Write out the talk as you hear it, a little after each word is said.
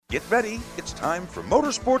Get ready, it's time for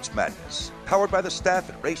Motorsports Madness, powered by the staff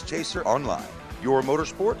at Race Chaser Online. Your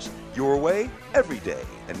motorsports, your way, every day.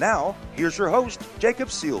 And now, here's your host, Jacob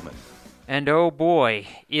Seelman. And oh boy,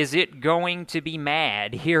 is it going to be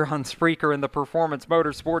mad here on Spreaker and the Performance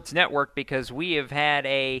Motorsports Network, because we have had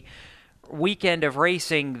a weekend of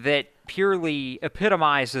racing that purely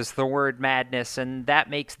epitomizes the word madness, and that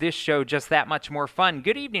makes this show just that much more fun.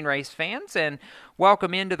 Good evening, race fans, and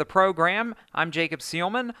welcome into the program. I'm Jacob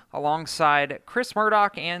Seelman, alongside Chris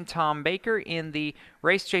Murdoch and Tom Baker in the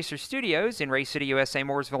Race Chaser Studios in Race City, USA,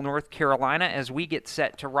 Mooresville, North Carolina, as we get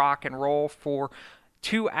set to rock and roll for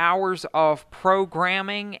 2 hours of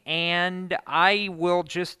programming, and I will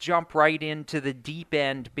just jump right into the deep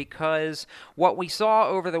end, because what we saw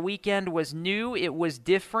over the weekend was new, it was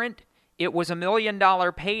different. It was $1 million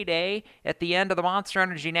payday at the end of the Monster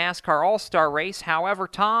Energy NASCAR All-Star race. However,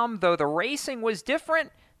 Tom, though the racing was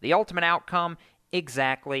different, the ultimate outcome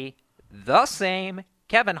exactly the same.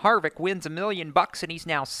 Kevin Harvick wins $1 million, and he's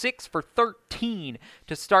now 6 for 13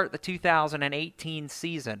 to start the 2018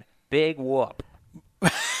 season. Big whoop.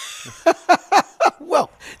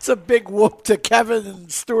 Well, it's a big whoop to Kevin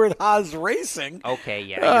and Stuart Haas Racing. Okay,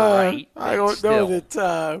 yeah, you're right. I don't know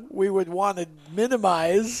that we would want to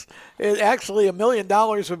minimize it. Actually, $1 million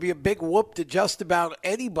would be a big whoop to just about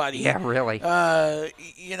anybody. Yeah, really.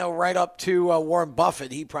 Right up to Warren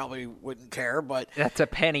Buffett. He probably wouldn't care, but that's a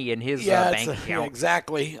penny in his bank account. Yeah,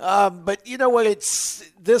 exactly. But you know what?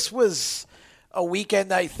 This was a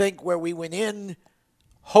weekend, I think, where we went in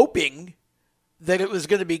hoping that it was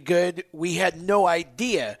going to be good. We had no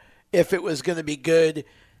idea if it was going to be good.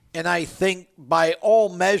 And I think by all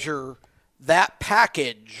measure, that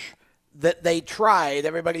package that they tried,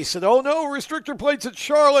 everybody said, oh no, restrictor plates at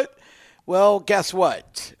Charlotte. Well, guess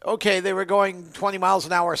what? Okay, they were going 20 miles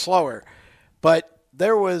an hour slower, but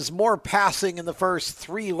there was more passing in the first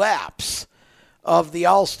 3 laps of the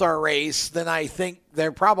All-Star race than I think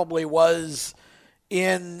there probably was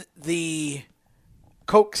in the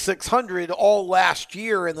Coke 600 all last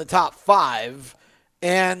year in the top 5,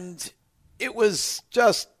 and it was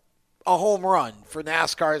just a home run for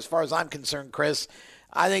NASCAR as far as I'm concerned, Chris.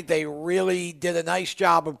 I think they really did a nice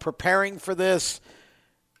job of preparing for this,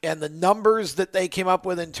 and the numbers that they came up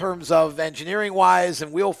with in terms of engineering-wise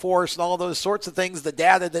and wheel force and all those sorts of things, the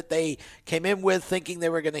data that they came in with thinking they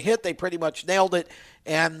were going to hit, they pretty much nailed it,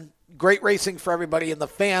 and great racing for everybody, and the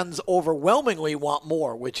fans overwhelmingly want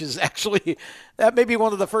more, which is actually, that may be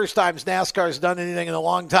one of the first times NASCAR's done anything in a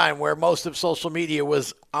long time where most of social media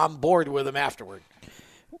was on board with them afterward.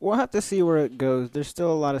 We'll have to see where it goes. There's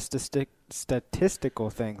still a lot of statistical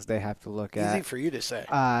things they have to look at. Easy for you to say.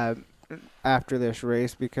 After this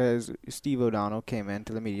race, because Steve O'Donnell came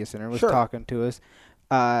into the media center and was Sure. talking to us.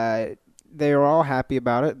 They were all happy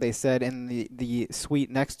about it. They said in the suite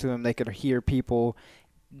next to him they could hear people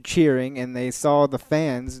cheering, and they saw the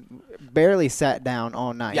fans barely sat down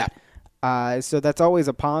all night. Yeah. So that's always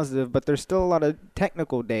a positive, but there's still a lot of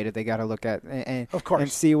technical data they got to look at Of course. and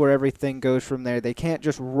see where everything goes from there. They can't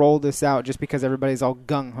just roll this out just because everybody's all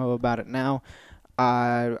gung-ho about it now.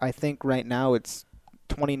 I think right now it's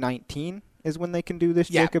 2019 is when they can do this,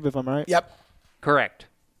 Yeah. Jacob, if I'm right? Yep. Correct.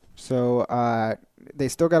 So they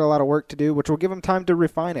still got a lot of work to do, which will give them time to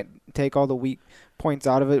refine it, take all the weak points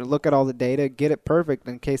out of it, look at all the data, get it perfect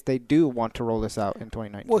in case they do want to roll this out in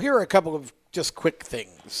 2019. Well, here are a couple of just quick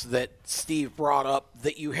things that Steve brought up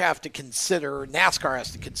that you have to consider, NASCAR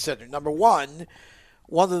has to consider. Number one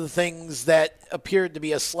of the things that appeared to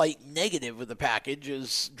be a slight negative with the package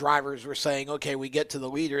is drivers were saying, okay, we get to the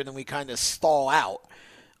leader and then we kind of stall out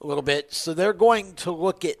a little bit. So they're going to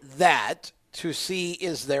look at that to see,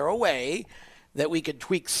 is there a way that we could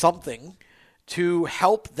tweak something to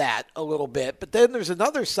help that a little bit. But then there's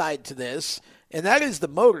another side to this, and that is the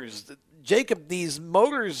motors. Jacob, these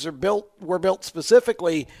motors were built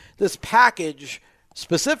specifically, this package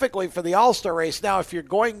specifically for the All-Star race. Now, if you're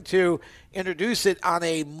going to introduce it on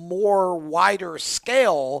a more wider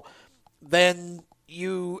scale, then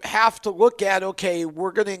you have to look at, okay,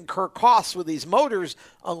 we're going to incur costs with these motors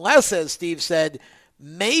unless, as Steve said,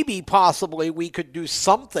 maybe possibly we could do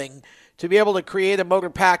something to be able to create a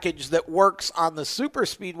motor package that works on the super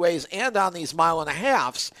speedways and on these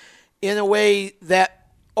mile-and-a-halves in a way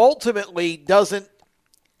that ultimately doesn't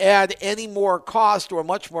add any more cost or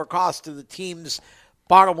much more cost to the team's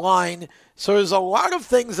bottom line. So there's a lot of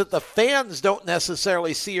things that the fans don't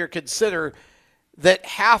necessarily see or consider that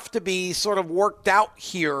have to be sort of worked out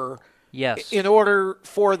here in order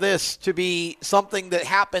for this to be something that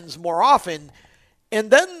happens more often.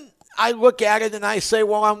 And then I look at it and I say,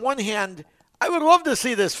 well, on one hand, I would love to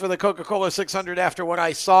see this for the Coca-Cola 600 after what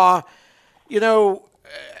I saw. You know,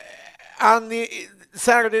 on the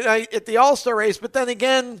Saturday night at the All-Star race, but then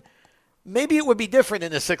again, maybe it would be different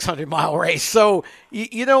in a 600-mile race. So,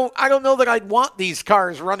 I don't know that I'd want these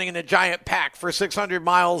cars running in a giant pack for 600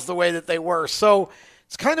 miles the way that they were. So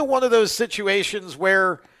it's kind of one of those situations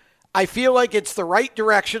where I feel like it's the right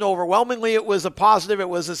direction. Overwhelmingly, it was a positive. It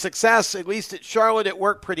was a success. At least at Charlotte, it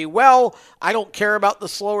worked pretty well. I don't care about the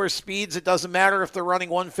slower speeds. It doesn't matter if they're running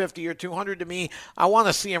 150 or 200 to me. I want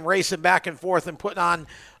to see them racing back and forth and putting on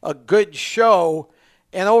a good show.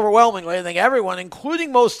 And overwhelmingly, I think everyone,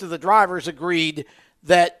 including most of the drivers, agreed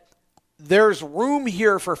that there's room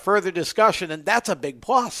here for further discussion, and that's a big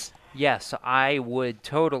plus. Yes, I would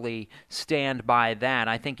totally stand by that.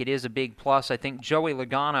 I think it is a big plus. I think Joey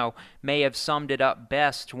Logano may have summed it up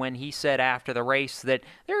best when he said after the race that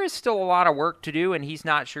there is still a lot of work to do, and he's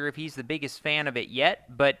not sure if he's the biggest fan of it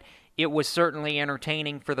yet, but it was certainly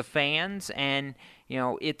entertaining for the fans, and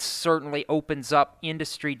it certainly opens up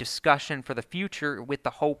industry discussion for the future with the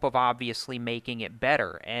hope of obviously making it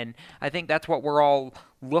better. And I think that's what we're all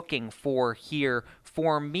looking for here.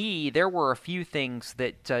 For me, there were a few things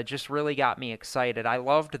that just really got me excited. I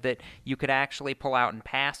loved that you could actually pull out and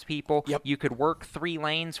pass people. Yep. You could work 3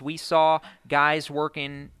 lanes. We saw guys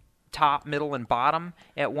working top, middle, and bottom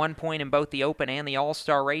at one point in both the Open and the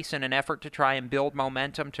All-Star race in an effort to try and build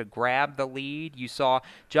momentum to grab the lead. You saw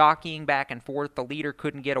jockeying back and forth. The leader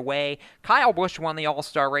couldn't get away. Kyle Busch won the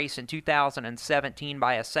All-Star race in 2017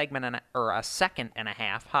 by a second and a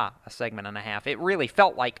half. It really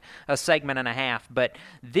felt like a segment and a half, but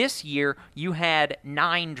this year you had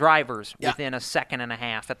 9 drivers within a second and a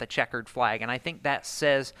half at the checkered flag, and I think that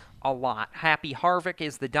says a lot. Happy Harvick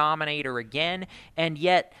is the dominator again, and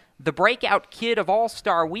yet the breakout kid of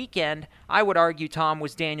All-Star Weekend, I would argue, Tom,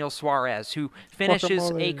 was Daniel Suarez, who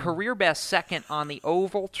finishes a career-best second on the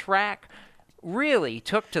oval track. Really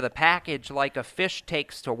took to the package like a fish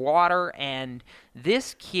takes to water, and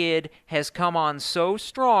this kid has come on so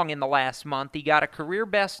strong in the last month. He got a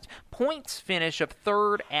career-best points finish of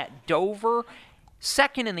 3rd at Dover,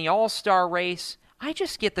 2nd in the All-Star race. I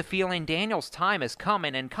just get the feeling Daniel's time is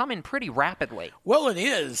coming, and coming pretty rapidly. Well, it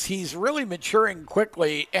is. He's really maturing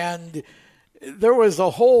quickly, and there was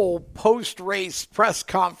a whole post-race press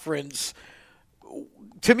conference,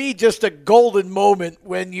 to me, just a golden moment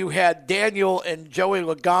when you had Daniel and Joey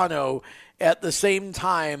Logano at the same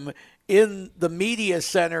time in the media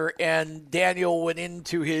center, and Daniel went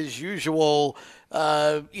into his usual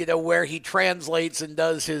where he translates and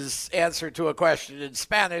does his answer to a question in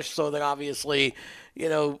Spanish, so that obviously,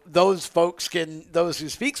 those who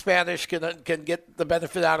speak Spanish can get the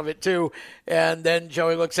benefit out of it too. And then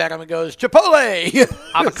Joey looks at him and goes, Chipotle!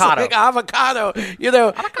 Avocado. Avocado.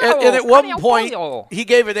 Avocado. And at one point, he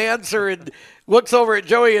gave an answer and looks over at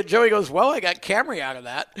Joey, and Joey goes, well, I got Camry out of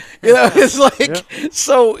that. It's like,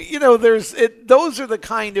 so, those are the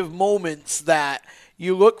kind of moments that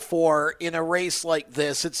you look for in a race like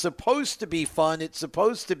this. It's supposed to be fun. It's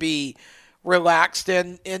supposed to be relaxed,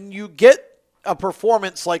 and you get a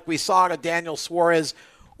performance like we saw out of Daniel Suarez,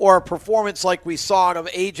 or a performance like we saw out of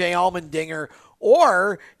A.J. Allmendinger,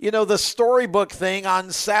 or, the storybook thing on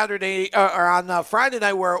Saturday or on Friday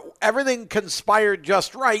night where everything conspired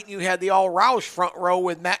just right. You had the all-Roush front row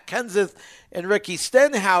with Matt Kenseth and Ricky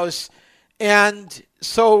Stenhouse. And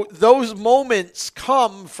so those moments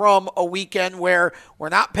come from a weekend where we're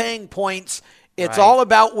not paying points. It's all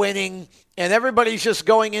about winning, and everybody's just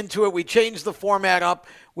going into it. We change the format up.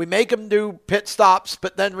 We make them do pit stops,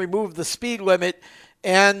 but then remove the speed limit.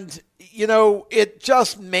 And, it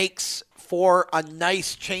just makes for a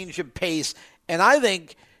nice change of pace. And I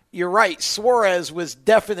think you're right. Suarez was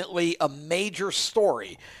definitely a major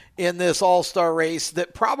story in this All-Star race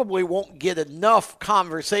that probably won't get enough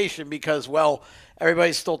conversation because, well,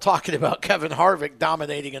 everybody's still talking about Kevin Harvick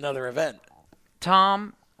dominating another event.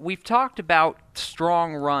 Tom, we've talked about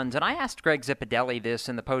strong runs, and I asked Greg Zipadelli this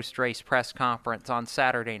in the post-race press conference on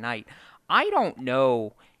Saturday night. I don't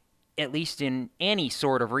know, at least in any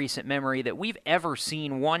sort of recent memory, that we've ever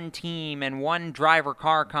seen one team and one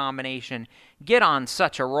driver-car combination get on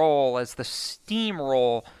such a roll as the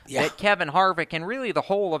steamroll that Kevin Harvick and really the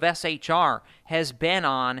whole of SHR has been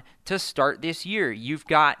on to start this year. You've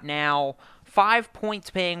got now 5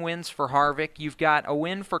 points-paying wins for Harvick. You've got a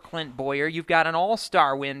win for Clint Boyer. You've got an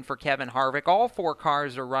all-star win for Kevin Harvick. All 4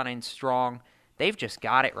 cars are running strong. They've just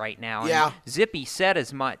got it right now. Yeah. And Zippy said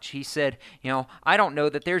as much. He said, I don't know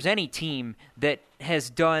that there's any team that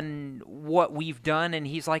has done what we've done, and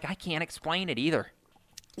he's like, I can't explain it either.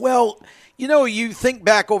 Well, you think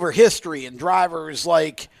back over history and drivers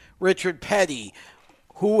like Richard Petty,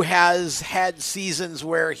 who has had seasons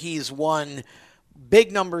where he's won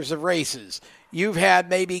big numbers of races. you've had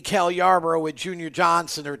maybe Cal Yarborough with Junior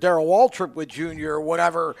Johnson or Darrell Waltrip with Junior or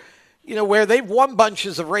whatever, where they've won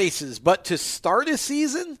bunches of races. But to start a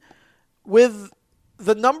season with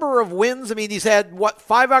the number of wins, I mean, he's had,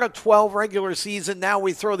 5 out of 12 regular season. Now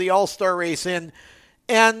we throw the All-Star race in.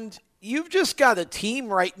 And you've just got a team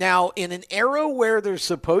right now in an era where there's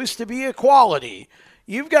supposed to be equality.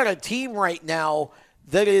 You've got a team right now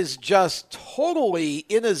that is just totally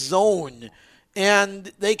in a zone,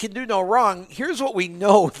 and they can do no wrong. Here's what we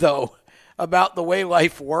know, though, about the way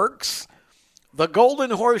life works. The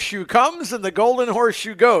golden horseshoe comes and the golden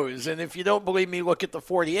horseshoe goes. And if you don't believe me, look at the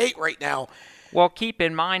 48 right now. Well, keep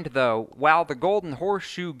in mind, though, while the golden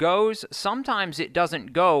horseshoe goes, sometimes it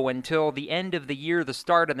doesn't go until the end of the year, the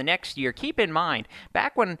start of the next year. Keep in mind,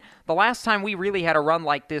 back when the last time we really had a run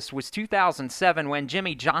like this was 2007 when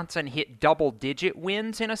Jimmy Johnson hit double-digit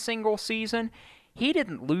wins in a single season. He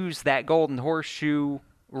didn't lose that golden horseshoe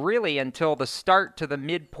really until the start to the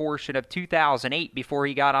mid-portion of 2008 before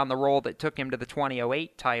he got on the roll that took him to the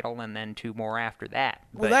 2008 title and then 2 more after that.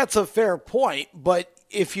 Well, that's a fair point, but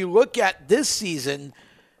if you look at this season,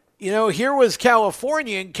 here was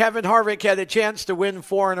California, and Kevin Harvick had a chance to win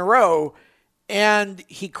 4 in a row, and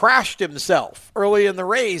he crashed himself early in the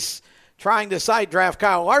race trying to side draft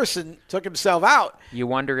Kyle Larson, took himself out. You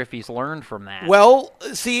wonder if he's learned from that. Well,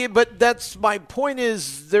 see, but that's my point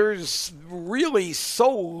is there's really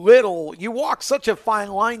so little. You walk such a fine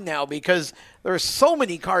line now because there are so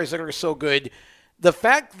many cars that are so good. The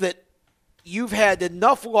fact that you've had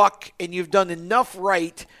enough luck and you've done enough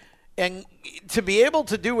right, and to be able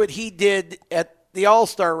to do what he did at the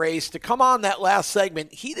All-Star race, to come on that last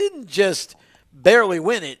segment, he didn't just barely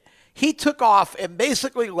win it. He took off and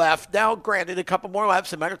basically left. Now, granted, a couple more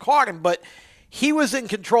laps, they might have caught him, but he was in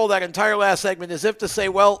control that entire last segment as if to say,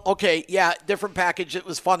 well, okay, yeah, different package. It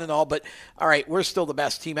was fun and all, but all right, we're still the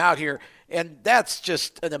best team out here. And that's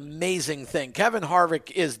just an amazing thing. Kevin Harvick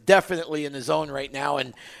is definitely in the zone right now,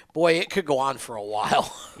 and boy, it could go on for a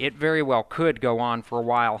while. It very well could go on for a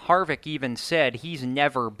while. Harvick even said he's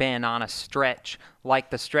never been on a stretch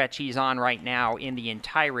like the stretch he's on right now in the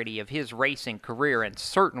entirety of his racing career, and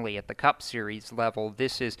certainly at the Cup Series level.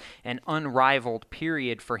 This is an unrivaled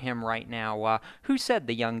period for him right now. Who said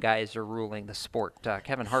the young guys are ruling the sport?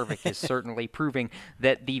 Kevin Harvick is certainly proving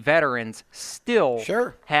that the veterans still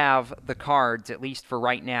have the cards, at least for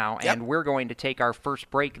right now. Yep. And we're going to take our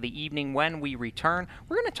first break of the evening. When we return,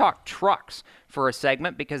 we're going to talk trucks for a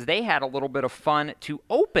segment because they had a little bit of fun to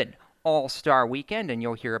open All-Star Weekend, and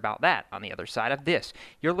you'll hear about that on the other side of this.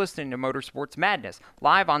 You're listening to Motorsports Madness,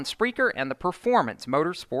 live on Spreaker and the Performance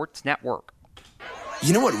Motorsports Network.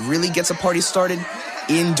 You know what really gets a party started?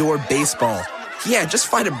 Indoor baseball. Yeah, just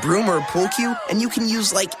find a broom or a pool cue, and you can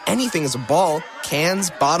use like anything as a ball.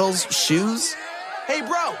 Cans, bottles, shoes. Hey,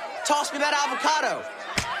 bro, toss me that avocado.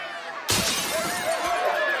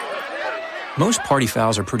 Most party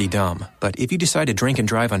fouls are pretty dumb, but if you decide to drink and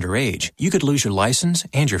drive underage, you could lose your license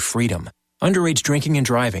and your freedom. Underage drinking and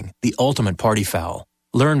driving, the ultimate party foul.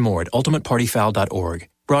 Learn more at ultimatepartyfoul.org.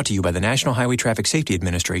 Brought to you by the National Highway Traffic Safety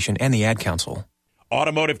Administration and the Ad Council.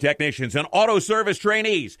 Automotive technicians and auto service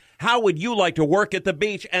trainees, how would you like to work at the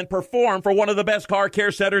beach and perform for one of the best car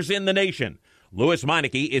care centers in the nation? Louis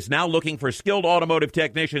Meineke is now looking for skilled automotive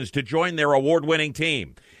technicians to join their award-winning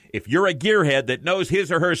team. If you're a gearhead that knows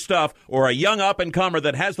his or her stuff or a young up-and-comer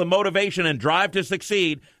that has the motivation and drive to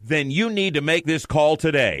succeed, then you need to make this call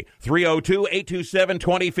today.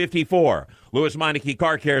 302-827-2054. Louis Meineke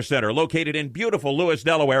Car Care Center, located in beautiful Lewis,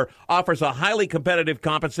 Delaware, offers a highly competitive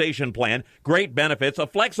compensation plan, great benefits, a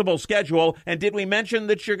flexible schedule, and did we mention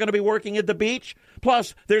that you're going to be working at the beach?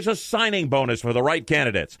 Plus, there's a signing bonus for the right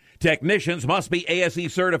candidates. Technicians must be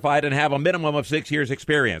ASE certified and have a minimum of 6 years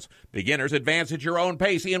experience. Beginners advance at your own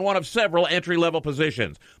pace in one of several entry-level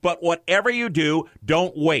positions. But whatever you do,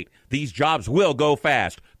 don't wait. These jobs will go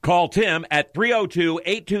fast. Call Tim at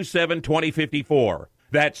 302-827-2054.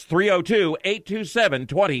 That's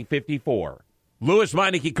 302-827-2054. Louis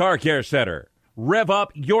Meineke Car Care Center. Rev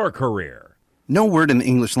up your career. No word in the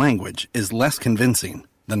English language is less convincing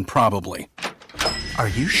than probably. Are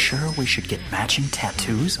you sure we should get matching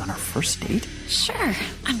tattoos on our first date? Sure.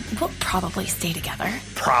 We'll probably stay together.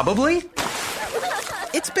 Probably?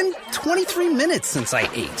 It's been 23 minutes since I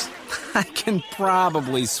ate. I can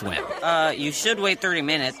probably swim. You should wait 30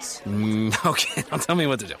 minutes. Okay, now tell me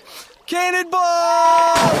what to do.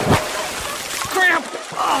 Cannonball! Cramp!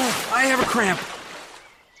 Oh, I have a cramp.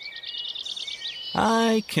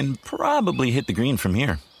 I can probably hit the green from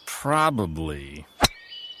here. Probably.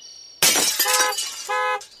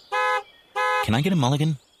 Can I get a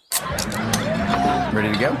mulligan?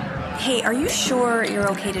 Ready to go? Hey, are you sure you're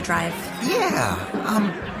okay to drive? Yeah,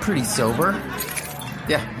 I'm pretty sober.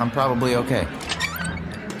 Yeah, I'm probably okay.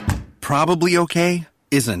 Probably okay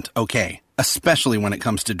isn't okay, especially when it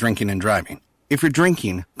comes to drinking and driving. If you're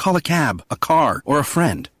drinking, call a cab, a car, or a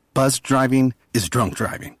friend. Buzzed driving is drunk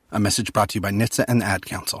driving. A message brought to you by NHTSA and the Ad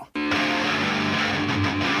Council.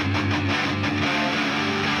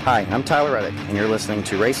 Hi, I'm Tyler Reddick, and you're listening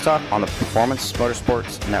to Race Talk on the Performance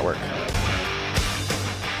Motorsports Network.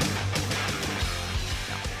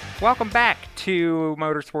 Welcome back to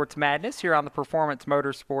Motorsports Madness here on the Performance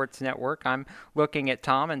Motorsports Network. I'm looking at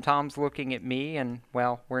Tom, and Tom's looking at me, and,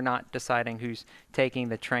 well, we're not deciding who's taking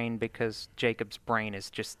the train because Jacob's brain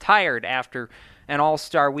is just tired after an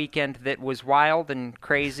all-star weekend that was wild and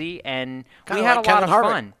crazy, and we had a lot of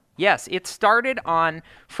fun. Yes, it started on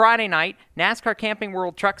Friday night, NASCAR Camping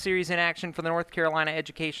World Truck Series in action for the North Carolina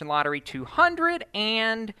Education Lottery 200,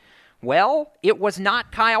 and, well, it was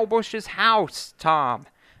not Kyle Busch's house, Tom.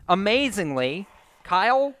 Amazingly,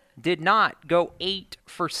 Kyle did not go 8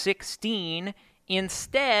 for 16.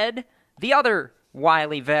 Instead, the other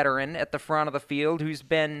wily veteran at the front of the field who's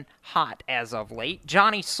been hot as of late,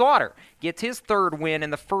 Johnny Sauter, gets his third win in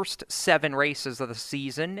the first 7 races of the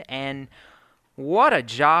season, and what a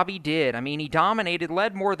job he did. I mean, he dominated,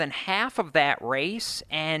 led more than half of that race,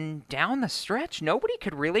 and down the stretch, nobody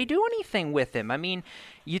could really do anything with him. I mean,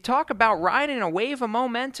 you talk about riding a wave of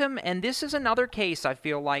momentum, and this is another case, I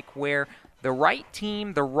feel like, where the right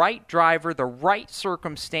team, the right driver, the right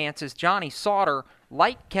circumstances, Johnny Sauter,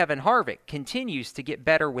 like Kevin Harvick, continues to get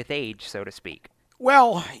better with age, so to speak.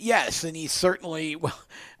 Well, yes, and he certainly, well,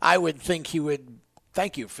 I would think he would.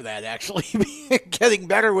 Thank you for that, actually. Getting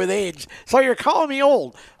better with age. So you're calling me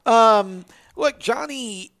old. Look,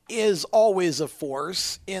 Johnny is always a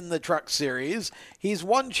force in the Truck Series. He's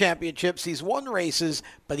won championships. He's won races,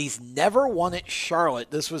 but he's never won at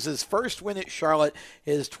Charlotte. This was his first win at Charlotte,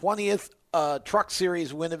 his 20th Truck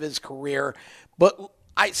Series win of his career. But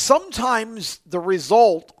sometimes the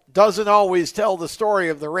result doesn't always tell the story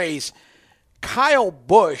of the race. Kyle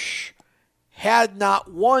Busch had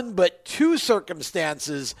not one but 2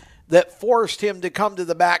 circumstances that forced him to come to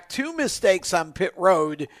the back. 2 mistakes on pit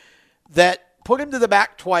road that put him to the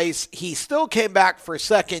back twice. He still came back for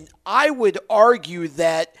second. I would argue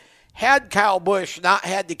that had Kyle Busch not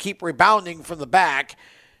had to keep rebounding from the back,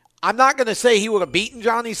 I'm not going to say he would have beaten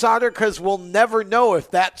Johnny Sauter because we'll never know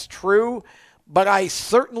if that's true, but I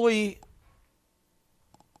certainly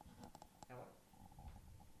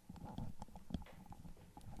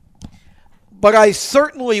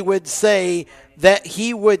would say that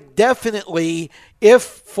he would definitely, if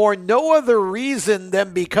for no other reason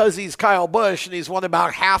than because he's Kyle Busch and he's won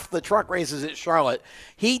about half the truck races at Charlotte,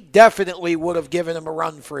 he definitely would have given him a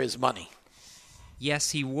run for his money.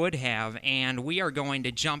 Yes, he would have, and we are going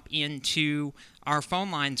to jump into our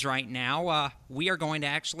phone lines right now. We are going to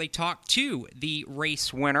actually talk to the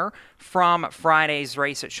race winner from Friday's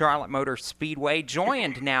race at Charlotte Motor Speedway,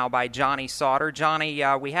 joined now by Johnny Sauter. Johnny,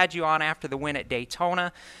 we had you on after the win at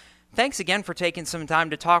Daytona. Thanks again for taking some time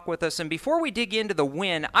to talk with us. And before we dig into the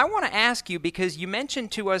win, I want to ask you, because you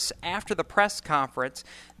mentioned to us after the press conference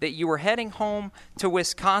that you were heading home to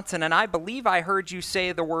Wisconsin, and I believe I heard you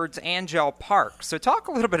say the words Angel Park. So talk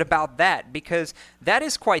a little bit about that, because that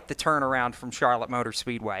is quite the turnaround from Charlotte Motor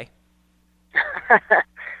Speedway.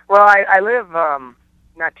 Well, I live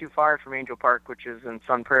not too far from Angel Park, which is in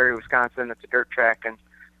Sun Prairie, Wisconsin. It's a dirt track, and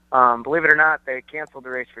believe it or not, they canceled the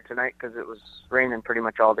race for tonight because it was raining pretty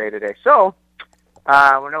much all day today. So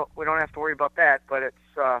we don't have to worry about that, but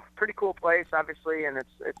it's a pretty cool place, obviously, and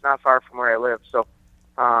it's not far from where I live. So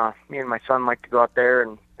me and my son like to go out there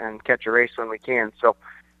and catch a race when we can. So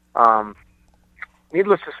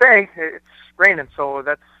needless to say, it's raining, so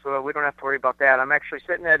that's we don't have to worry about that. I'm actually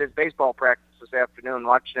sitting at his baseball practice this afternoon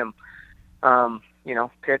watching him,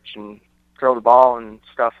 pitch and throw the ball and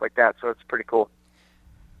stuff like that, so it's pretty cool.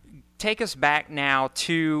 Take us back now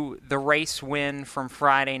to the race win from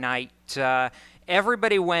Friday night.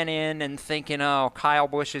 Everybody went in and thinking, oh, Kyle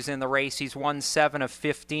Busch is in the race. He's won 7 of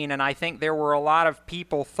 15, and I think there were a lot of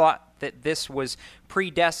people thought that this was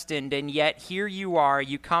predestined, and yet here you are.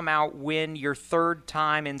 You come out, win your 3rd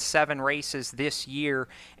time in 7 races this year,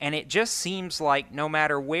 and it just seems like no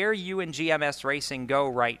matter where you and GMS Racing go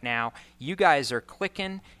right now, you guys are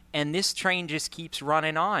clicking, and this train just keeps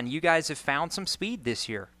running on. You guys have found some speed this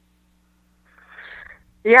year.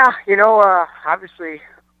 Yeah, obviously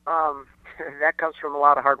that comes from a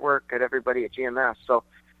lot of hard work at everybody at GMS. So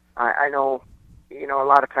I know, a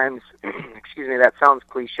lot of times, excuse me, that sounds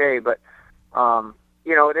cliche, but,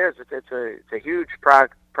 it is. It's a huge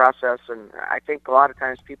process, and I think a lot of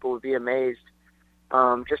times people would be amazed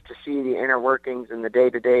just to see the inner workings and the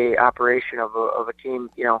day-to-day operation of a team,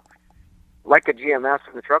 like a GMS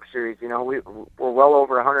in the Truck Series. We're well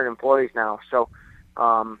over 100 employees now, so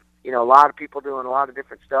a lot of people doing a lot of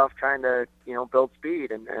different stuff, trying to build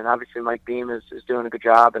speed, and obviously Mike Beam is doing a good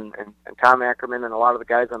job, and Tom Ackerman and a lot of the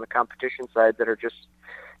guys on the competition side that are just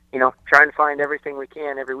trying to find everything we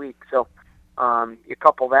can every week. So you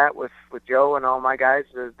couple that with Joe and all my guys,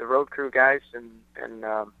 the road crew guys, and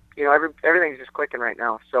everything's just clicking right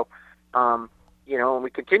now. So and we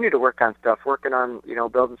continue to work on stuff, working on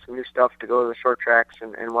building some new stuff to go to the short tracks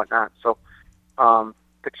and whatnot. So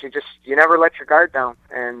but you never let your guard down,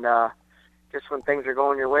 and just when things are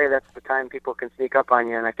going your way, that's the time people can sneak up on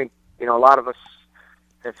you. And I think a lot of us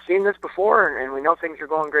have seen this before, and we know things are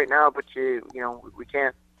going great now, but we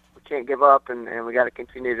can't give up, and we got to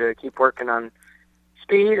continue to keep working on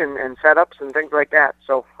speed and setups and things like that.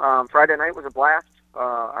 So Friday night was a blast.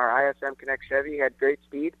 Our ISM Connect Chevy had great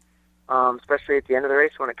speed, especially at the end of the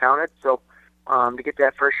race when it counted. So to get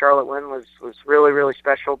that first Charlotte win was really, really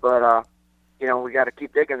special, but we got to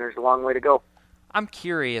keep digging. There's a long way to go. I'm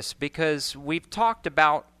curious because we've talked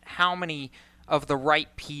about how many of the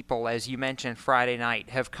right people, as you mentioned Friday night,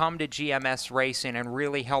 have come to GMS Racing and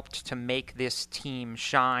really helped to make this team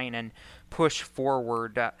shine and push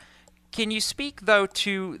forward. Can you speak, though,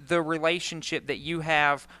 to the relationship that you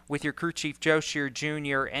have with your crew chief, Joe Shear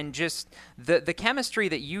Jr., and just the chemistry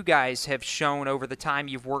that you guys have shown over the time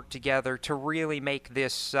you've worked together to really make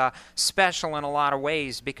this special in a lot of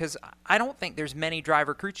ways? Because I don't think there's many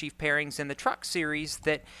driver-crew chief pairings in the Truck Series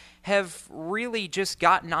that have really just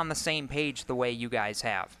gotten on the same page the way you guys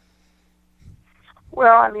have.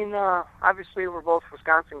 Well, I mean, obviously we're both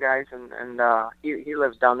Wisconsin guys, and he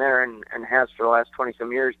lives down there and has for the last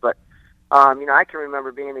 20-some years, but I can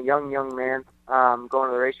remember being a young man, going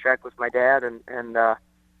to the racetrack with my dad, and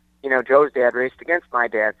Joe's dad raced against my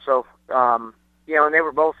dad. So, and they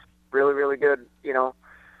were both really, really good,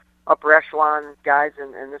 upper echelon guys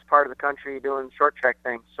in this part of the country doing short track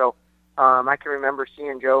things. So, I can remember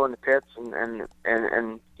seeing Joe in the pits and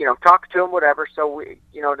talking to him, whatever. So we,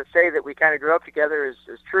 to say that we kind of grew up together is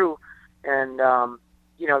true. And,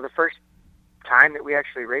 the first time that we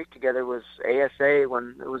actually raced together was ASA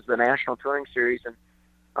when it was the National Touring Series, and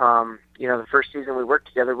the first season we worked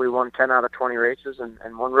together, we won 10 out of 20 races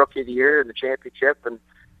and won Rookie of the Year in the championship,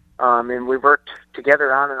 and we worked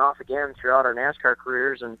together on and off again throughout our NASCAR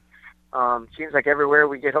careers, and seems like everywhere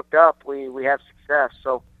we get hooked up, we have success.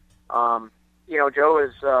 So Joe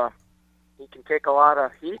is he can take a lot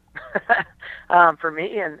of heat for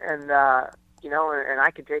me, and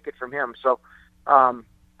I can take it from him. So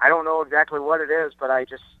I don't know exactly what it is, but I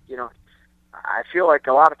just, I feel like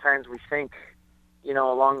a lot of times we think,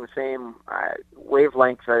 along the same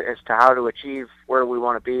wavelength as to how to achieve where we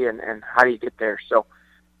want to be and how do you get there. So,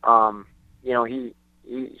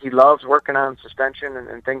 he loves working on suspension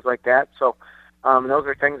and things like that. So, those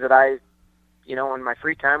are things that I, in my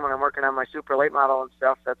free time when I'm working on my super late model and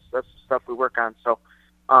stuff, that's the stuff we work on. So,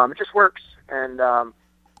 it just works. And,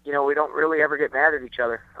 we don't really ever get mad at each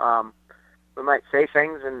other. We might say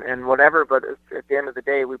things and whatever, but at the end of the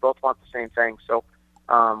day, we both want the same thing. So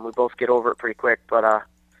we both get over it pretty quick. But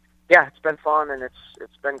it's been fun, and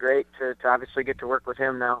it's been great to obviously get to work with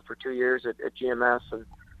him now for 2 years at GMS, and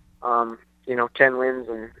 10 wins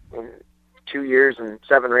in 2 years and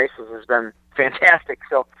 7 races has been fantastic.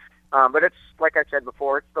 So, but it's like I said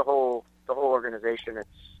before, it's the whole organization. It's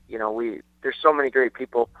there's so many great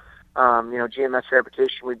people. GMS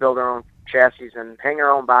Fabrication, we build our own chassis and hang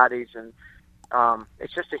our own bodies, and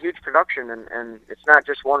it's just a huge production, and it's not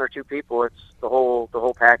just one or two people, it's the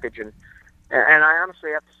whole package, and I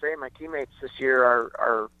honestly have to say my teammates this year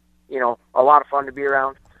are a lot of fun to be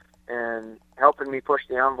around and helping me push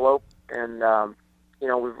the envelope, and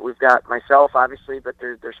we've got myself obviously, but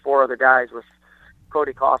there's 4 other guys with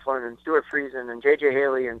Cody Coughlin and Stuart Friesen and JJ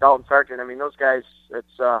Haley and Dalton Sargent. I mean, those guys,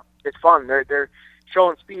 it's fun. They're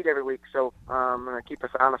showing speed every week, so I'm going to keep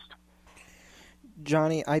us honest.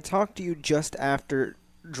 Johnny, I talked to you just after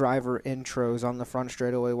driver intros on the front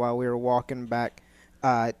straightaway while we were walking back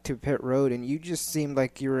to pit road, and you just seemed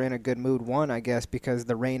like you were in a good mood. One, I guess, because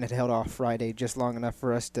the rain had held off Friday just long enough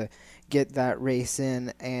for us to get that race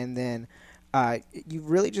in, and then you've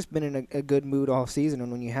really just been in a good mood all season,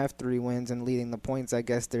 and when you have 3 wins and leading the points, I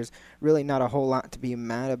guess there's really not a whole lot to be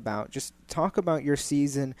mad about. Just talk about your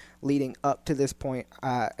season leading up to this point,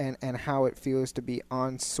 and how it feels to be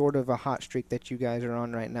on sort of a hot streak that you guys are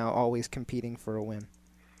on right now, always competing for a win.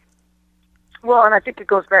 Well, and I think it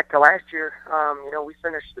goes back to last year. We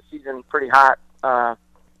finished the season pretty hot.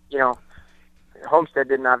 Homestead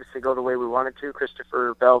didn't obviously go the way we wanted to.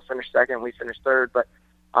 Christopher Bell finished second, we finished third, but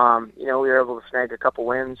we were able to snag a couple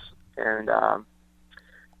wins. And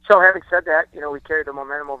so having said that, we carried the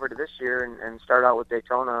momentum over to this year and started out with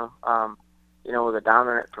Daytona, with a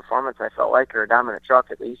dominant performance, I felt like, or a dominant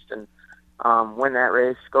truck at least, and win that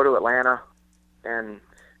race, go to Atlanta, and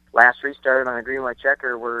last restart on a green white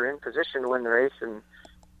checker, we're in position to win the race, and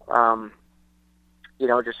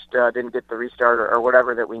just didn't get the restart or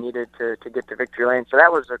whatever that we needed to get to victory lane. So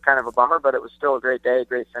that was a kind of a bummer, but it was still a great day, a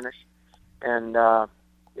great finish. And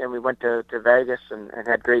we went to Vegas and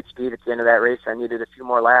had great speed at the end of that race. I needed a few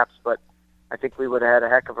more laps, but I think we would have had a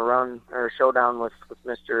heck of a run or a showdown with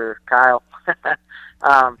Mr. Kyle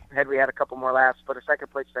had we had a couple more laps. But a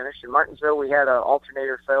second-place finish. In Martinsville, we had an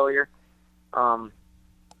alternator failure,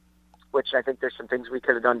 which I think there's some things we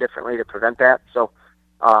could have done differently to prevent that. So,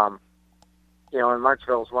 and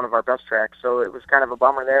Martinsville is one of our best tracks, so it was kind of a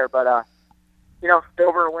bummer there. But,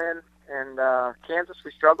 Dover a win, and Kansas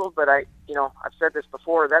we struggled. But I've said this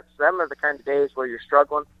before, them are the kind of days where you're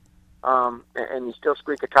struggling, and you still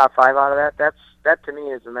squeak a top 5 out of that. That to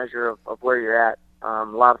me is a measure of where you're at. A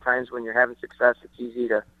lot of times when you're having success, it's easy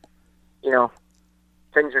to,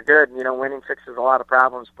 things are good. Winning fixes a lot of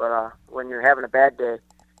problems. But when you're having a bad day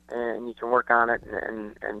and you can work on it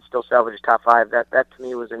and still salvage a top 5, that to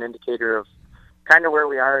me was an indicator of kind of where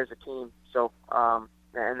we are as a team. So, and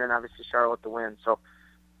then obviously Charlotte the win. So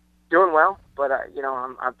doing well, but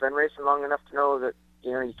I've been racing long enough to know that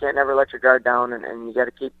you can't never let your guard down, and you got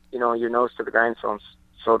to keep your nose to the grindstone,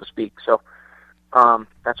 so to speak. So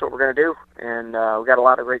that's what we're going to do, and we got a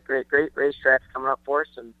lot of great racetracks coming up for us,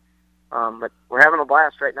 and but we're having a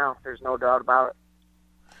blast right now. There's no doubt about it.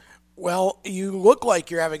 Well, you look like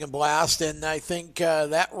you're having a blast, and I think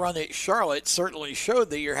that run at Charlotte certainly showed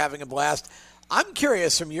that you're having a blast. I'm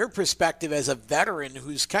curious from your perspective as a veteran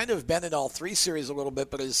who's kind of been in all 3 series a little bit,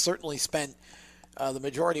 but has certainly spent the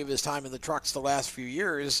majority of his time in the trucks the last few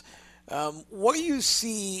years. What do you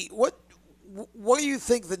see? What do you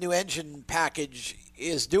think the new engine package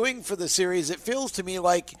is doing for the series? It feels to me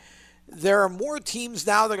like there are more teams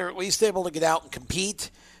now that are at least able to get out and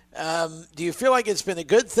compete. Do you feel like it's been a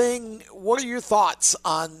good thing? What are your thoughts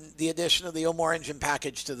on the addition of the Ilmor engine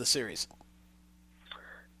package to the series?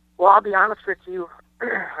 Well, I'll be honest with you.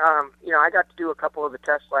 I got to do a couple of the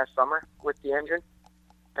tests last summer with the engine.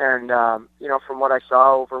 And, from what I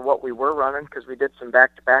saw over what we were running, because we did some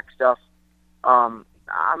back-to-back stuff, I'm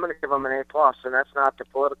going to give them an A+, and that's not the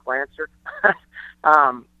political answer.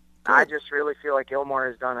 I just really feel like Ilmor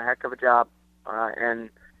has done a heck of a job.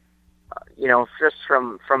 Just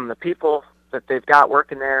from the people that they've got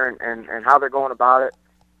working there and how they're going about it.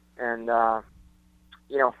 And,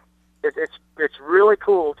 it's really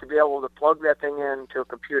cool to be able to plug that thing into a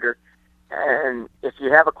computer. And if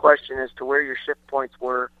you have a question as to where your shift points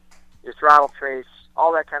were, your throttle trace,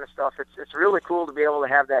 all that kind of stuff, it's really cool to be able to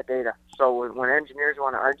have that data. So when engineers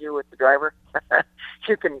want to argue with the driver,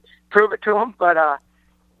 you can prove it to them. But,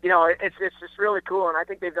 it's just really cool, and I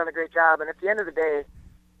think they've done a great job. And at the end of the day,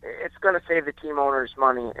 it's going to save the team owners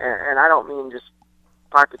money. And I don't mean just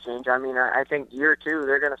pocket change. I mean, I think year 2,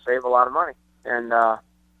 they're going to save a lot of money. And,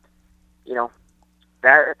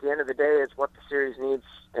 that at the end of the day is what the series needs,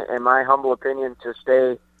 in my humble opinion, to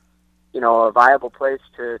stay, a viable place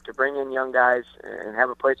to bring in young guys and have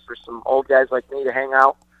a place for some old guys like me to hang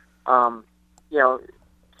out.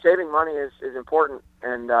 Saving money is important,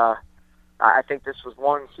 and I think this was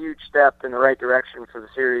one huge step in the right direction for the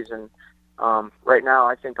series. And right now,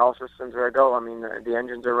 I think all systems are a go. I mean, the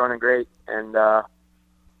engines are running great, and we'll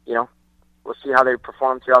see how they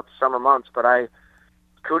perform throughout the summer months. But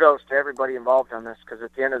kudos to everybody involved on this, because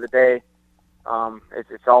at the end of the day,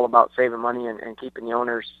 it's all about saving money and keeping the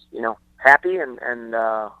owners, happy and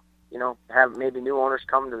have maybe new owners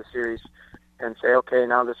come to the series and say, okay,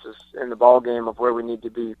 now this is in the ball game of where we need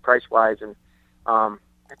to be price-wise. And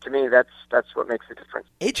to me, that's what makes the difference.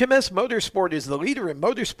 HMS Motorsport is the leader in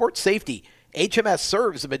motorsport safety. HMS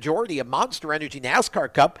serves the majority of Monster Energy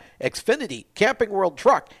NASCAR Cup, Xfinity, Camping World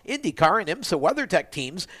Truck, IndyCar, and IMSA WeatherTech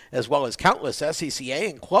teams, as well as countless SCCA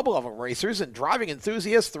and club-level racers and driving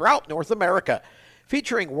enthusiasts throughout North America.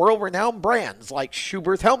 Featuring world-renowned brands like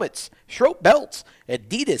Schuberth helmets, Schroep belts,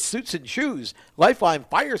 Adidas suits and shoes, Lifeline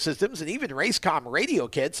fire systems, and even Racecom radio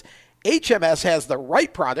kits, HMS has the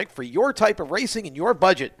right product for your type of racing and your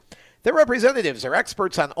budget. Their representatives are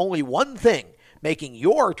experts on only one thing: making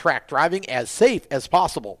your track driving as safe as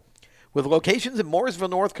possible. With locations in Mooresville,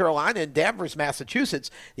 North Carolina, and Danvers, Massachusetts,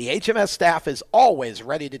 the HMS staff is always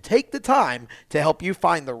ready to take the time to help you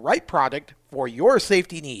find the right product for your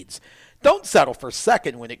safety needs. Don't settle for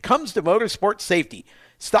second when it comes to motorsport safety.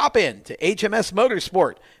 Stop in to HMS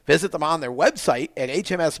Motorsport. Visit them on their website at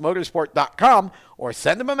hmsmotorsport.com or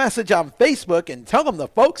send them a message on Facebook and tell them the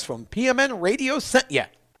folks from PMN Radio sent you.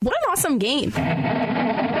 What an awesome game.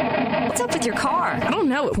 What's up with your car? I don't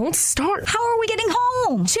know. It won't start. How are we getting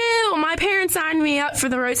home? Chill. My parents signed me up for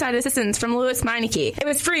the roadside assistance from Lewis Meineke. It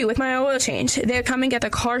was free with my oil change. They'd come and get the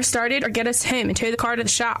car started or get us home and tow the car to the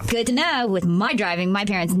shop. Good to know. With my driving, my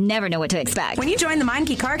parents never know what to expect. When you join the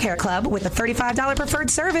Meineke Car Care Club with a $35 preferred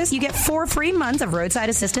service, you get 4 free months of roadside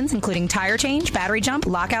assistance, including tire change, battery jump,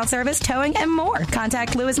 lockout service, towing, and more.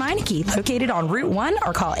 Contact Lewis Meineke, located on Route 1,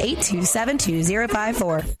 or call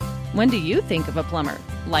 827-2054. When do you think of a plumber?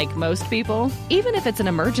 Like most people, even if it's an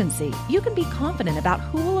emergency, you can be confident about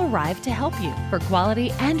who will arrive to help you. For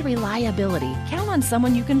quality and reliability, count on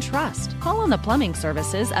someone you can trust. Call on the plumbing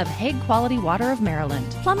services of Hague Quality Water of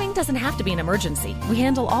Maryland. Plumbing doesn't have to be an emergency. We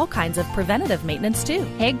handle all kinds of preventative maintenance too.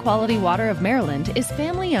 Hague Quality Water of Maryland is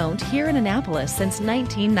family owned here in Annapolis since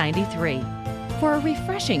 1993. For a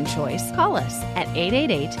refreshing choice, call us at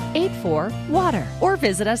 888-84-WATER or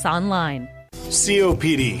visit us online.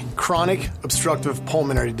 COPD, chronic obstructive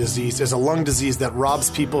pulmonary disease, is a lung disease that robs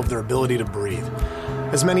people of their ability to breathe.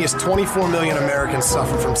 As many as 24 million Americans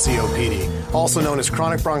suffer from COPD, also known as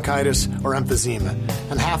chronic bronchitis or emphysema,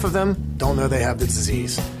 and half of them don't know they have the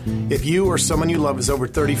disease. If you or someone you love is over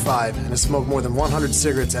 35 and has smoked more than 100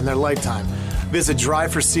 cigarettes in their lifetime, visit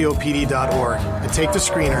driveforcopd.org and take the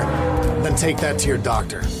screener, then take that to your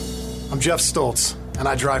doctor. I'm Jeff Stoltz, and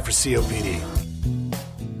I drive for COPD.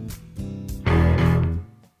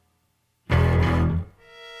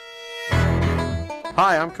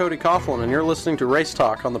 Hi, I'm Cody Coughlin, and you're listening to Race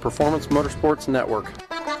Talk on the Performance Motorsports Network.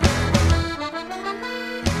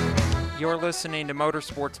 You're listening to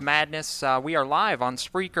Motorsports Madness. We are live on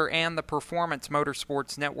Spreaker and the Performance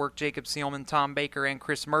Motorsports Network. Jacob Seelman, Tom Baker, and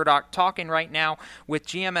Chris Murdoch talking right now with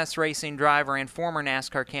GMS Racing driver and former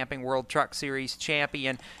NASCAR Camping World Truck Series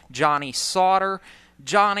champion Johnny Sauter.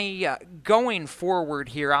 Johnny, going forward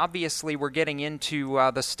here, obviously we're getting into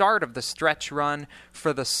the start of the stretch run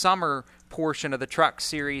for the summer portion of the Truck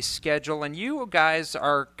Series schedule, and you guys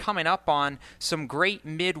are coming up on some great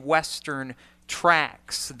Midwestern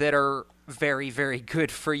tracks that are very, very good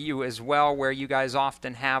for you as well, where you guys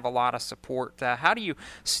often have a lot of support. How do you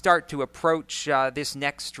start to approach this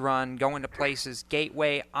next run, going to places,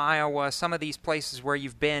 Gateway, Iowa, some of these places where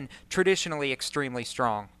you've been traditionally extremely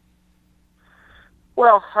strong?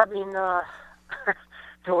 Well, I mean, the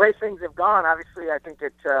way things have gone, obviously I think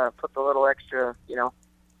it puts a little extra,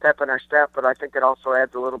 pep in our step, but I think it also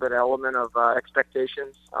adds a little bit of element of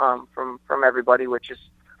expectations from everybody, which is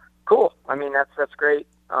cool. I mean, that's great.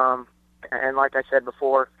 And like I said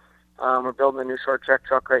before, we're building a new short track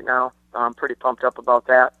truck right now. I'm pretty pumped up about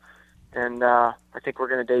that, and I think we're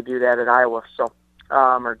going to debut that at Iowa, so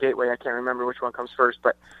or Gateway. I can't remember which one comes first,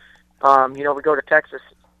 but we go to Texas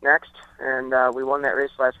next, and we won that race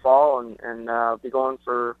last fall, and be going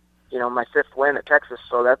for my 5th win at Texas,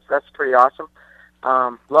 so that's pretty awesome.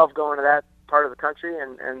 Love going to that part of the country,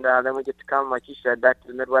 and then we get to come, like you said, back to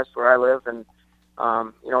the Midwest where I live, and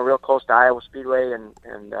real close to Iowa Speedway, and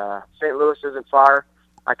St. Louis isn't far.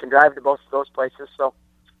 I can drive to both of those places, so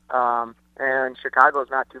and Chicago's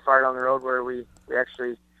not too far down the road, where we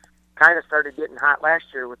actually kind of started getting hot last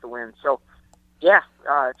year with the win. So yeah,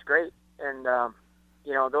 it's great, and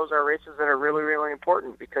those are races that are really, really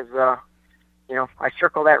important because I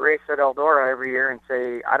circle that race at Eldora every year and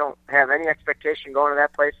say, I don't have any expectation going to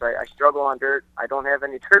that place. I struggle on dirt. I don't have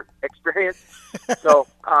any dirt experience. So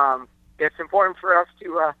it's important for us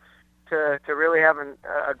to really have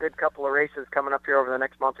a good couple of races coming up here over the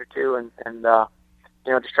next month or two and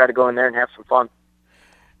just try to go in there and have some fun.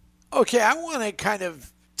 Okay, I want to kind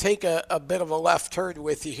of take a bit of a left turn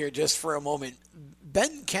with you here just for a moment.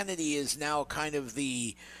 Ben Kennedy is now kind of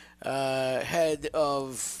the head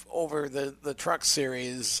of over the Truck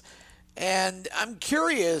Series, and I'm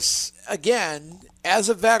curious, again, as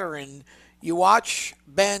a veteran, you watch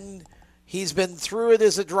Ben, he's been through it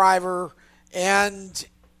as a driver, and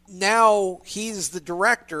now he's the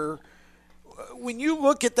director. When you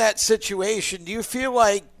look at that situation, do you feel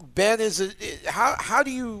like Ben how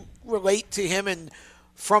do you relate to him, and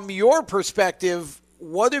from your perspective,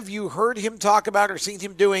 what have you heard him talk about or seen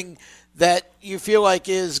him doing that you feel like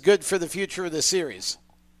is good for the future of the series?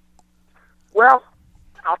 Well,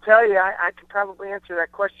 I'll tell you, I can probably answer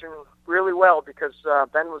that question really well because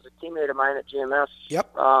Ben was a teammate of mine at GMS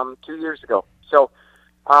 2 years ago. So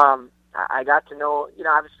I got to know,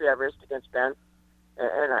 obviously I raced against Ben.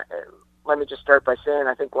 And let me just start by saying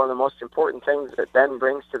I think one of the most important things that Ben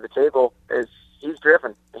brings to the table is he's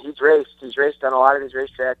driven. He's raced. He's raced on a lot of these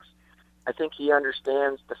racetracks. I think he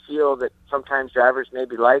understands the feel that sometimes drivers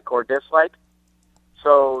maybe like or dislike.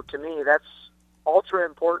 So to me, that's ultra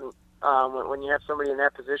important when you have somebody in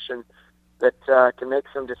that position that can make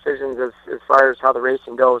some decisions as far as how the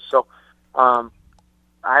racing goes. So Ben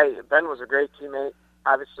was a great teammate.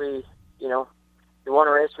 Obviously, he won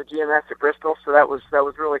a race with GMS at Bristol, so that was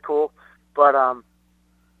really cool. But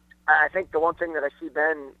I think the one thing that I see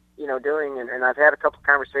Ben, doing, and I've had a couple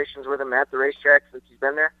conversations with him at the racetrack since he's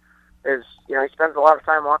been there, is, he spends a lot of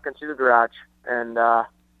time walking through the garage and,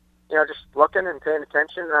 just looking and paying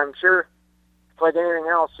attention. And I'm sure, it's like anything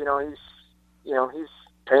else, he's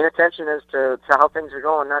paying attention as to how things are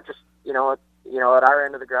going, not just, at our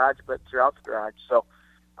end of the garage, but throughout the garage. So,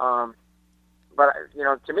 but,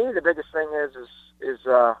 to me, the biggest thing is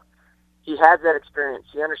he has that experience.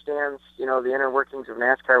 He understands, the inner workings of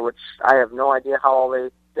NASCAR, which I have no idea how all they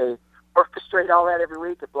orchestrate all that every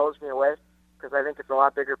week. It blows me away because I think it's a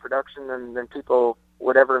lot bigger production than people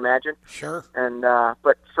would ever imagine. Sure. And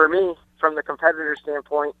but for me, from the competitor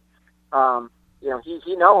standpoint,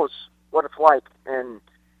 he knows what it's like, and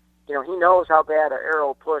he knows how bad an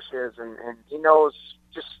aero push is, and he knows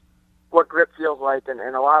just what grip feels like, and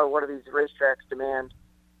a lot of what these racetracks demand,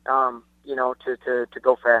 to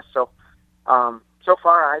go fast. So, so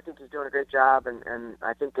far, I think he's doing a great job, and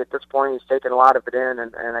I think at this point he's taken a lot of it in,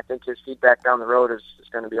 and I think his feedback down the road is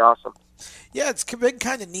going to be awesome. Yeah, it's been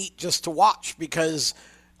kind of neat just to watch because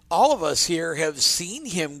all of us here have seen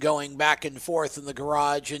him going back and forth in the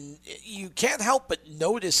garage, and you can't help but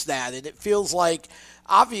notice that, and it feels like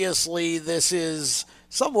obviously this is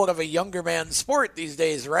somewhat of a younger man's sport these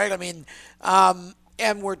days, right? I mean,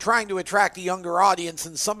 and we're trying to attract a younger audience,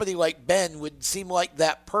 and somebody like Ben would seem like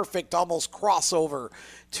that perfect almost crossover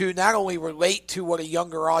to not only relate to what a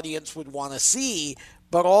younger audience would want to see,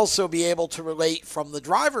 but also be able to relate from the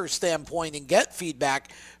driver's standpoint and get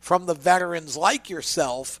feedback from the veterans like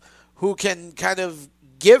yourself who can kind of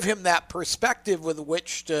give him that perspective with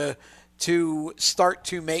which to start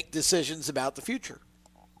to make decisions about the future.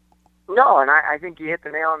 No, and I think you hit the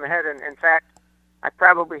nail on the head. And in fact, I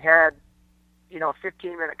probably had, a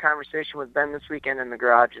 15-minute conversation with Ben this weekend in the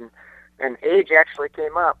garage, and age actually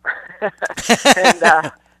came up.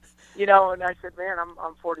 And, and I said, man,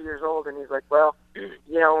 I'm 40 years old. And he's like, well,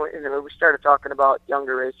 and we started talking about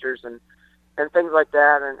younger racers and things like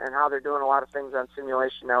that, and how they're doing a lot of things on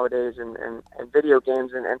simulation nowadays and video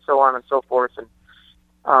games and so on and so forth.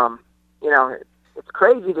 And, it's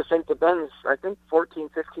crazy to think that Ben's, I think, 14,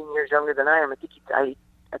 15 years younger than I am. I think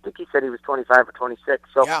he said he was 25 or 26.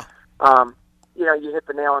 So, yeah. You hit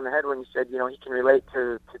the nail on the head when you said, he can relate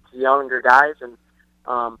to younger guys. And,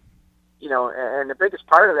 and the biggest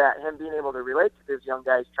part of that, him being able to relate to those young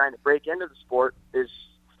guys trying to break into the sport is,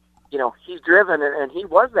 he's driven, and he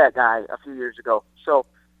was that guy a few years ago. So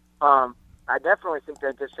I definitely think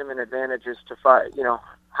that gives him an advantage as to,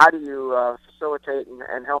 how do you facilitate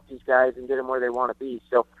and help these guys and get them where they want to be.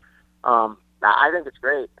 So I think it's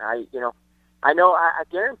great. I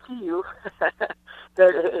guarantee you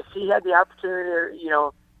that if he had the opportunity,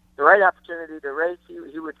 the right opportunity to race,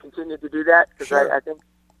 he would continue to do that because sure. I think,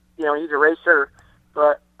 he's a racer,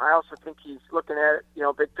 but I also think he's looking at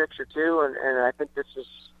it, big picture too, and I think this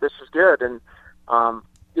is good. And I'm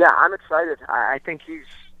excited. I think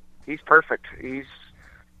he's perfect. He's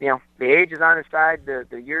the age is on his side.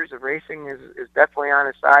 The years of racing is definitely on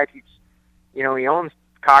his side. He's he owns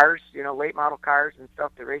cars, late model cars and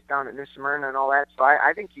stuff to race down at New Smyrna and all that. So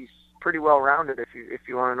I think he's pretty well rounded if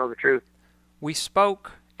you want to know the truth. We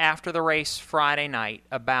spoke after the race Friday night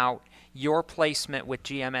about your placement with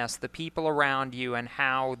GMS, the people around you, and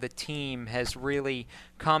how the team has really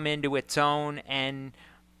come into its own, and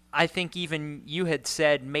I think even you had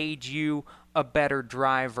said made you a better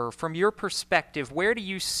driver. From your perspective, where do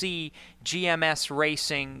you see GMS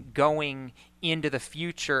racing going into the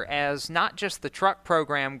future as not just the truck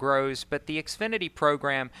program grows, but the Xfinity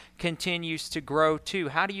program continues to grow too?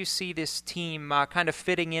 How do you see this team kind of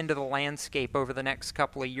fitting into the landscape over the next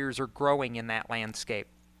couple of years or growing in that landscape?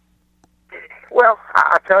 Well,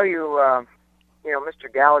 I'll tell you,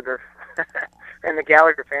 Mr. Gallagher and the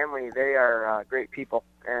Gallagher family, they are great people.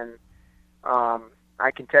 And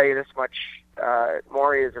I can tell you this much,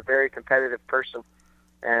 Maury is a very competitive person.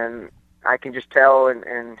 And I can just tell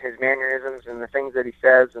in his mannerisms and the things that he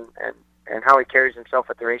says and how he carries himself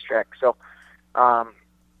at the racetrack. So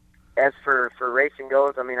as for racing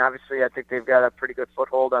goes, I mean, obviously I think they've got a pretty good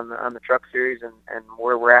foothold on the truck series and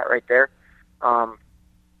where we're at right there.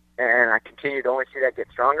 And I continue to only see that get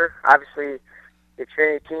stronger. Obviously, the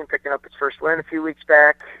Xfinity team picking up its first win a few weeks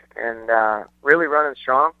back and really running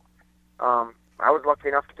strong. was lucky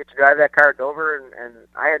enough to get to drive that car at Dover, and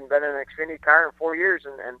I hadn't been in an Xfinity car in 4 years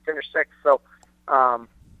and finished sixth. So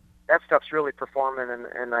that stuff's really performing,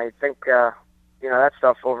 and I think that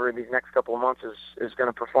stuff over these next couple of months is going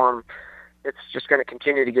to perform. It's just going to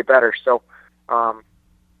continue to get better. So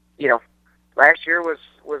last year was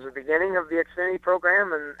the beginning of the Xfinity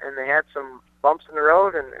program, and they had some bumps in the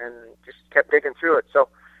road and just kept digging through it. So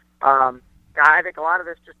I think a lot of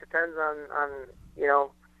this just depends on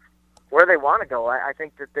where they want to go. I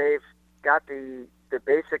think that they've got the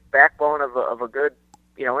basic backbone of a good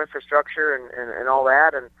infrastructure and all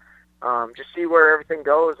that, and just see where everything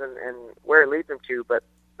goes and where it leads them to. But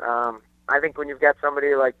I think when you've got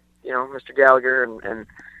somebody like Mr. Gallagher and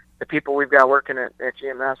the people we've got working at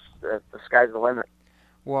GMS, the sky's the limit.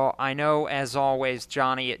 Well, I know, as always,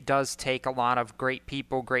 Johnny, it does take a lot of great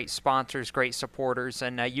people, great sponsors, great supporters,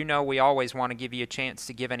 and we always want to give you a chance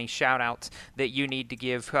to give any shout-outs that you need to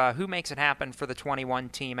give. Who makes it happen for the 21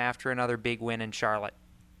 team after another big win in Charlotte?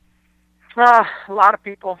 A lot of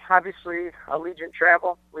people, obviously. Allegiant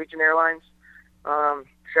Travel, Legion Airlines,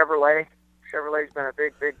 Chevrolet. Chevrolet's been a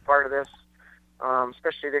big part of this,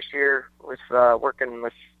 especially this year with working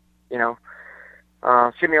with,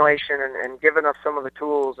 simulation and giving us some of the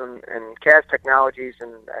tools and CAS technologies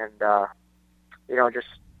and just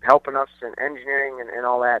helping us in engineering and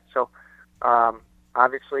all that. So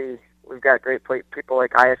obviously we've got great people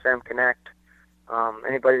like ISM Connect.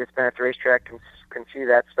 Anybody that's been at the racetrack can see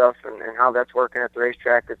that stuff and how that's working at the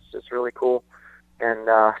racetrack. It's really cool. And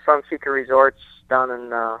Sunseeker Resorts down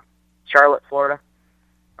in Charlotte, Florida.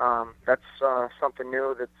 That's something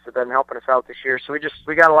new that's been helping us out this year. So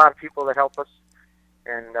we got a lot of people that help us,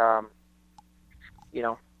 and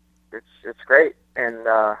it's great. And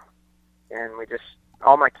we just,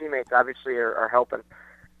 all my teammates obviously are helping.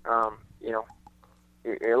 A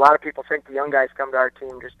lot of people think the young guys come to our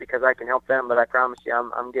team just because I can help them, but I promise you,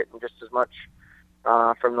 I'm getting just as much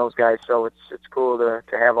from those guys. So it's cool to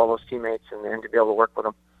have all those teammates and to be able to work with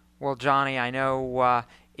them. Well, Johnny, I know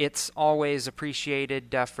it's always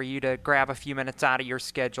appreciated for you to grab a few minutes out of your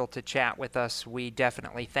schedule to chat with us. We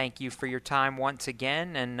definitely thank you for your time once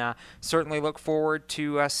again, and certainly look forward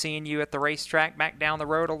to seeing you at the racetrack back down the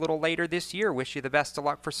road a little later this year. Wish you the best of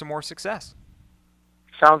luck for some more success.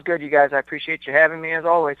 Sounds good, you guys. I appreciate you having me as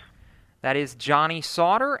always. That is Johnny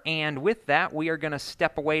Sauter, and with that, we are going to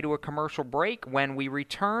step away to a commercial break. When we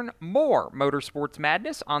return, more Motorsports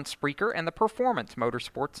Madness on Spreaker and the Performance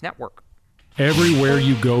Motorsports Network. Everywhere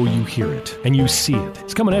you go, you hear it, and you see it.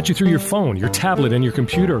 It's coming at you through your phone, your tablet, and your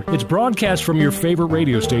computer. It's broadcast from your favorite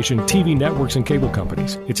radio station, TV networks, and cable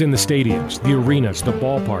companies. It's in the stadiums, the arenas, the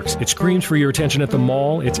ballparks. It screams for your attention at the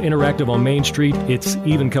mall. It's interactive on Main Street. It's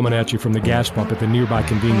even coming at you from the gas pump at the nearby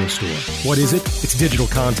convenience store. What is it? It's digital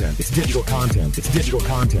content. It's digital content. It's digital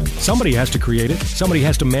content. Somebody has to create it. Somebody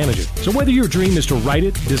has to manage it. So whether your dream is to write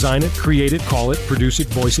it, design it, create it, call it, produce it,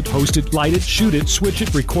 voice it, host it, light it, shoot it, switch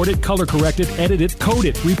it, record it, color correct it, edit it, code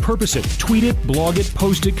it, repurpose it, tweet it, blog it,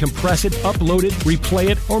 post it, compress it, upload it, replay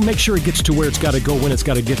it, or make sure it gets to where it's got to go when it's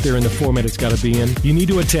got to get there in the format it's got to be in, you need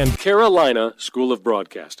to attend Carolina School of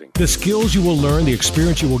Broadcasting. The skills you will learn, the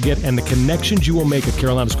experience you will get, and the connections you will make at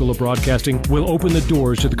Carolina School of Broadcasting will open the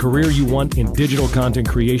doors to the career you want in digital content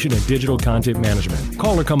creation and digital content management.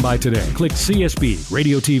 Call or come by today. Click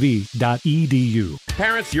csbradiotv.edu.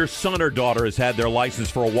 Parents, your son or daughter has had their license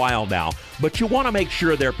for a while now, but you want to make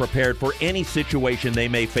sure they're prepared for any situation they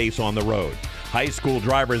may face on the road. High school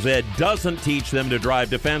driver's ed doesn't teach them to drive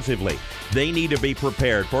defensively. They need to be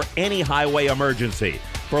prepared for any highway emergency.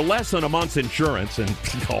 For less than a month's insurance, and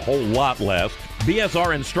a whole lot less,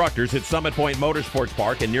 BSR instructors at Summit Point Motorsports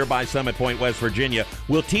Park in nearby Summit Point, West Virginia,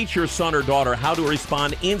 will teach your son or daughter how to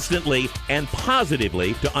respond instantly and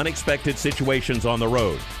positively to unexpected situations on the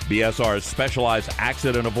road. BSR's specialized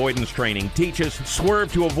accident avoidance training teaches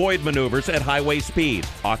swerve to avoid maneuvers at highway speed,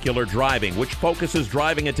 ocular driving, which focuses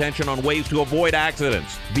driving attention on ways to avoid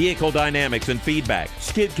accidents, vehicle dynamics and feedback,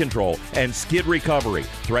 skid control and skid recovery,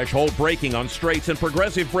 threshold braking on straights and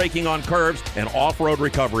progressive braking on curves, and off-road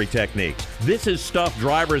recovery techniques. This is stuff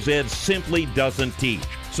driver's ed simply doesn't teach.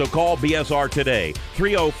 So call BSR today,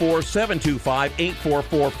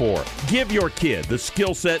 304-725-8444. Give your kid the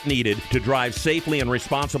skill set needed to drive safely and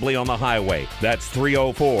responsibly on the highway. That's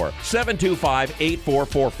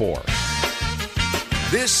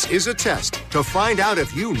 304-725-8444. This is a test to find out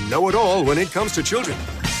if you know it all when it comes to children.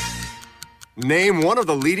 Name one of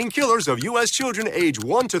the leading killers of U.S. children age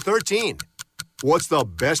 1 to 13. What's the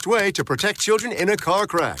best way to protect children in a car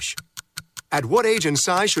crash? At what age and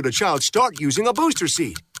size should a child start using a booster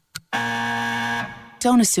seat?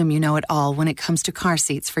 Don't assume you know it all when it comes to car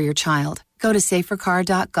seats for your child. Go to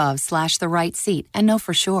safercar.gov/the-right-seat and know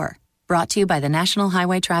for sure. Brought to you by the National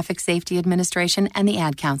Highway Traffic Safety Administration and the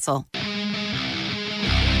Ad Council.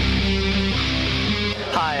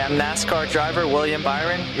 Hi, I'm NASCAR driver William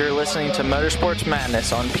Byron. You're listening to Motorsports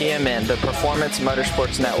Madness on PMN, the Performance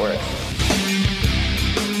Motorsports Network.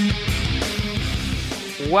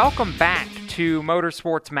 Welcome back to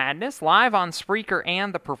Motorsports Madness, live on Spreaker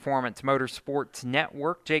and the Performance Motorsports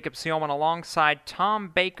Network. Jacob Seelman alongside Tom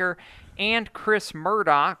Baker and Chris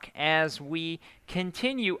Murdoch as we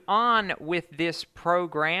continue on with this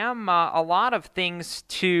program. A lot of things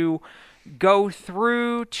to go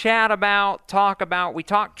through, chat about, talk about. We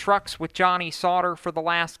talked trucks with Johnny Sauter for the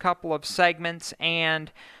last couple of segments,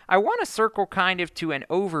 and I want to circle kind of to an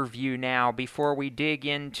overview now before we dig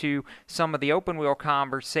into some of the open wheel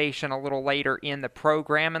conversation a little later in the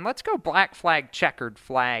program. And let's go black flag, checkered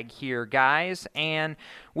flag here, guys. And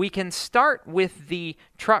we can start with the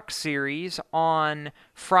truck series on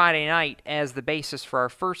Friday night as the basis for our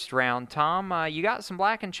first round. Tom, you got some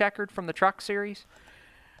black and checkered from the truck series?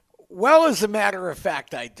 Well, as a matter of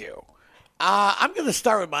fact, I do. I'm going to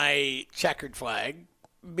start with my checkered flag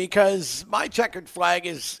because my checkered flag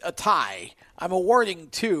is a tie. I'm awarding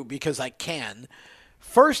two because I can.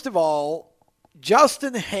 First of all,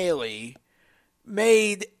 Justin Haley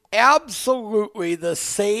made absolutely the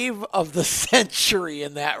save of the century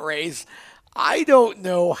in that race. I don't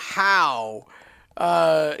know how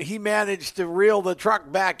he managed to reel the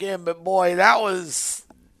truck back in, but boy, that was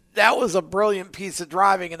a brilliant piece of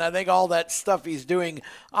driving, and I think all that stuff he's doing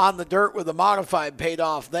on the dirt with the modified paid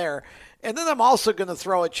off there. And then I'm also going to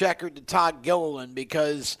throw a checker to Todd Gilliland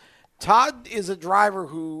because Todd is a driver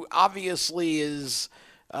who obviously is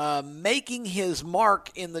making his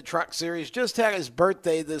mark in the truck series. Just had his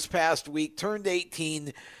birthday this past week, turned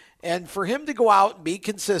 18, and for him to go out and be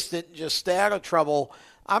consistent and just stay out of trouble,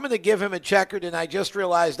 I'm going to give him a checkered, and I just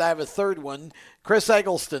realized I have a third one. Chris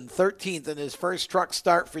Eggleston, 13th in his first truck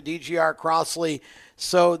start for DGR Crossley.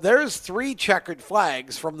 So there's three checkered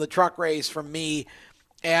flags from the truck race from me,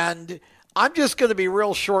 and I'm just going to be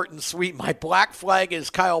real short and sweet. My black flag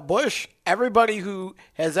is Kyle Busch. Everybody who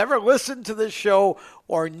has ever listened to this show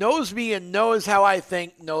or knows me and knows how I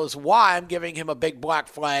think knows why I'm giving him a big black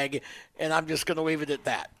flag, and I'm just going to leave it at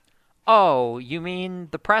that. Oh, you mean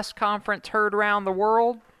the press conference heard around the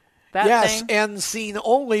world? That yes, thing? And seen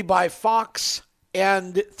only by Fox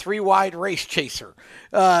and Three Wide Race Chaser.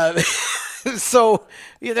 So,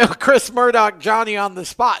 Chris Murdoch, Johnny on the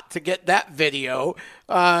spot to get that video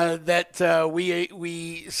that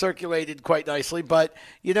we circulated quite nicely. But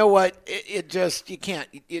you know what? You can't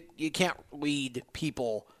lead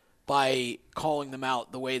people by calling them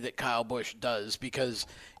out the way that Kyle Busch does, because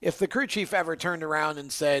if the crew chief ever turned around and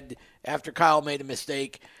said after Kyle made a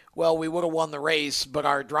mistake, well, we would have won the race, but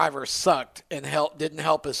our driver sucked and didn't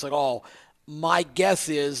help us at all, my guess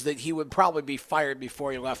is that he would probably be fired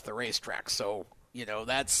before he left the racetrack. So, you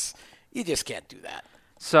just can't do that.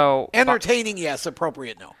 So entertaining, yes.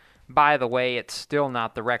 Appropriate, no. By the way, it's still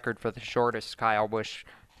not the record for the shortest Kyle Busch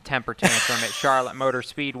temper tantrum at Charlotte Motor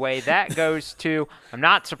Speedway. That goes to, I'm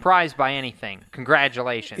not surprised by anything.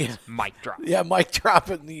 Congratulations. Yeah. Mic drop. Yeah, mic drop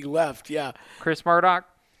and he left, yeah. Chris Murdoch?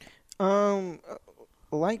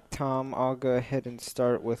 Like Tom, I'll go ahead and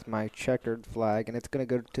start with my checkered flag, and it's going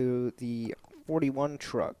to go to the 41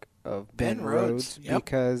 truck of Ben Rhodes. Yep.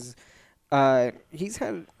 Because he's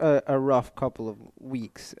had a rough couple of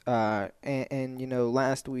weeks. And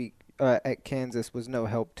last week at Kansas was no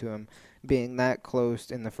help to him, being that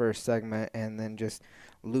close in the first segment and then just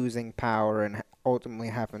losing power and ultimately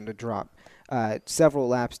having to drop several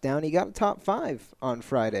laps down. He got a top 5 on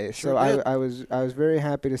Friday. Sure so did. I was very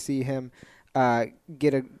happy to see him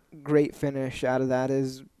get a great finish out of that.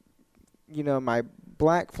 Is my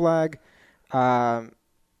black flag. I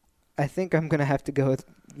think I'm gonna have to go with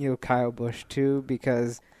Kyle Busch too,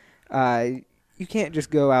 because you can't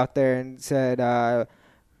just go out there and say,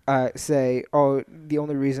 oh, the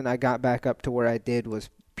only reason I got back up to where I did was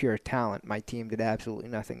pure talent. My team did absolutely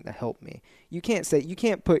nothing to help me. You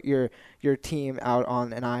can't put your team out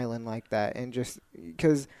on an island like that, and just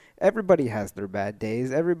because everybody has their bad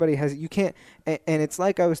days. Everybody has. You can't. And it's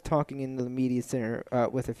like I was talking in the media center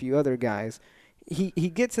with a few other guys. He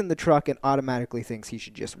gets in the truck and automatically thinks he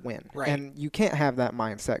should just win. Right. And you can't have that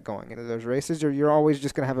mindset going into those races, or you're always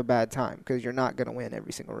just going to have a bad time because you're not going to win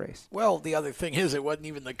every single race. Well, the other thing is, it wasn't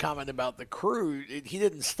even the comment about the crew. He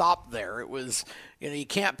didn't stop there. It was, you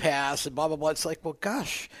can't pass and blah, blah, blah. It's like, well,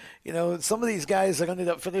 gosh, some of these guys that ended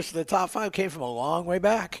up finishing the top 5 came from a long way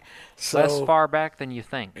back. So, less far back than you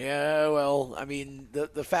think. Yeah, well, I mean,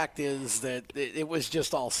 the fact is that it was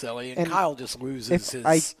just all silly, and Kyle just loses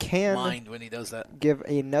his mind when he does that. Give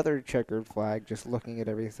another checkered flag, just looking at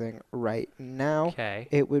everything right now. Okay.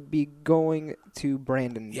 It would be going to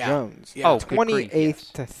Brandon Jones. Yeah.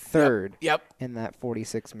 28th to 3rd Yep. in that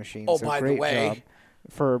 46 machine. Oh, so by great the way, job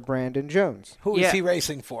for Brandon Jones. Who is he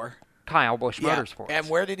racing for? Kyle Busch Motorsports. And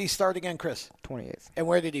where did he start again, Chris? 28th. And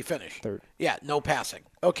where did he finish? 3rd. Yeah, no passing.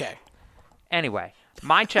 Okay. Anyway,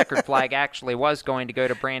 my checkered flag actually was going to go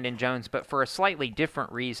to Brandon Jones, but for a slightly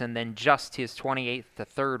different reason than just his 28th to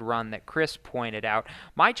 3rd run that Chris pointed out.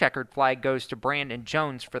 My checkered flag goes to Brandon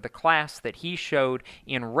Jones for the class that he showed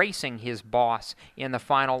in racing his boss in the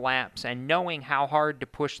final laps and knowing how hard to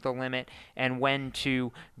push the limit and when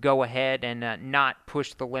to go ahead and not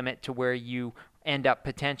push the limit to where you end up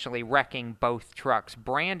potentially wrecking both trucks.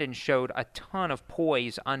 Brandon showed a ton of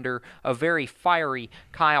poise under a very fiery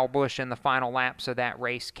Kyle Busch in the final laps of that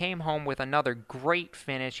race. Came home with another great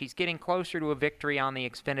finish. He's getting closer to a victory on the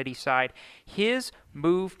Xfinity side. His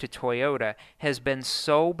move to Toyota has been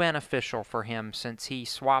so beneficial for him since he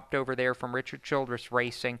swapped over there from Richard Childress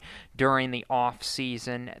Racing during the off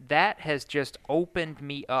season. That has just opened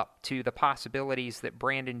me up to the possibilities that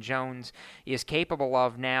Brandon Jones is capable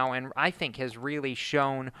of now, and I think has really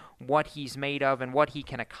shown what he's made of and what he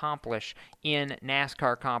can accomplish in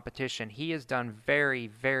NASCAR competition. He has done very,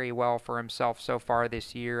 very well for himself so far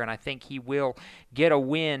this year, and I think he will get a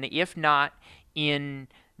win, if not in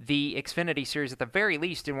the Xfinity Series, at the very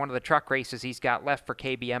least in one of the truck races he's got left for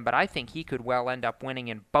KBM, but I think he could well end up winning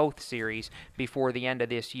in both series before the end of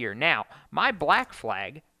this year. Now, my black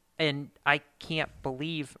flag, and I can't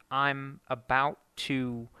believe I'm about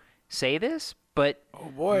to say this, but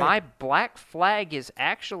my black flag is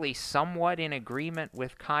actually somewhat in agreement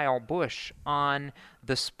with Kyle Busch on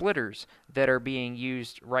the splitters that are being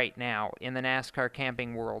used right now in the NASCAR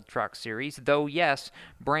Camping World Truck Series. Though, yes,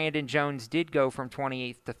 Brandon Jones did go from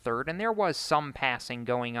 28th to 3rd, and there was some passing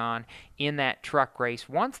going on in that truck race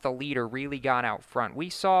once the leader really got out front. We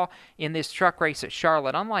saw in this truck race at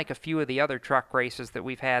Charlotte, unlike a few of the other truck races that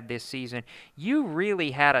we've had this season, you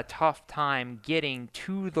really had a tough time getting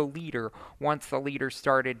to the leader once the leader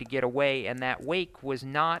started to get away, and that wake was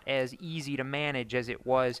not as easy to manage as it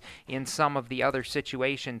was in some of the other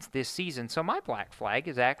situations this season. So my black flag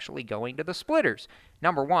is actually going to the splitters.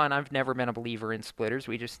 Number one, I've never been a believer in splitters.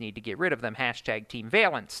 We just need to get rid of them. Hashtag Team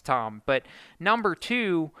Valence, Tom. But number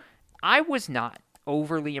two, I was not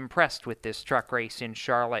overly impressed with this truck race in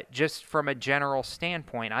Charlotte, just from a general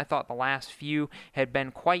standpoint. I thought the last few had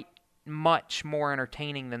been quite much more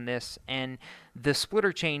entertaining than this, and the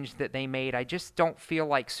splitter change that they made, I just don't feel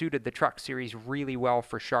like suited the truck series really well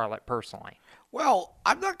for Charlotte personally. Well,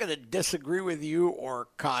 I'm not going to disagree with you or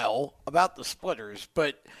Kyle about the splitters,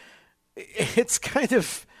 but it's kind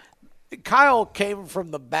of, Kyle came from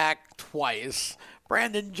the back twice.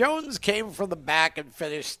 Brandon Jones came from the back and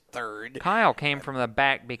finished 3rd. Kyle came from the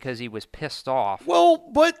back because he was pissed off. Well,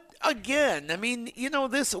 but again, I mean,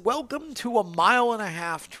 welcome to a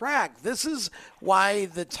 1.5-mile track. This is why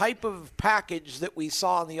the type of package that we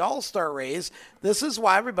saw in the All-Star race, this is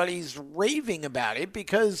why everybody's raving about it,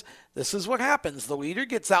 because this is what happens. The leader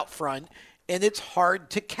gets out front, and it's hard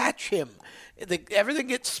to catch him. Everything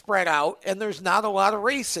gets spread out, and there's not a lot of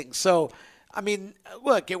racing. So, I mean,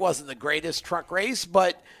 look, it wasn't the greatest truck race,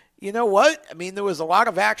 but you know what? I mean, there was a lot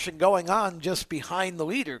of action going on just behind the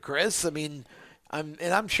leader, Chris. I mean,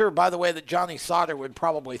 I'm sure, by the way, that Johnny Sauter would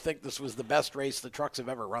probably think this was the best race the trucks have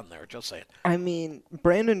ever run there, just saying. I mean,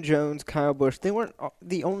 Brandon Jones, Kyle Busch, they weren't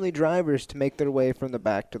the only drivers to make their way from the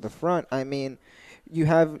back to the front. I mean, you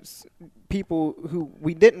have people who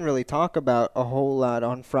we didn't really talk about a whole lot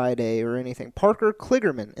on Friday or anything. Parker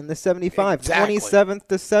Kligerman in the 75, exactly. 27th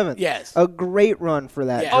to 7th. Yes. A great run for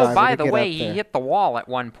that driver. Oh, by the way, he hit the wall at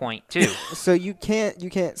one point, too. So you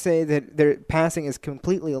can't say that their passing is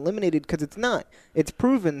completely eliminated, because it's not. It's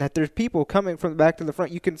proven that there's people coming from the back to the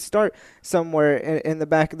front. You can start somewhere in the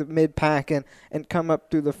back of the mid-pack and come up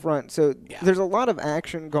through the front. So there's a lot of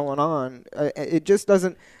action going on. It just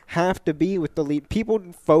doesn't have to be with the lead. People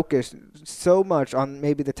focus so much on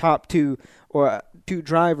maybe the top two or two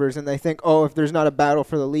drivers, and they think, oh, if there's not a battle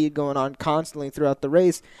for the lead going on constantly throughout the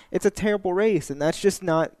race, it's a terrible race, and that's just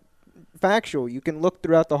not factual. You can look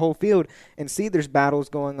throughout the whole field and see there's battles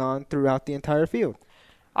going on throughout the entire field.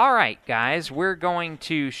 All right, guys, we're going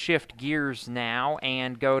to shift gears now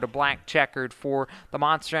and go to black checkered for the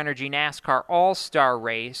Monster Energy NASCAR All-Star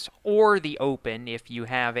Race, or the Open if you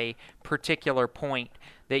have a particular point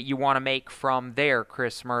that you want to make from there,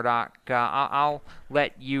 Chris Murdoch. I'll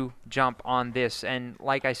let you jump on this. And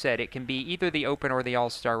like I said, it can be either the Open or the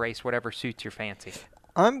All-Star race, whatever suits your fancy.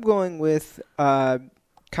 I'm going with kind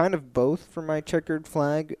of both for my checkered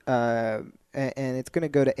flag, and it's going to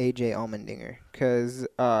go to A.J. Allmendinger because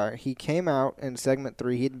he came out in Segment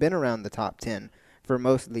 3. He'd been around the top 10 for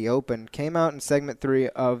most of the Open, came out in Segment 3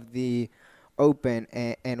 of the Open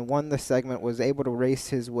and won the segment, was able to race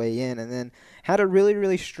his way in, and then had a really,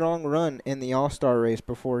 really strong run in the All-Star race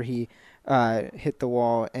before he hit the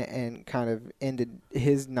wall and kind of ended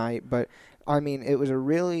his night. But, I mean, it was a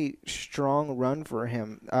really strong run for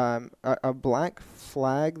him. A black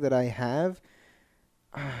flag that I have,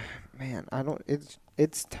 man,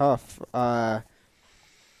 it's tough. I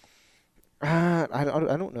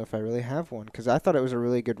don't know if I really have one because I thought it was a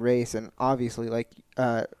really good race, and obviously,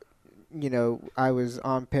 I was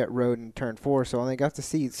on pit road in turn 4, so I only got to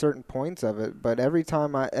see certain points of it. But every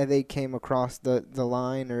time they came across the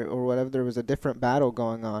line or whatever, there was a different battle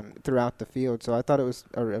going on throughout the field. So I thought it was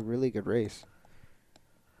a really good race.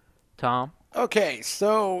 Tom? Okay,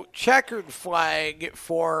 so checkered flag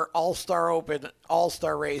for All-Star Open,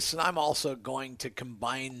 All-Star race, and I'm also going to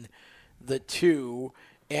combine the two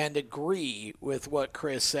and agree with what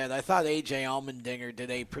Chris said. I thought A.J. Allmendinger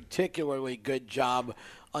did a particularly good job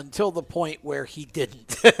until the point where he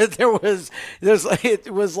didn't.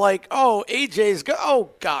 It was like, oh, AJ's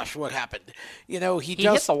oh gosh, what happened? He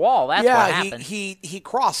hit the wall. That's what happened. He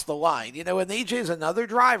crossed the line. And AJ's another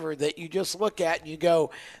driver that you just look at and you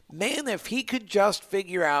go, man, if he could just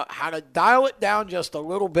figure out how to dial it down just a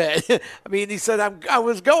little bit. I mean, he said I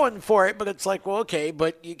was going for it, but it's like, well, okay,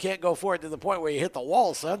 but you can't go for it to the point where you hit the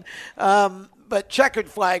wall, son. But checkered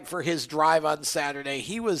flag for his drive on Saturday.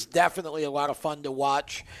 He was definitely a lot of fun to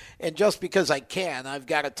watch. And just because I can, I've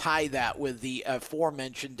got to tie that with the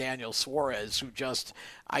aforementioned Daniel Suarez, who just,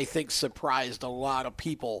 I think, surprised a lot of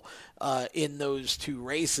people in those two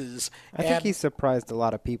races. I think he surprised a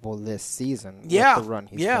lot of people this season with the run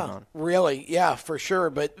he's been on. Really. Yeah, for sure.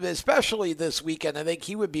 But especially this weekend, I think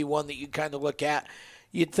he would be one that you kind of look at.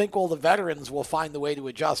 You'd think all the veterans will find the way to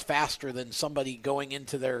adjust faster than somebody going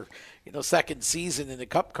into their, second season in the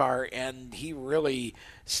Cup car, and he really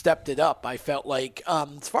stepped it up. I felt like,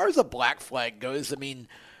 as far as the black flag goes, I mean,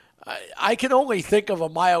 I can only think of a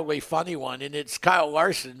mildly funny one, and it's Kyle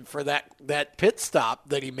Larson for that pit stop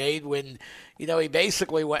that he made when, he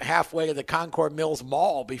basically went halfway to the Concord Mills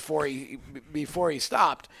Mall before he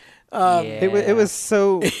stopped. It was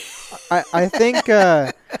so. I think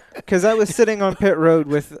because I was sitting on pit road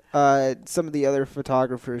with some of the other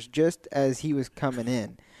photographers just as he was coming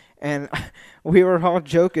in, and we were all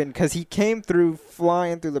joking because he came through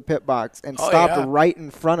flying through the pit box and stopped right in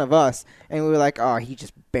front of us, and we were like, "Oh, he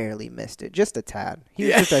just barely missed it, just a tad. He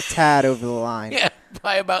was just a tad over the line." Yeah,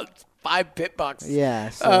 by about 5 pit boxes. Yeah.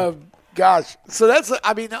 So. Gosh, so that's.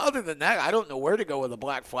 I mean, other than that, I don't know where to go with a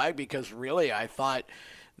black flag because really, I thought.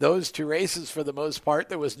 Those two races, for the most part,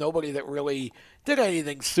 there was nobody that really did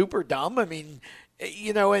anything super dumb. I mean,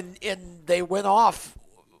 and they went off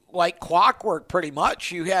like clockwork pretty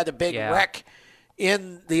much. You had a big wreck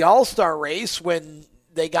in the All-Star race when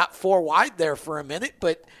they got 4 wide there for a minute,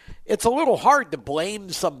 but it's a little hard to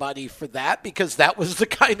blame somebody for that because that was the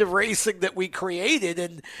kind of racing that we created.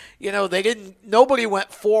 And, nobody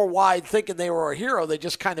went 4 wide thinking they were a hero. They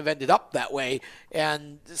just kind of ended up that way.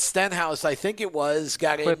 And Stenhouse, I think it was,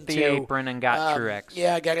 clipped the apron and got Truex.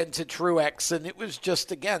 Yeah, got into Truex. And it was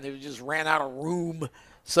just, again, it just ran out of room.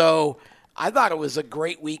 So I thought it was a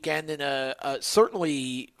great weekend and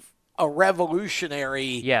certainly a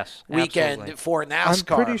revolutionary weekend absolutely. for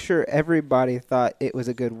NASCAR. I'm pretty sure everybody thought it was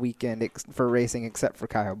a good weekend for racing except for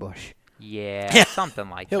Kyle Busch. Yeah, something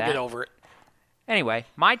like He'll that. get over it. Anyway,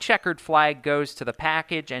 my checkered flag goes to the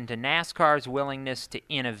package and to NASCAR's willingness to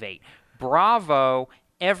innovate. Bravo,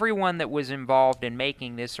 everyone that was involved in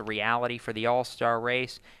making this a reality for the All-Star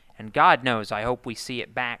race. And God knows, I hope we see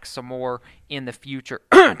it back some more in the future.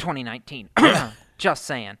 2019. Just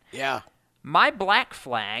saying. Yeah. My black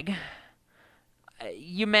flag,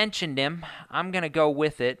 you mentioned him. I'm going to go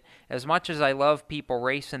with it. As much as I love people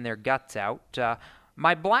racing their guts out,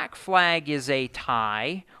 my black flag is a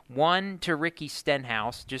tie. 1 to Ricky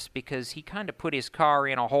Stenhouse, just because he kind of put his car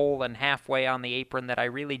in a hole and halfway on the apron that I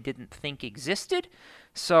really didn't think existed.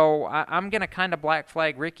 So I'm going to kind of black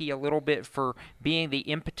flag Ricky a little bit for being the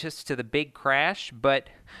impetus to the big crash. But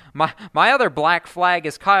my other black flag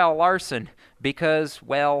is Kyle Larson because,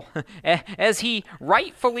 well, as he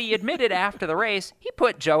rightfully admitted after the race, he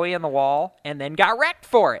put Joey in the wall and then got wrecked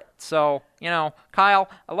for it. So, Kyle,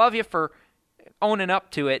 I love you for owning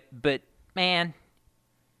up to it, but, man,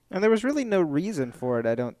 And there was really no reason for it,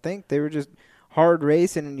 I don't think. They were just hard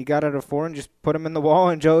racing, and you got out of 4 and just put them in the wall,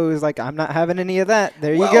 and Joey was like, I'm not having any of that.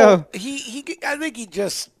 There you go. I think he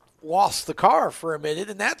just lost the car for a minute,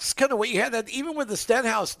 and that's kind of what you had. That even with the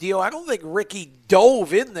Stenhouse deal, I don't think Ricky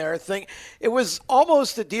dove in there. It was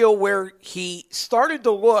almost a deal where he started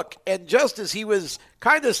to look, and just as he was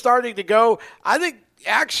kind of starting to go, I think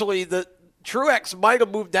actually the Truex might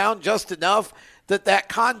have moved down just enough that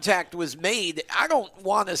contact was made. I don't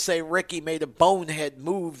want to say Ricky made a bonehead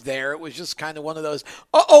move there. It was just kind of one of those,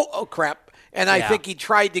 oh crap. And I think he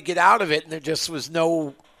tried to get out of it, and there just was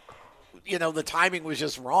no, the timing was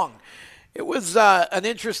just wrong. It was an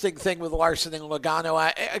interesting thing with Larson and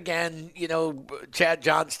Logano. Chad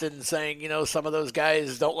Johnston saying, some of those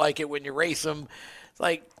guys don't like it when you race them. It's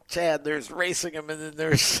like, Chad, there's racing him, and then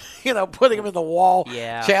there's, putting him in the wall.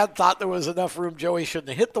 Yeah. Chad thought there was enough room. Joey shouldn't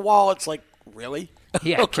have hit the wall. It's like, really?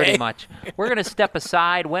 Yeah, okay. Pretty much. We're going to step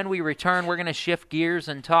aside. When we return, we're going to shift gears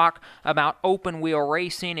and talk about open-wheel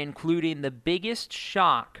racing, including the biggest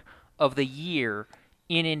shock of the year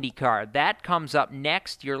in IndyCar. That comes up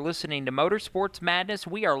next. You're listening to Motorsports Madness.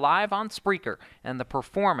 We are live on Spreaker and the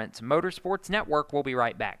Performance Motorsports Network. We'll be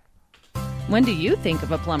right back. When do you think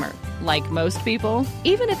of a plumber? Like most people,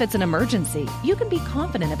 even if it's an emergency, you can be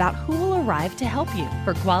confident about who will arrive to help you.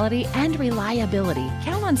 For quality and reliability,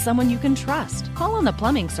 count on someone you can trust. Call on the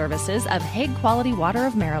plumbing services of Hague Quality Water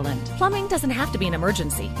of Maryland. Plumbing doesn't have to be an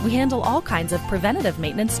emergency. We handle all kinds of preventative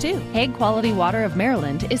maintenance too. Hague Quality Water of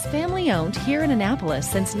Maryland is family-owned here in Annapolis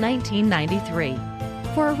since 1993.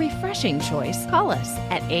 For a refreshing choice, call us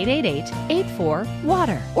at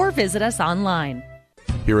 888-84-WATER or visit us online.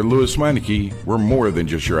 Here at Lewis Meineke, we're more than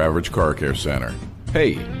just your average car care center.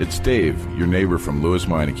 Hey, it's Dave, your neighbor from Lewis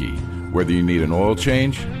Meineke. Whether you need an oil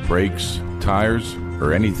change, brakes, tires,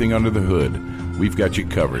 or anything under the hood, we've got you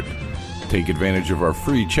covered. Take advantage of our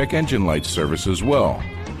free check engine light service as well.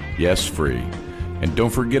 Yes, free. And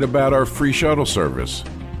don't forget about our free shuttle service.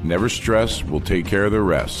 Never stress, we'll take care of the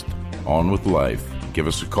rest. On with life. Give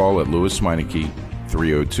us a call at Lewis Meineke,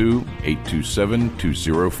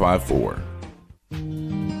 302-827-2054.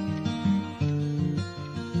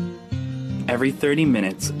 Every 30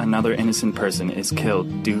 minutes, another innocent person is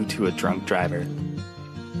killed due to a drunk driver.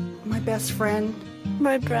 My best friend.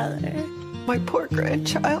 My brother. My poor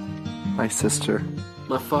grandchild. My sister.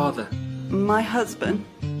 My father. My husband.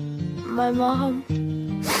 My mom.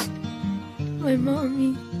 My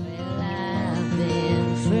mommy. Well, I've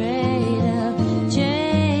been afraid of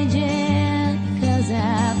changing, 'cause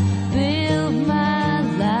I've built my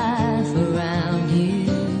life around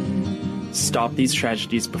you. Stop these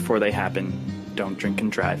tragedies before they happen. Don't drink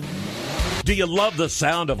and drive. Do you love the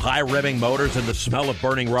sound of high-revving motors and the smell of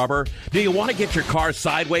burning rubber? Do you want to get your car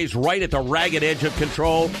sideways right at the ragged edge of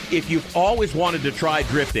control? If you've always wanted to try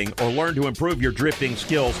drifting or learn to improve your drifting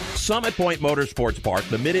skills, Summit Point Motorsports Park,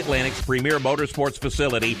 the Mid-Atlantic's premier motorsports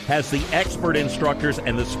facility, has the expert instructors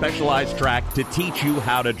and the specialized track to teach you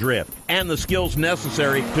how to drift and the skills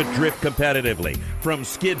necessary to drift competitively. From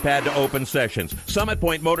skid pad to open sessions, Summit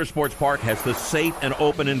Point Motorsports Park has the safe and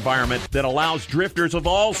open environment that allows drifters of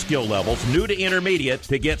all skill levels, new to intermediate,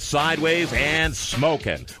 to get sideways and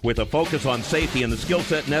smoking. With a focus on safety and the skill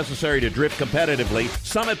set necessary to drift competitively,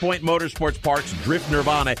 Summit Point Motorsports Park's Drift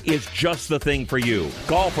Nirvana is just the thing for you.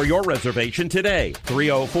 Call for your reservation today,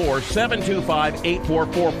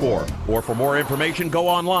 304-725-8444. Or for more information, go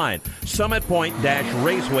online,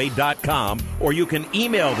 summitpoint-raceway.com, or you can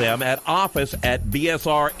email them at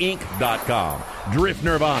office@bsrinc.com. Drift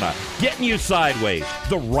Nirvana, getting you sideways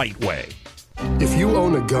the right way. If you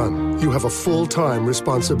own a gun, you have a full-time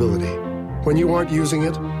responsibility. When you aren't using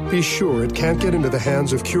it, be sure it can't get into the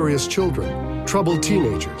hands of curious children, troubled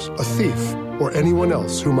teenagers, a thief, or anyone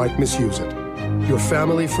else who might misuse it. Your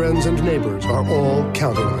family, friends, and neighbors are all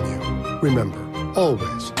counting on you. Remember,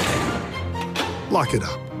 always, lock it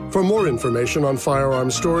up. For more information on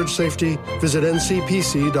firearms storage safety, visit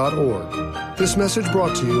ncpc.org. This message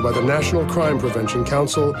brought to you by the National Crime Prevention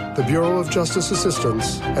Council, the Bureau of Justice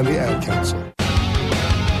Assistance, and the Ad Council.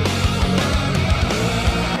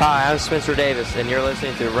 Hi, I'm Spencer Davis, and you're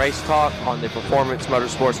listening to Race Talk on the Performance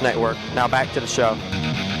Motorsports Network. Now back to the show.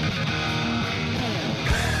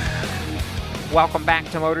 Welcome back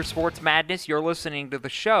to Motorsports Madness. You're listening to the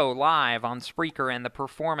show live on Spreaker and the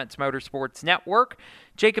Performance Motorsports Network.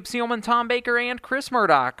 Jacob Seelman, Tom Baker, and Chris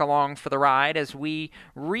Murdoch along for the ride as we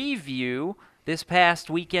review this past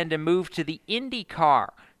weekend and move to the IndyCar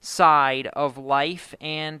side of life.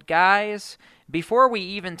 And guys, before we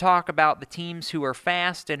even talk about the teams who are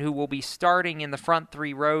fast and who will be starting in the front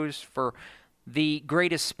three rows for the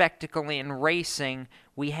greatest spectacle in racing,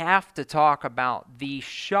 we have to talk about the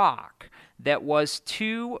shock that was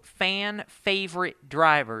two fan-favorite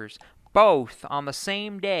drivers, both on the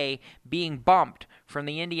same day, being bumped from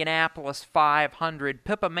the Indianapolis 500.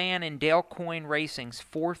 Pippa Mann in Dale Coyne Racing's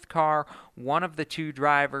fourth car, one of the two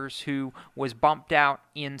drivers who was bumped out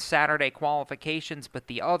in Saturday qualifications, but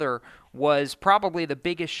the other was probably the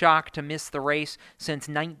biggest shock to miss the race since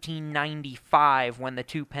 1995 when the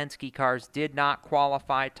two Penske cars did not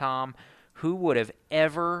qualify, Tom. Who would have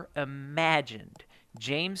ever imagined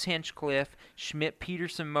James Hinchcliffe,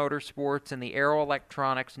 Schmidt-Peterson Motorsports, and the Aero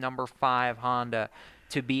Electronics number 5 Honda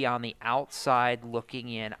to be on the outside looking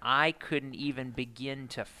in? I couldn't even begin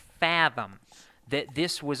to fathom that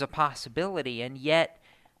this was a possibility, and yet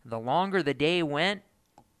the longer the day went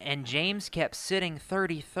and James kept sitting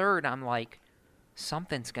 33rd, I'm like,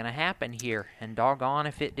 something's going to happen here, and doggone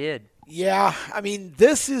if it did. Yeah, I mean,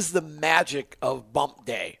 this is the magic of bump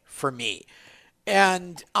day for me.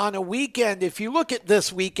 And on a weekend, if you look at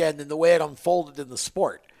this weekend and the way it unfolded in the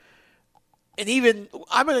sport, and even,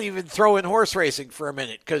 I'm going to even throw in horse racing for a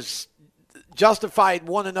minute because Justified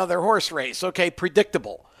won another horse race. Okay,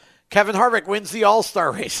 predictable. Kevin Harvick wins the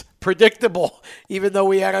All-Star race. Predictable, even though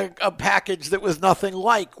we had a package that was nothing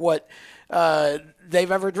like what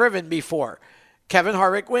they've ever driven before. Kevin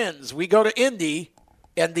Harvick wins. We go to Indy,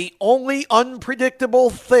 and the only predictable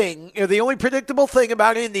thing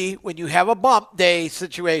about Indy when you have a bump day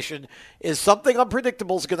situation is something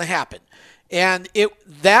unpredictable is going to happen. And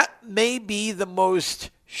that may be the most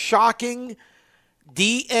shocking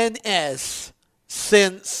DNS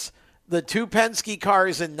since the two Penske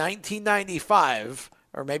cars in 1995,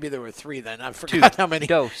 or maybe there were three then. I forgot how many.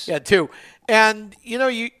 Dose. Yeah, two. And,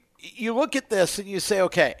 you look at this and you say,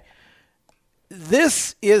 okay,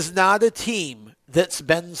 this is not a team that's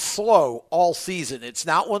been slow all season. It's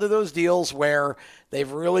not one of those deals where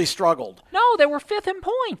they've really struggled. No, they were 5th in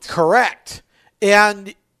points. Correct.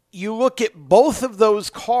 And you look at both of those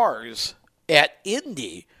cars at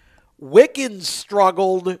Indy, Wickens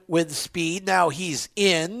struggled with speed. Now he's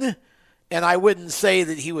in, and I wouldn't say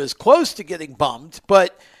that he was close to getting bumped,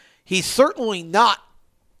 but he's certainly not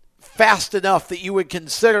fast enough that you would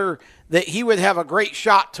consider that he would have a great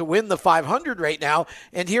shot to win the 500 right now.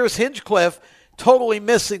 And here's Hinchcliffe totally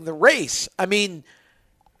missing the race. I mean,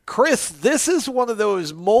 Chris, this is one of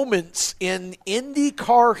those moments in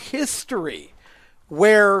IndyCar history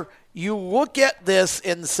where you look at this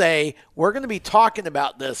and say, we're going to be talking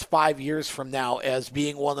about this 5 years from now as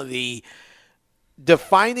being one of the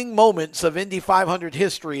defining moments of Indy 500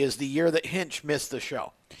 history is the year that Hinch missed the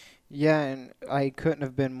show. Yeah, and I couldn't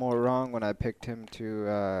have been more wrong when I picked him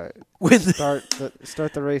to start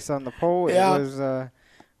the race on the pole. Yeah. It was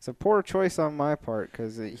it's a poor choice on my part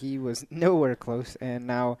because he was nowhere close and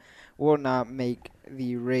now will not make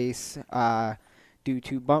the race due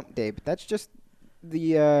to bump day. But that's just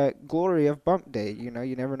the glory of bump day. You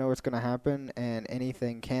never know what's going to happen, and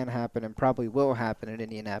anything can happen and probably will happen at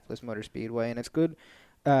Indianapolis Motor Speedway. And it's good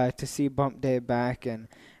to see bump day back and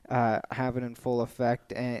have it in full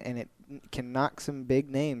effect, and it can knock some big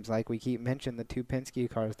names, like we keep mentioning, the two Penske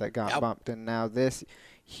cars that got bumped, and now this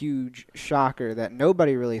huge shocker that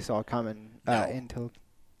nobody really saw coming until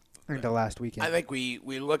last weekend. I think we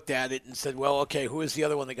looked at it and said, well, okay, who is the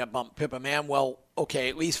other one that got bumped? Pippa Mann. Well, okay,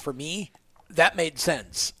 at least for me, that made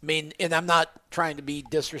sense. I mean, and I'm not trying to be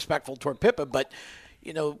disrespectful toward Pippa, but,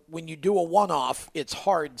 when you do a one-off, it's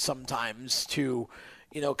hard sometimes to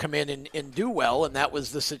come in and do well, and that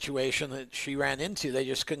was the situation that she ran into. They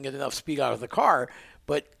just couldn't get enough speed out of the car.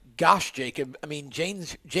 But gosh, Jacob, I mean,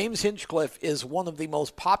 James Hinchcliffe is one of the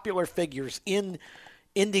most popular figures in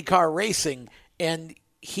IndyCar racing, and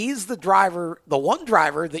he's the one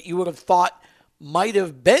driver that you would have thought might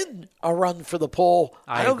have been a run for the pole.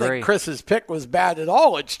 I don't think Chris's pick was bad at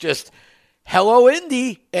all. It's just hello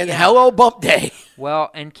Indy and hello bump day.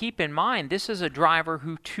 Well, and keep in mind, this is a driver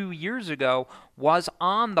who 2 years ago was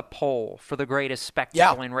on the pole for the greatest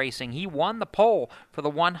spectacle in racing. He won the pole for the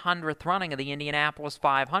 100th running of the Indianapolis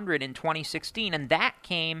 500 in 2016, and that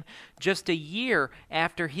came just a year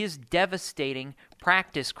after his devastating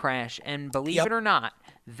practice crash. And believe it or not,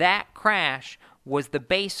 that crash was the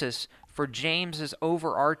basis for James's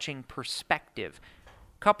overarching perspective.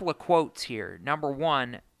 Couple of quotes here. Number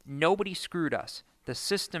one, nobody screwed us. The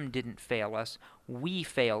system didn't fail us. We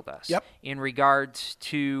failed us. In regards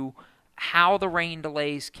to how the rain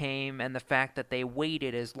delays came and the fact that they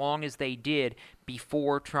waited as long as they did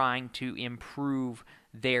before trying to improve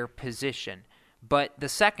their position. But the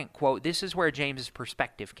second quote, this is where James's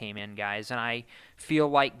perspective came in, guys, and I feel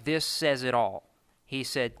like this says it all. He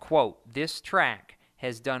said, quote, "This track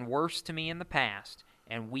has done worse to me in the past,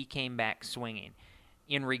 and we came back swinging.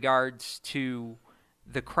 In regards to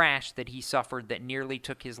the crash that he suffered that nearly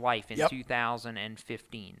took his life in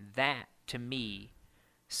 2015. That, to me,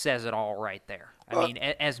 says it all right there. I mean,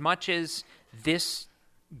 as much as this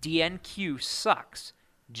DNQ sucks,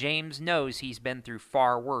 James knows he's been through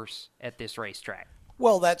far worse at this racetrack.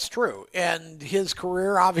 Well, that's true. And his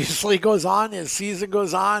career obviously goes on, his season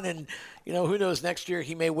goes on, and, who knows, next year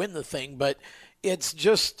he may win the thing. But it's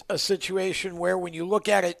just a situation where when you look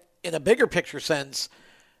at it in a bigger picture sense,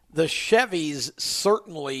 the Chevys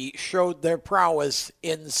certainly showed their prowess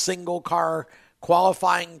in single car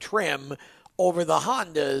qualifying trim over the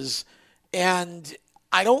Hondas, and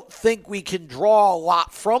I don't think we can draw a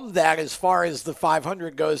lot from that as far as the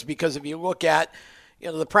 500 goes, because if you look at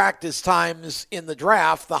the practice times in the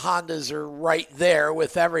draft, the Hondas are right there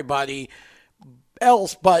with everybody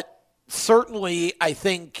else. But certainly I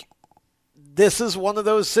think this is one of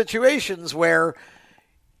those situations where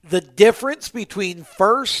the difference between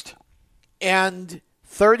first and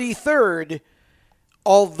 33rd,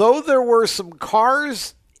 although there were some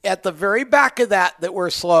cars at the very back of that were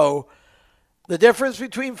slow, the difference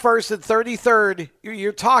between first and 33rd,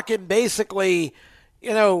 you're talking basically,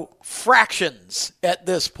 fractions at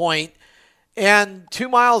this point. And 2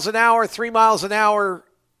 miles an hour, 3 miles an hour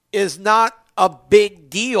is not a big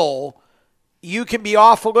deal. You can be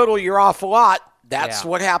off a little, you're off a lot. That's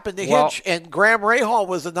what happened to Hinch. And Graham Rahal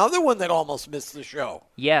was another one that almost missed the show.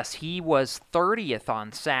 Yes, he was 30th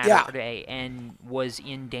on Saturday and was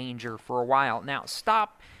in danger for a while. Now,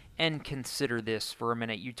 stop and consider this for a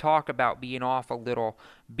minute. You talk about being off a little,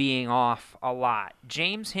 being off a lot.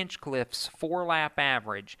 James Hinchcliffe's 4-lap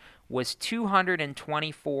average was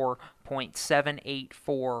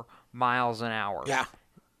 224.784 miles an hour. Yeah.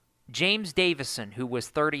 James Davison, who was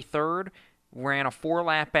 33rd, ran a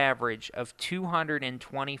 4-lap average of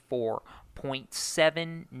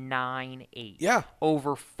 224.798. Yeah.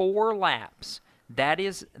 Over 4 laps,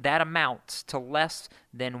 that amounts to less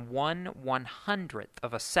than 1/100th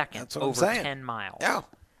of a second over 10 miles. Yeah.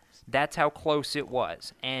 That's how close it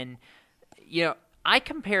was. And, I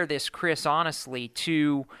compare this, Chris, honestly,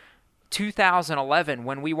 to 2011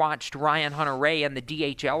 when we watched Ryan Hunter-Reay in the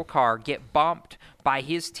DHL car get bumped by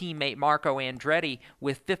his teammate Marco Andretti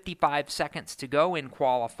with 55 seconds to go in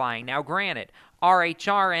qualifying. Now, granted,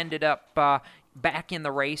 RHR ended up back in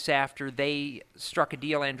the race after they struck a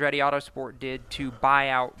deal, Andretti Autosport did, to buy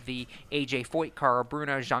out the AJ Foyt car,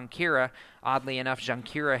 Bruno Junqueira. Oddly enough,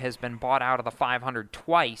 Junqueira has been bought out of the 500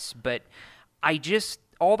 twice, but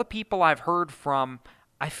all the people I've heard from,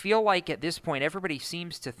 I feel like at this point everybody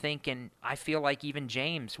seems to think, and I feel like even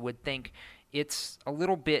James would think, it's a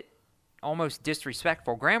little bit almost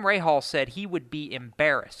disrespectful. Graham Rahal said he would be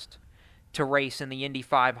embarrassed to race in the Indy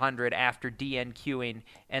 500 after DNQing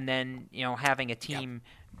and then, having a team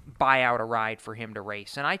buy out a ride for him to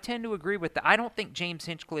race. And I tend to agree with that. I don't think James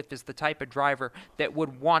Hinchcliffe is the type of driver that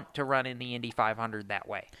would want to run in the Indy 500 that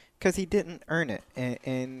way. Because he didn't earn it,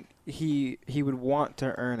 and he would want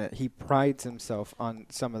to earn it. He prides himself on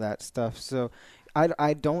some of that stuff. So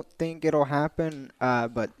I don't think it'll happen,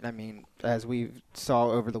 but, I mean, as we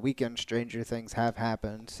saw over the weekend, stranger things have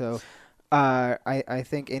happened. So I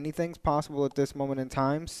think anything's possible at this moment in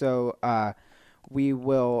time. So we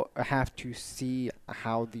will have to see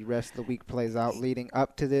how the rest of the week plays out leading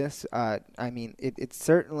up to this. I mean, it's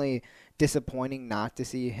certainly disappointing not to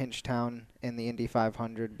see Hinchtown in the Indy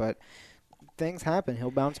 500, but things happen.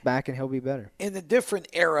 He'll bounce back and he'll be better. In a different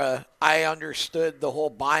era, I understood the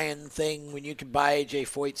whole buy-in thing when you could buy AJ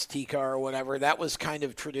Foyt's T-car or whatever. That was kind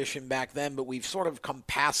of tradition back then, but we've sort of come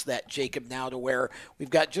past that, Jacob, now to where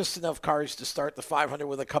we've got just enough cars to start the 500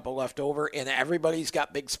 with a couple left over, and everybody's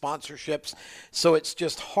got big sponsorships, so it's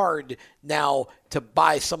just hard now to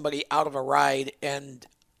buy somebody out of a ride. And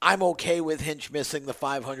I'm okay with Hinch missing the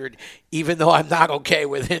 500, even though I'm not okay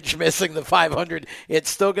with Hinch missing the 500. It's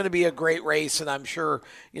still going to be a great race, and I'm sure,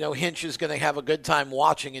 Hinch is going to have a good time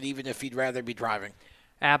watching it, even if he'd rather be driving.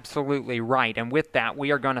 Absolutely right. And with that,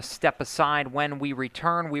 we are going to step aside. When we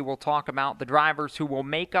return, we will talk about the drivers who will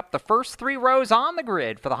make up the first 3 rows on the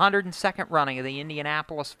grid for the 102nd running of the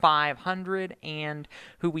Indianapolis 500 and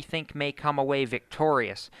who we think may come away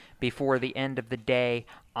victorious before the end of the day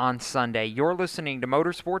on Sunday. You're listening to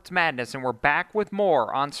Motorsports Madness, and we're back with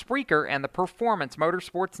more on Spreaker and the Performance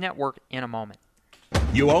Motorsports Network in a moment.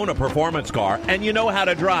 You own a performance car and you know how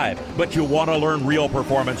to drive, but you want to learn real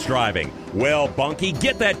performance driving. Well, Bunky,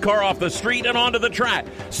 get that car off the street and onto the track.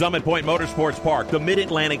 Summit Point Motorsports Park, the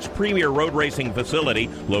Mid-Atlantic's premier road racing facility,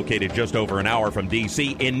 located just over an hour from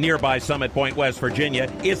D.C. in nearby Summit Point, West Virginia,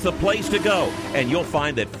 is the place to go. And you'll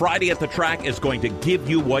find that Friday at the track is going to give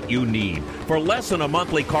you what you need. For less than a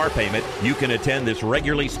monthly car payment, you can attend this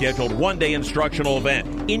regularly scheduled one-day instructional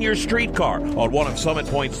event in your street car on one of Summit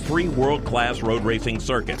Point's 3 world-class road racing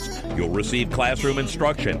circuits. You'll receive classroom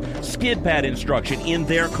instruction, skid pad instruction in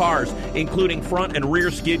their cars, including front and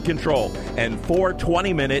rear skid control, and 4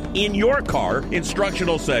 20-minute in-your-car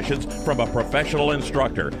instructional sessions from a professional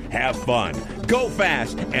instructor. Have fun, go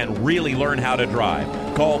fast, and really learn how to drive.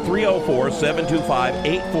 Call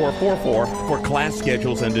 304-725-8444 for class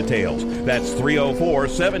schedules and details. That's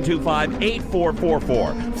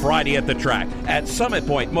 304-725-8444. Friday at the track at Summit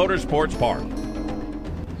Point Motorsports Park.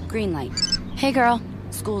 Green light. Hey girl,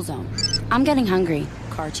 school zone. I'm getting hungry.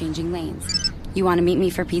 Car changing lanes. You want to meet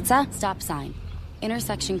me for pizza? Stop sign.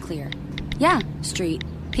 Intersection clear. Yeah, street.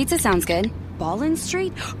 Pizza sounds good. Ballin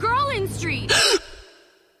Street? Girlin Street!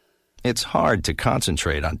 It's hard to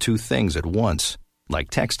concentrate on 2 things at once, like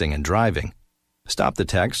texting and driving. Stop the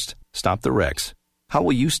text, stop the wrecks. How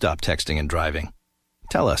will you stop texting and driving?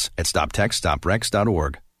 Tell us at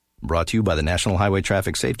stoptextstopwrecks.org. Brought to you by the National Highway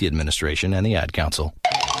Traffic Safety Administration and the Ad Council.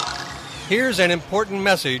 Here's an important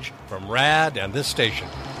message from RAD and this station.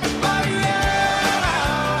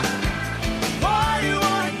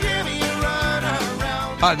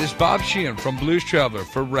 Hi, this is Bob Sheehan from Blues Traveler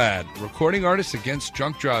for RAD, recording artists against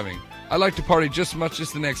drunk driving. I like to party just as much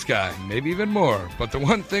as the next guy, maybe even more, but the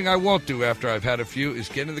one thing I won't do after I've had a few is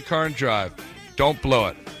get in the car and drive. Don't blow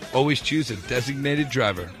it. Always choose a designated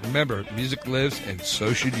driver. Remember, music lives, and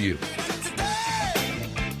so should you.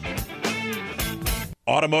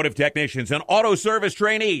 Automotive technicians and auto service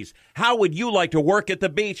trainees, how would you like to work at the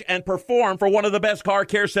beach and perform for one of the best car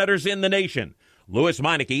care centers in the nation? Lewis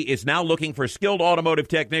Meineke is now looking for skilled automotive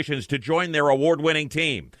technicians to join their award-winning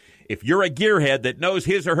team. If you're a gearhead that knows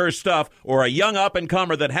his or her stuff, or a young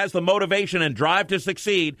up-and-comer that has the motivation and drive to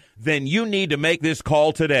succeed, then you need to make this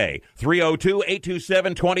call today.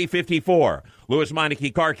 302-827-2054. Lewis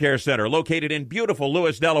Meineke Car Care Center, located in beautiful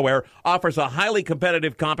Lewis, Delaware, offers a highly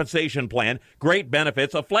competitive compensation plan, great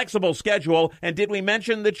benefits, a flexible schedule, and did we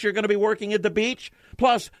mention that you're going to be working at the beach?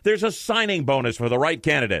 Plus, there's a signing bonus for the right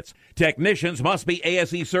candidates. Technicians must be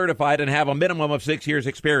ASE certified and have a minimum of 6 years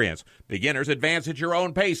experience. Beginners advance at your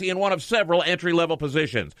own pace in one of several entry-level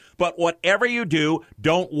positions. But whatever you do,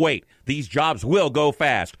 don't wait. These jobs will go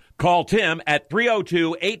fast. Call Tim at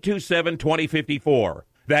 302-827-2054.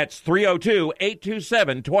 That's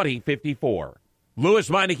 302-827-2054. Lewis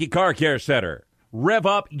Meineke Car Care Center. Rev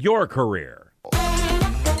up your career.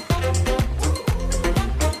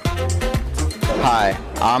 Hi,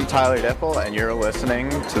 I'm Tyler Dipple, and you're listening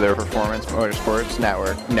to the Performance Motorsports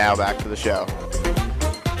Network. Now back to the show.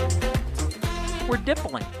 We're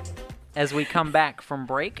dippling as we come back from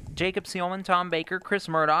break. Jacob Seelman, Tom Baker, Chris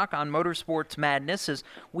Murdoch on Motorsports Madness as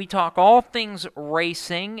we talk all things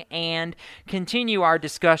racing and continue our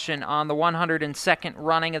discussion on the 102nd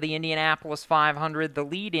running of the Indianapolis 500, the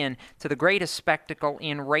lead-in to the greatest spectacle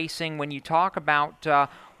in racing. When you talk about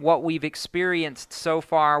what we've experienced so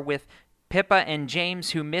far with Pippa and James,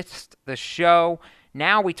 who missed the show,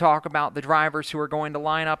 now we talk about the drivers who are going to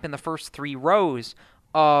line up in the first 3 rows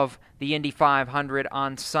of the Indy 500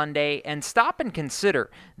 on Sunday, and stop and consider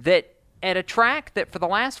that at a track that for the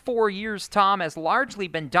last 4 years, Tom, has largely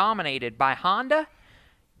been dominated by Honda,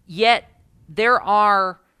 yet there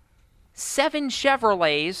are 7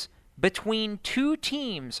 Chevrolets between 2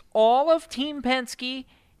 teams, all of Team Penske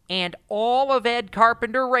and all of Ed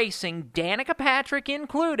Carpenter Racing, Danica Patrick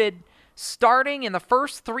included, starting in the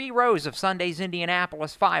first 3 rows of Sunday's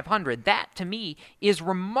Indianapolis 500. That, to me, is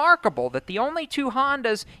remarkable that the only 2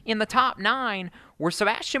 Hondas in the top 9 were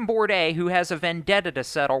Sebastian Bourdais, who has a vendetta to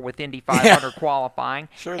settle with Indy 500 qualifying,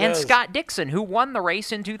 and Scott Dixon, who won the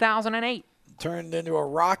race in 2008. Turned into a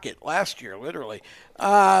rocket last year, literally.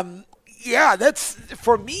 That's,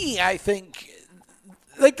 for me, I think,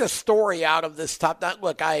 like the story out of this top 9.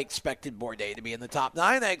 Look, I expected Bourdais to be in the top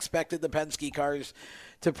 9. I expected the Penske cars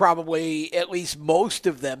to probably at least most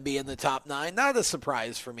of them be in the top 9. Not a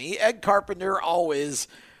surprise for me. Ed Carpenter always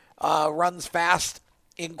runs fast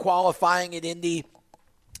in qualifying at Indy.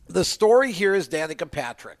 The story here is Danica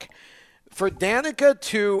Patrick. For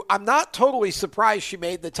Danica I'm not totally surprised she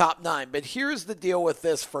made the top 9, but here's the deal with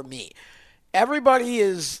this for me. Everybody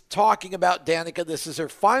is talking about Danica. This is her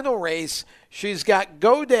final race. She's got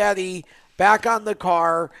GoDaddy back on the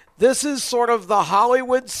car. This is sort of the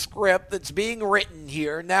Hollywood script that's being written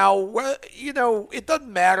here. Now, it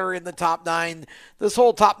doesn't matter in the top 9. This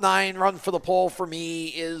whole top 9 run for the pole for me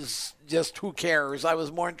is just who cares. I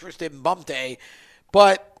was more interested in bump day.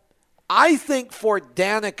 But I think for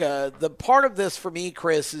Danica, the part of this for me,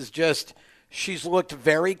 Chris, is just she's looked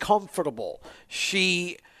very comfortable.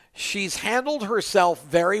 She's handled herself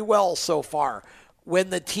very well so far.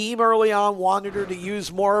 When the team early on wanted her to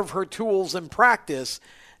use more of her tools in practice,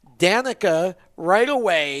 Danica right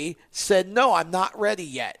away said, no, I'm not ready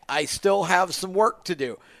yet. I still have some work to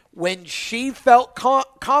do. When she felt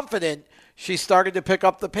confident, she started to pick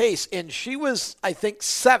up the pace. And she was, I think,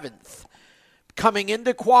 7th coming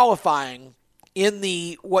into qualifying in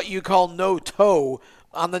the what you call no-tow.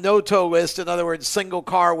 On the no-tow list, in other words, single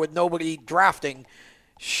car with nobody drafting.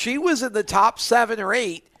 She was in the top 7 or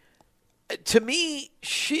 8. To me,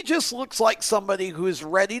 she just looks like somebody who's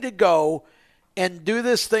ready to go and do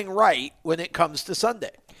this thing right when it comes to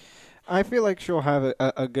Sunday. I feel like she'll have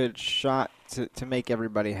a good shot to make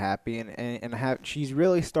everybody happy, and she's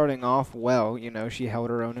really starting off well. She held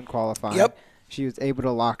her own in qualifying. Yep. She was able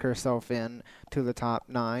to lock herself in to the top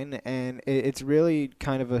 9, and it's really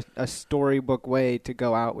kind of a storybook way to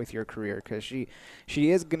go out with your career, because she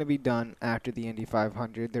is going to be done after the Indy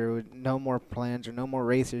 500. There were no more plans or no more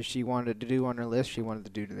races she wanted to do on her list. She wanted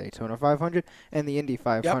to do the Daytona 500 and the Indy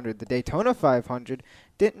 500. Yep. The Daytona 500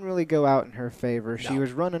 didn't really go out in her favor. No. She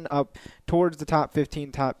was running up towards the top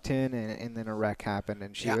 15, top 10, and then a wreck happened,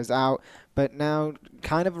 and she was out. But now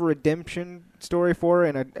kind of a redemption story for her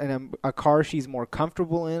in a car she's more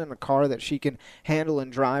comfortable in, and a car that she can handle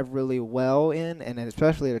and drive really well in, and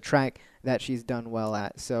especially at a track that she's done well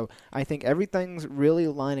at. So I think everything's really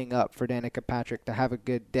lining up for Danica Patrick to have a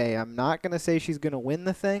good day. I'm not going to say she's going to win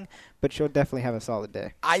the thing, but she'll definitely have a solid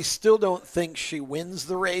day. I still don't think she wins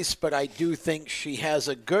the race, but I do think she has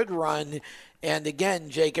a good run. And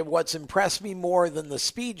again, Jacob, what's impressed me more than the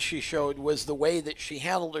speed she showed was the way that she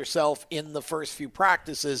handled herself in the first few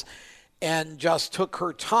practices and just took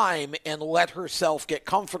her time and let herself get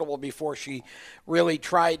comfortable before she really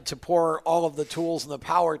tried to pour all of the tools and the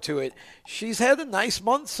power to it. She's had a nice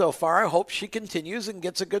month so far. I hope she continues and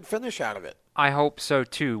gets a good finish out of it. I hope so,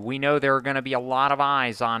 too. We know there are going to be a lot of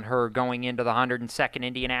eyes on her going into the 102nd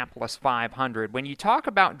Indianapolis 500. When you talk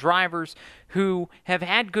about drivers who have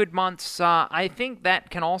had good months, I think that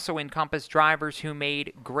can also encompass drivers who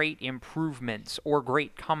made great improvements or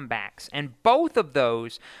great comebacks. And both of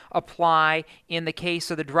those apply in the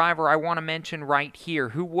case of the driver I want to mention right here,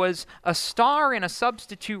 who was a star in a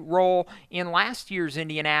substitute role in last year's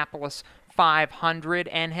Indianapolis 500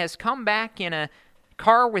 and has come back in a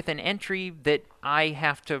car with an entry that I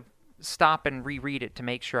have to stop and reread it to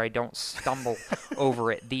make sure I don't stumble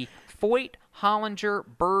over it. The Foyt Hollinger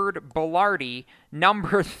Bird Bellardi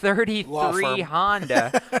number 33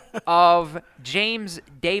 Honda of James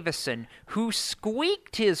Davison, who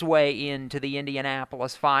squeaked his way into the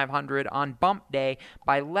Indianapolis 500 on bump day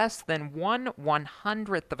by less than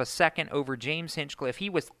 1/100th of a second over James Hinchcliffe. He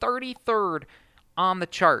was 33rd on the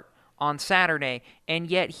chart on Saturday, and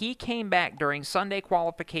yet he came back during Sunday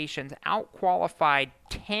qualifications, out-qualified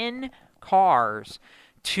 10 cars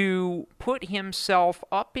to put himself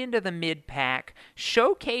up into the mid-pack,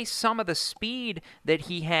 showcase some of the speed that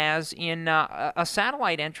he has in a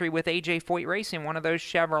satellite entry with A.J. Foyt Racing, one of those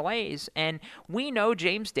Chevrolets. And we know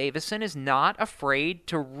James Davison is not afraid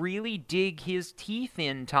to really dig his teeth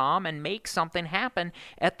in, Tom, and make something happen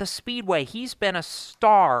at the Speedway. He's been a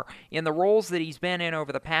star in the roles that he's been in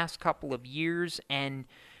over the past couple of years, and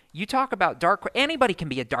you talk about anybody can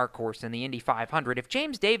be a dark horse in the Indy 500. If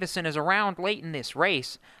James Davison is around late in this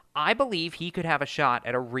race, I believe he could have a shot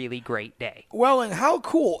at a really great day. Well, and how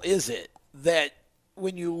cool is it that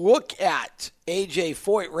when you look at A.J.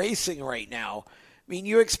 Foyt Racing right now, I mean,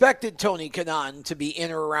 you expected Tony Kanaan to be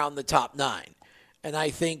in or around the top 9. And I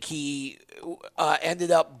think he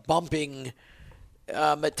ended up bumping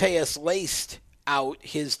Matthias Leist out,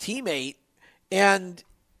 his teammate. And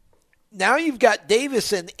now you've got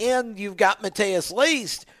Davison and you've got Matthias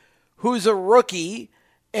Leist, who's a rookie,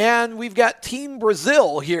 and we've got Team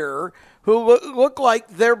Brazil here who look like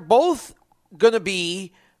they're both going to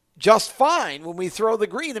be just fine when we throw the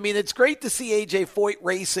green. I mean, it's great to see A.J. Foyt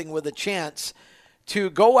Racing with a chance to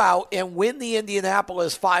go out and win the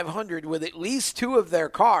Indianapolis 500 with at least 2 of their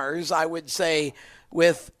cars, I would say,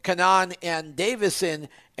 with Kanaan and Davison.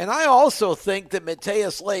 And I also think that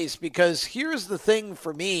Matthias Leist, because here's the thing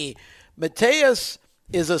for me, Matthias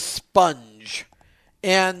is a sponge,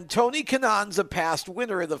 and Tony Kanaan's a past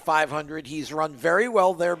winner of the 500. He's run very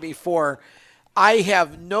well there before. I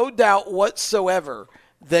have no doubt whatsoever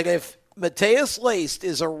that if Matthias Leicht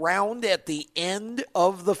is around at the end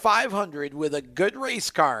of the 500 with a good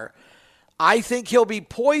race car, I think he'll be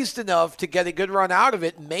poised enough to get a good run out of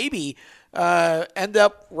it and maybe end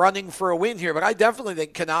up running for a win here. But I definitely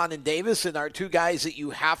think Kanaan and Davison are two guys that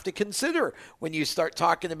you have to consider when you start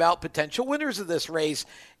talking about potential winners of this race.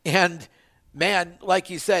 And, man, like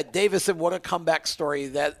you said, Davison, what a comeback story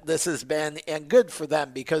that this has been, and good for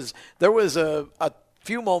them, because there was a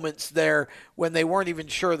few moments there when they weren't even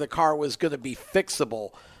sure the car was going to be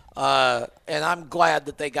fixable. And I'm glad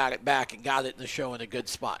that they got it back and got it in the show in a good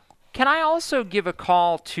spot. Can I also give a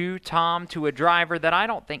call to Tom, to a driver that I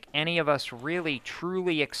don't think any of us really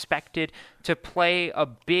truly expected to play a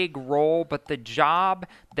big role, but the job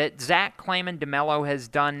that Zach Clayman DeMello has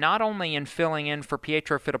done, not only in filling in for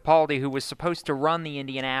Pietro Fittipaldi, who was supposed to run the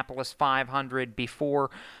Indianapolis 500 before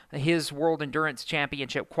his World Endurance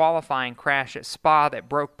Championship qualifying crash at Spa that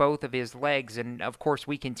broke both of his legs, and of course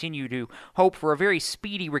we continue to hope for a very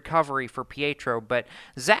speedy recovery for Pietro, but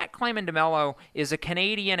Zach Clayman DeMello is a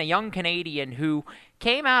Canadian, a young Canadian who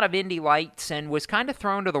came out of Indy Lights and was kind of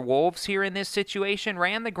thrown to the wolves here in this situation,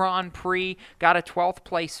 ran the Grand Prix, got a 12th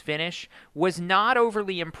place finish, was not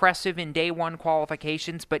overly impressive in day one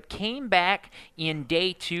qualifications, but came back in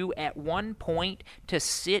day two at one point to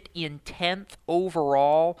sit in 10th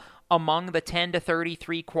overall among the 10 to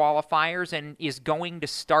 33 qualifiers and is going to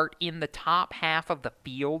start in the top half of the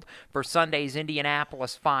field for Sunday's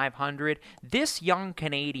Indianapolis 500. This young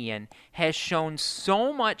Canadian has shown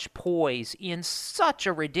so much poise in such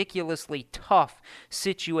a ridiculously tough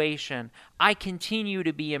situation. I continue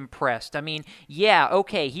to be impressed. I mean, yeah,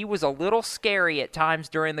 okay, he was a little scary at times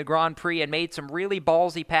during the Grand Prix and made some really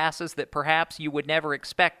ballsy passes that perhaps you would never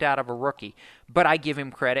expect out of a rookie. But I give him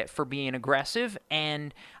credit for being aggressive,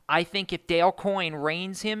 and I think if Dale Coyne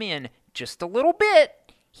reins him in just a little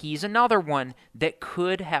bit, he's another one that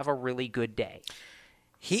could have a really good day.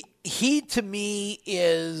 He to me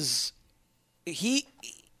is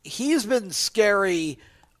he's been scary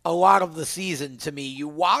a lot of the season to me. You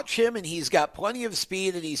watch him and he's got plenty of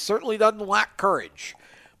speed and he certainly doesn't lack courage.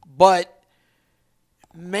 But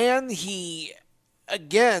man,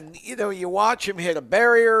 again, you watch him hit a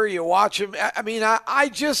barrier, you watch him. I mean, I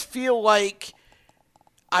just feel like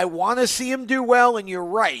I want to see him do well, and you're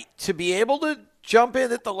right, to be able to jump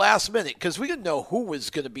in at the last minute, because we didn't know who was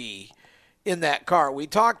going to be in that car. We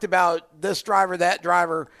talked about this driver, that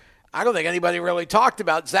driver. I don't think anybody really talked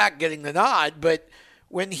about Zach getting the nod, but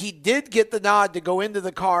when he did get the nod to go into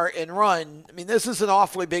the car and run, I mean, this is an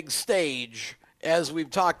awfully big stage, as we've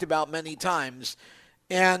talked about many times.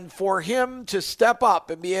 And for him to step up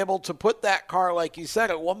and be able to put that car, like you said,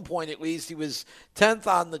 at one point at least, he was 10th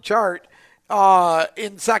on the chart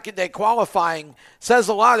in second day qualifying, says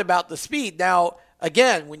a lot about the speed. Now,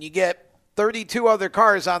 again, when you get 32 other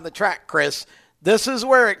cars on the track, Chris, this is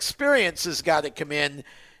where experience has got to come in.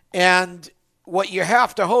 And what you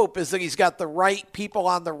have to hope is that he's got the right people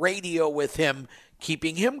on the radio with him,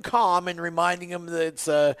 keeping him calm and reminding him that it's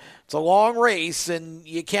a long race and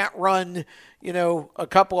you can't run, a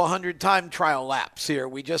couple of 100 time trial laps here.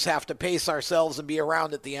 We just have to pace ourselves and be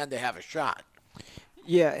around at the end to have a shot.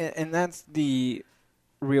 Yeah, and that's the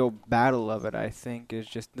real battle of it, I think, is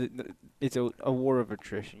just it's a war of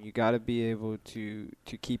attrition. You got to be able to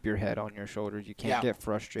keep your head on your shoulders. You can't get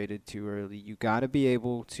frustrated too early. You got to be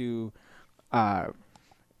able to go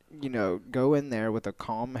in there with a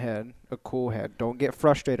calm head, a cool head. Don't get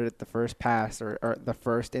frustrated at the first pass or the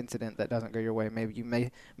first incident that doesn't go your way. Maybe you may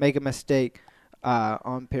make a mistake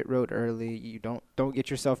on pit road early. You don't get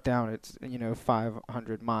yourself down. It's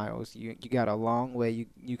 500 miles. You got a long way.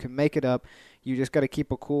 You can make it up. You just got to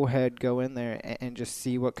keep a cool head, go in there, and just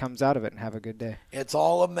see what comes out of it and have a good day. It's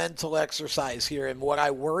all a mental exercise here, and what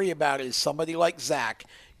I worry about is somebody like Zach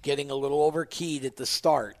getting a little overkeyed at the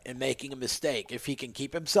start and making a mistake. If he can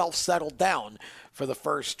keep himself settled down for the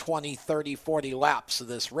first 20, 30, 40 laps of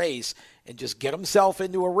this race and just get himself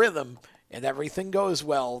into a rhythm and everything goes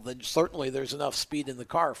well, then certainly there's enough speed in the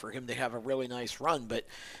car for him to have a really nice run. But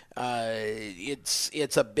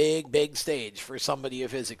it's a big, big stage for somebody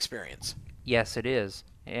of his experience. Yes, it is.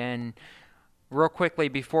 And real quickly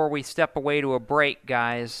before we step away to a break,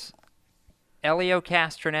 guys, Helio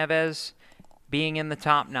Castroneves being in the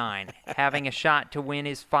top 9, having a shot to win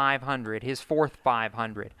his 500, his fourth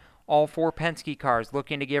 500. All 4 Penske cars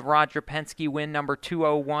looking to give Roger Penske win number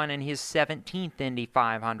 201 in his 17th Indy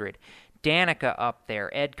 500. Danica up there,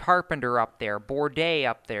 Ed Carpenter up there, Bourdais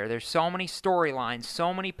up there. There's so many storylines,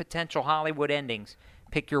 so many potential Hollywood endings.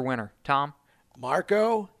 Pick your winner. Tom?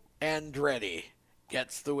 Marco Andretti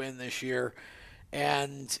gets the win this year.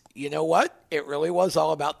 And you know what? It really was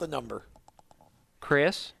all about the number.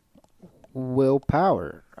 Chris?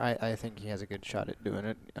 willpower. I think he has a good shot at doing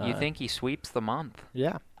it. You think he sweeps the month?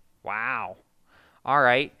 Yeah. Wow. All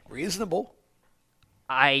right. Reasonable.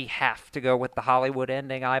 I have to go with the Hollywood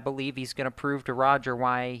ending. I believe he's going to prove to Roger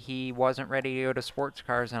why he wasn't ready to go to sports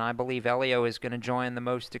cars, and I believe Elio is going to join the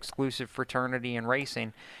most exclusive fraternity in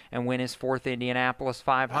racing and win his 4th Indianapolis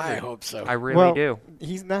 500. I hope so. I really do.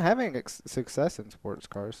 He's not having success in sports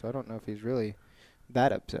cars, so I don't know if he's really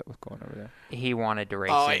that upset with going over there. He wanted to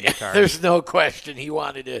race Indy cars. There's no question he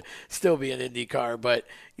wanted to still be an Indy car, but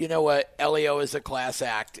you know what? Elio is a class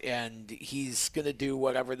act, and he's going to do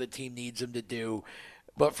whatever the team needs him to do.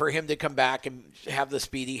 But for him to come back and have the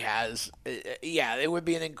speed he has, it would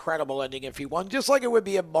be an incredible ending if he won, just like it would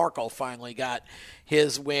be if Markle finally got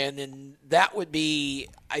his win. And that would be,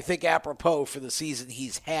 I think, apropos for the season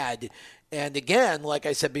he's had. And again, like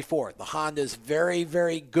I said before, the Honda's very,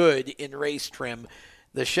 very good in race trim.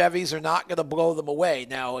 The Chevys are not going to blow them away.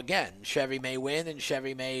 Now, again, Chevy may win and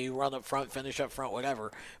Chevy may run up front, finish up front,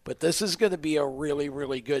 whatever. But this is going to be a really,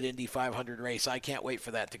 really good Indy 500 race. I can't wait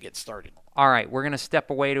for that to get started. All right, we're going to step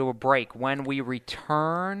away to a break. When we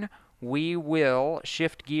return, we will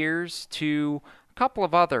shift gears to a couple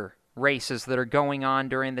of other races that are going on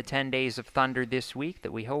during the 10 Days of Thunder this week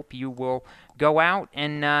that we hope you will go out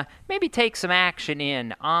and maybe take some action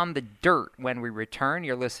in on the dirt when we return.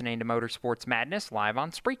 You're listening to Motorsports Madness live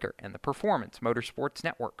on Spreaker and the Performance Motorsports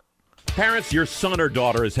Network. Parents, your son or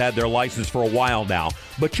daughter has had their license for a while now,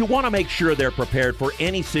 but you want to make sure they're prepared for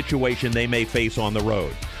any situation they may face on the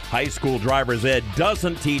road. High school driver's ed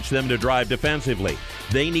doesn't teach them to drive defensively.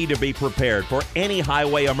 They need to be prepared for any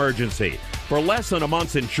highway emergency. For less than a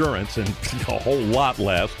month's insurance, and a whole lot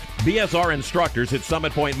less, BSR instructors at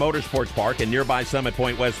Summit Point Motorsports Park in nearby Summit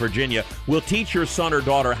Point, West Virginia, will teach your son or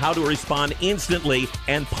daughter how to respond instantly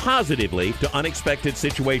and positively to unexpected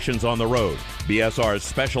situations on the road. BSR's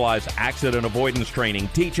specialized accident avoidance training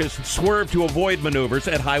teaches swerve to avoid maneuvers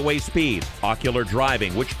at highway speed, ocular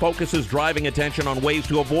driving, which focuses driving attention on ways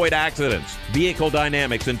to avoid accidents, vehicle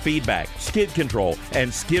dynamics and feedback, skid control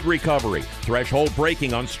and skid recovery, threshold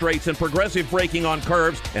braking on straights and progressive braking on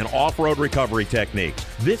curves, and off-road recovery techniques.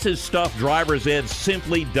 This is stuff driver's ed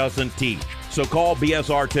simply doesn't teach. So call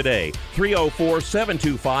BSR today,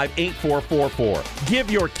 304-725-8444. Give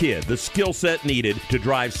your kid the skill set needed to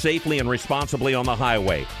drive safely and responsibly on the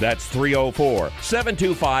highway. That's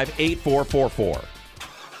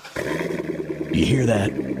 304-725-8444. You hear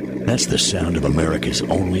that? That's the sound of America's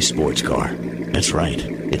only sports car. That's right,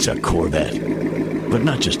 it's a Corvette. But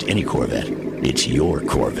not just any Corvette. It's your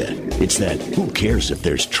Corvette. It's that who cares if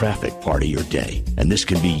there's traffic part of your day. And this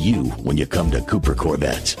can be you when you come to Cooper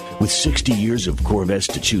Corvettes. With 60 years of Corvettes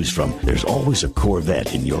to choose from, there's always a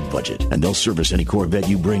Corvette in your budget. And they'll service any Corvette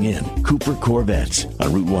you bring in. Cooper Corvettes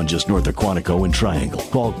on Route 1 just north of Quantico and Triangle.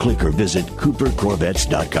 Call, click, or visit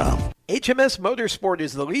CooperCorvettes.com. HMS Motorsport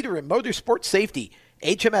is the leader in motorsport safety.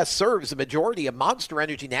 HMS serves the majority of Monster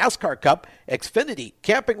Energy NASCAR Cup, Xfinity,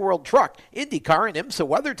 Camping World Truck, IndyCar, and IMSA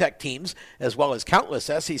WeatherTech teams, as well as countless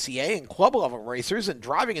SCCA and club-level racers and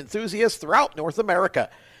driving enthusiasts throughout North America.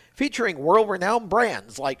 Featuring world-renowned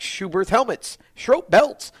brands like Schuberth helmets, Schroep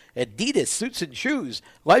belts, Adidas suits and shoes,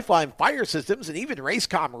 Lifeline fire systems, and even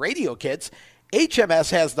Racecom radio kits, HMS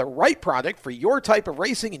has the right product for your type of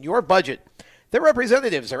racing and your budget. Their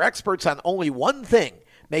representatives are experts on only one thing,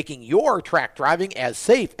 making your track driving as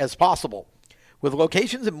safe as possible. With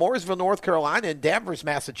locations in Mooresville, North Carolina, and Danvers,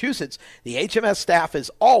 Massachusetts, the HMS staff is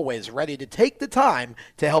always ready to take the time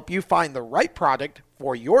to help you find the right product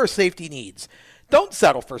for your safety needs. Don't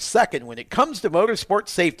settle for second when it comes to motorsport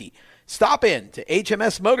safety. Stop in to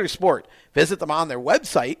HMS Motorsport. Visit them on their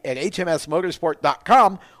website at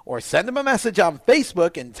hmsmotorsport.com or send them a message on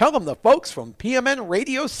Facebook and tell them the folks from PMN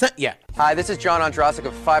Radio sent you. Hi, this is John Ondrasik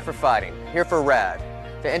of Five for Fighting, here for RAD,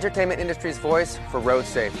 the entertainment industry's voice for road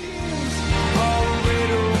safety.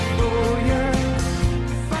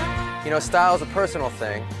 You know, style is a personal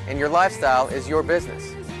thing, and your lifestyle is your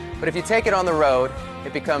business. But if you take it on the road,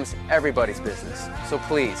 it becomes everybody's business. So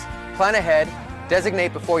please, plan ahead,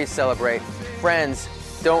 designate before you celebrate. Friends,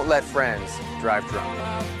 don't let friends drive drunk.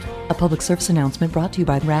 A public service announcement brought to you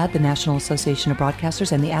by RAD, the National Association of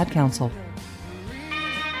Broadcasters, and the Ad Council.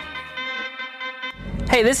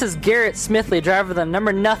 Hey, this is Garrett Smithley, driver of the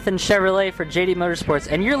number nothing Chevrolet for JD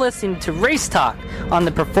Motorsports, and you're listening to Race Talk on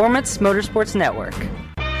the Performance Motorsports Network.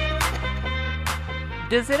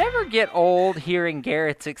 Does it ever get old hearing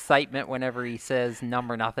Garrett's excitement whenever he says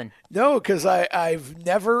number nothing? No, because I've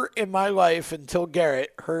never in my life until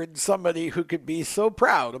Garrett heard somebody who could be so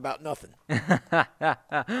proud about nothing.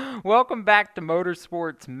 Welcome back to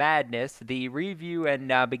Motorsports Madness, the review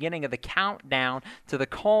and beginning of the countdown to the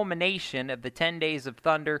culmination of the 10 Days of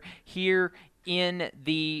Thunder here in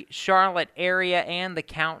the Charlotte area and the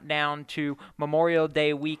countdown to Memorial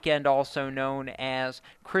Day weekend, also known as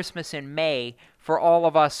Christmas in May, for all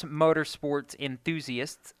of us motorsports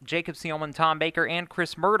enthusiasts. Jacob Seelman, Tom Baker, and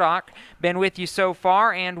Chris Murdoch been with you so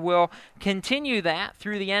far, and will continue that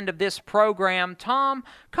through the end of this program. Tom,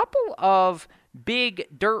 couple of big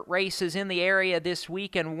dirt races in the area this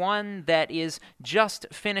week, and one that is just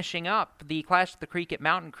finishing up, the Clash at the Creek at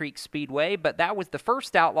Mountain Creek Speedway, but that was the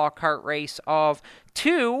first Outlaw Kart race of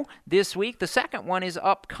 2 this week. The second one is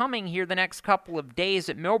upcoming here the next couple of days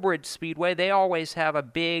at Millbridge Speedway. They always have a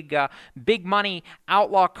big money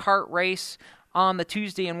Outlaw Kart race on the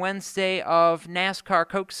Tuesday and Wednesday of NASCAR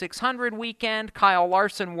Coke 600 weekend. Kyle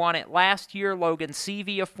Larson won it last year. Logan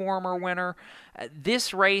Seavey, a former winner.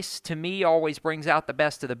 This race, to me, always brings out the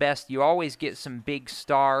best of the best. You always get some big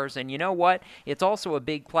stars. And you know what? It's also a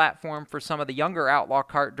big platform for some of the younger Outlaw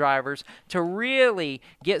Kart drivers to really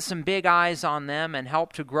get some big eyes on them and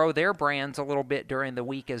help to grow their brands a little bit during the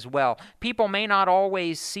week as well. People may not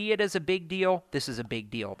always see it as a big deal. This is a big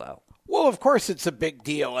deal, though. Well, of course it's a big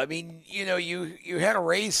deal. I mean, you know, you had a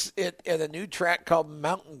race at a new track called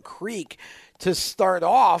Mountain Creek to start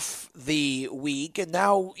off the week, and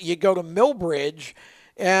now you go to Millbridge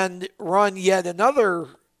and run yet another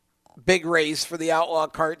big race for the Outlaw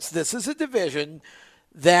Karts. This is a division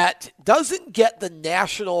that doesn't get the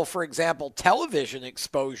national, for example, television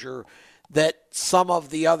exposure that some of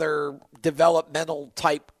the other developmental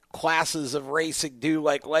type classes of racing do,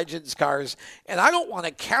 like Legends cars. And I don't want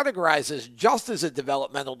to categorize this just as a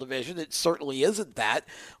developmental division. It certainly isn't that.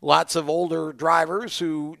 Lots of older drivers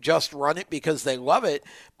who just run it because they love it.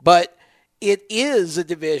 But it is a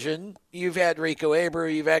division. You've had Rico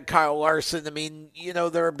Abreu, you've had Kyle Larson. I mean, you know,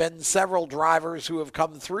 there have been several drivers who have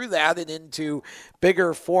come through that and into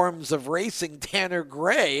bigger forms of racing. Tanner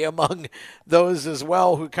Gray among those as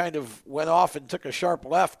well, who kind of went off and took a sharp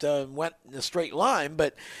left and went in a straight line.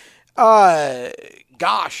 But,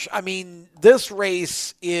 gosh, I mean, this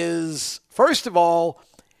race is, first of all,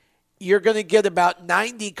 you're going to get about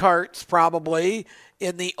 90 karts probably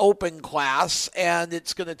in the open class, and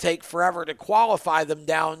it's going to take forever to qualify them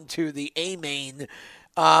down to the A-main.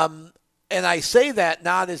 And I say that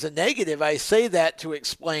not as a negative. I say that to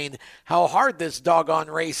explain how hard this doggone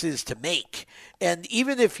race is to make. And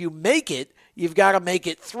even if you make it, you've got to make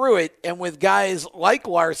it through it. And with guys like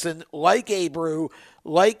Larson, like Abreu,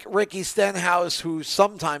 like Ricky Stenhouse, who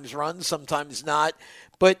sometimes runs, sometimes not,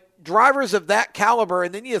 but drivers of that caliber,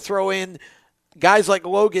 and then you throw in guys like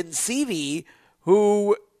Logan Seavey,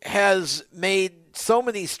 who has made so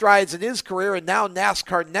many strides in his career, and now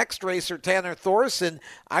NASCAR next racer Tanner Thorson,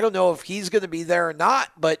 I don't know if he's going to be there or not,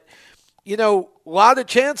 but, you know, a lot of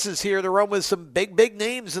chances here to run with some big, big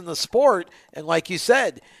names in the sport. And like you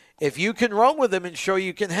said, if you can run with them and show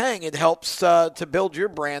you can hang, it helps to build your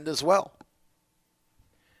brand as well.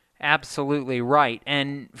 Absolutely right.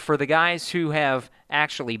 And for the guys who have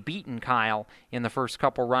actually beaten Kyle in the first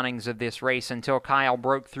couple runnings of this race until Kyle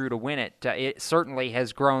broke through to win it, it certainly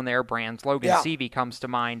has grown their brands. Logan Seavey comes to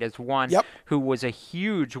mind as one who was a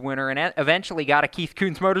huge winner and eventually got a Keith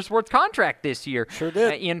Kunz Motorsports contract this year. Sure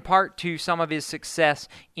did. In part to some of his success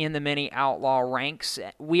in the mini outlaw ranks.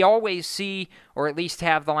 We always see, or at least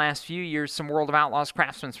have the last few years, some World of Outlaws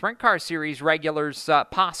Craftsman Sprint Car Series regulars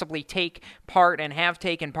possibly take part and have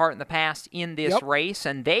taken part in the past in this race,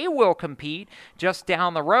 and they will compete just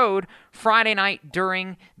down the road Friday night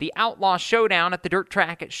during the Outlaw Showdown at the dirt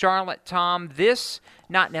track at Charlotte. Tom, this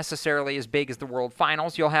not necessarily as big as the World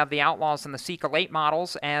Finals. You'll have the Outlaws and the Sika late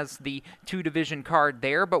models as the two-division card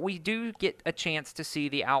there, but we do get a chance to see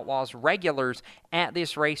the Outlaws regulars at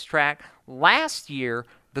this racetrack. Last year,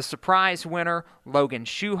 the surprise winner, Logan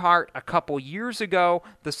Schuchart. A couple years ago,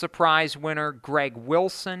 the surprise winner, Greg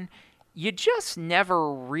Wilson. You just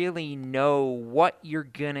never really know what you're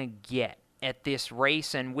going to get at this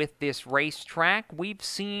race and with this racetrack. We've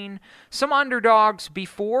seen some underdogs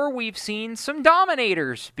before. We've seen some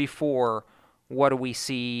dominators before. What do we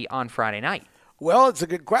see on Friday night? Well, it's a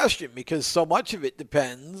good question because so much of it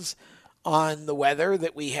depends on the weather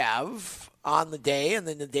that we have on the day and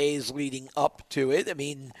then the days leading up to it. I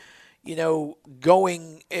mean, you know,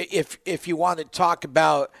 if you want to talk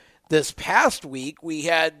about this past week, we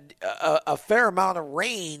had a fair amount of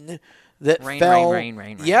rain that fell.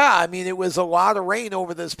 Rain. Yeah, I mean, it was a lot of rain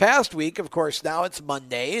over this past week. Of course, now it's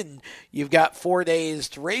Monday, and you've got 4 days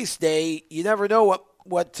to race day. You never know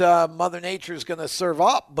what Mother Nature is going to serve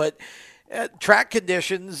up, but track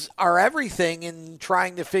conditions are everything in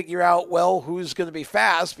trying to figure out, well, who's going to be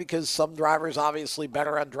fast, because some drivers obviously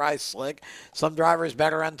better on dry slick, some drivers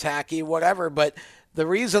better on tacky, whatever. But the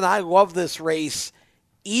reason I love this race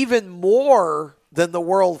even more than the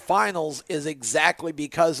World Finals is exactly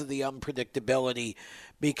because of the unpredictability,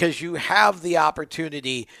 because you have the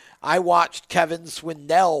opportunity. I watched Kevin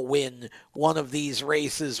Swindell win one of these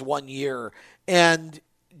races one year and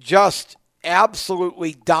just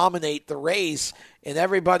absolutely dominate the race, and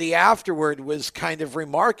everybody afterward was kind of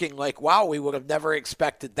remarking like, wow, we would have never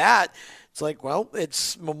expected that. It's like, well,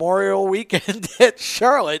 it's Memorial Weekend at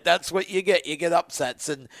Charlotte. That's what you get. You get upsets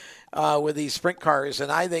and with these sprint cars,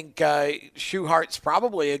 and I think Schuhart's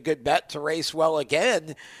probably a good bet to race well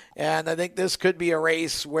again, and I think this could be a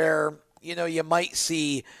race where, you know, you might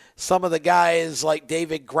see some of the guys like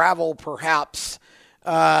David Gravel perhaps,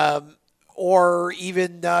 or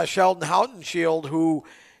even Sheldon Haudenschild, who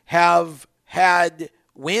have had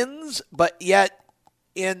wins, but yet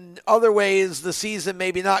in other ways the season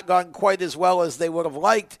maybe not gone quite as well as they would have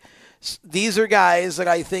liked. These are guys that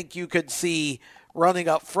I think you could see running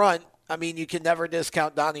up front. I mean, you can never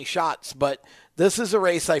discount Donnie Schatz, but this is a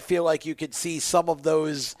race I feel like you could see some of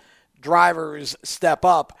those drivers step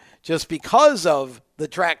up just because of the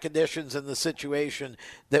track conditions and the situation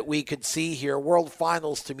that we could see here. World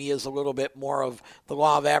Finals to me is a little bit more of the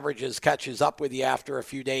law of averages catches up with you after a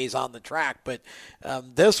few days on the track. But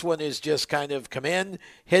this one is just kind of come in,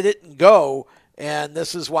 hit it, and go. And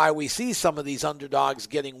this is why we see some of these underdogs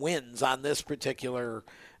getting wins on this particular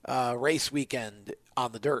race weekend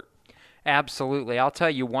on the dirt. Absolutely. I'll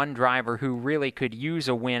tell you one driver who really could use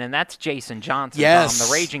a win, and that's Jason Johnson. Yes.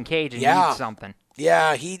 The Raging Cajun needs something.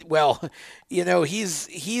 Yeah, he's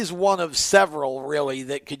one of several really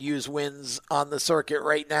that could use wins on the circuit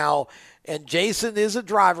right now. And Jason is a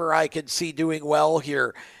driver I could see doing well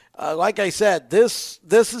here. Like I said, this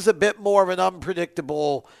is a bit more of an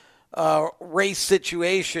unpredictable race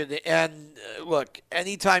situation. And look,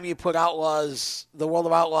 anytime you put Outlaws, the World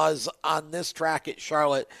of Outlaws, on this track at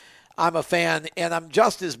Charlotte, I'm a fan, and I'm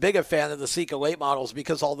just as big a fan of the Sika late models,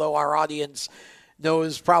 because although our audience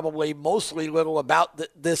knows probably mostly little about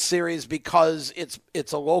this series because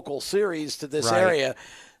it's a local series to this area,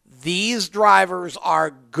 these drivers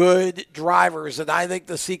are good drivers, and I think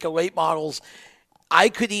the Sika late models, I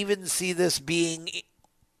could even see this being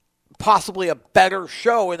possibly a better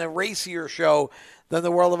show and a racier show than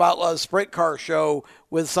the World of Outlaws sprint car show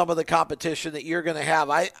with some of the competition that you're going to have.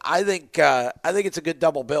 I think it's a good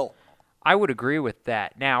double bill. I would agree with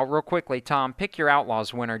that. Now, real quickly, Tom, pick your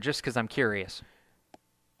Outlaws winner just because I'm curious.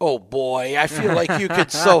 Oh, boy. I feel like you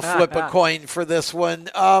could so flip a coin for this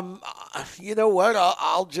one. You know what?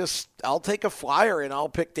 I'll take a flyer, and I'll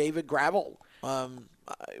pick David Gravel.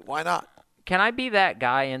 Why not? Can I be that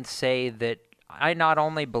guy and say that I not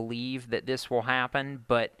only believe that this will happen,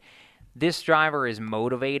 but this driver is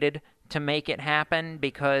motivated to make it happen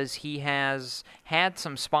because he has had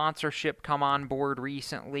some sponsorship come on board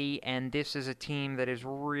recently, and this is a team that is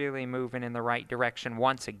really moving in the right direction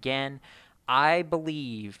once again. I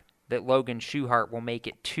believe that Logan Schuchart will make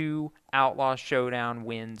it 2 Outlaw Showdown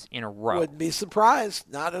wins in a row. Wouldn't be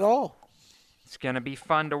surprised. Not at all. It's going to be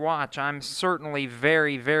fun to watch. I'm certainly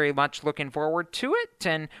very, very much looking forward to it,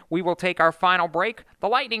 and we will take our final break, the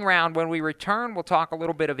lightning round. When we return, we'll talk a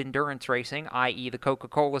little bit of endurance racing, i.e. the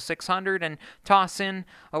Coca-Cola 600, and toss in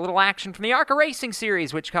a little action from the ARCA Racing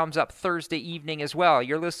Series, which comes up Thursday evening as well.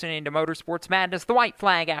 You're listening to Motorsports Madness, the White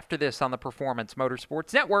Flag, after this on the Performance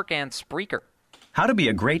Motorsports Network and Spreaker. How to be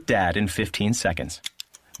a great dad in 15 seconds.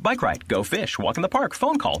 Bike ride, go fish, walk in the park,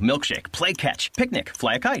 phone call, milkshake, play catch, picnic,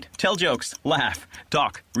 fly a kite, tell jokes, laugh,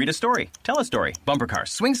 talk, read a story, tell a story, bumper car,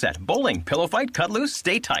 swing set, bowling, pillow fight, cut loose,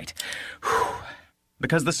 stay tight. Whew.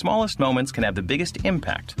 Because the smallest moments can have the biggest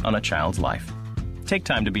impact on a child's life. Take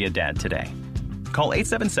time to be a dad today. Call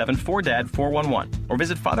 877-4DAD-411 or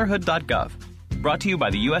visit fatherhood.gov. Brought to you by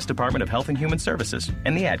the U.S. Department of Health and Human Services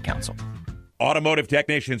and the Ad Council. Automotive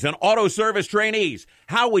technicians and auto service trainees,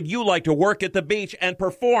 how would you like to work at the beach and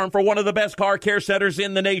perform for one of the best car care centers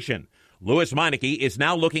in the nation? Lewis Meineke is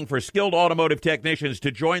now looking for skilled automotive technicians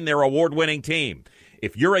to join their award-winning team.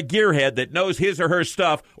 If you're a gearhead that knows his or her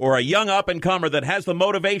stuff, or a young up-and-comer that has the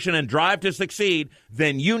motivation and drive to succeed,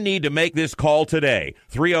 then you need to make this call today.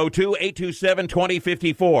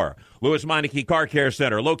 302-827-2054. Lewis Meineke Car Care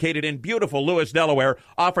Center, located in beautiful Lewis, Delaware,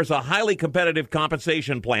 offers a highly competitive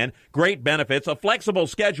compensation plan, great benefits, a flexible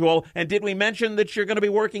schedule, and did we mention that you're going to be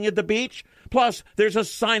working at the beach? Plus, there's a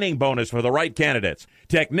signing bonus for the right candidates.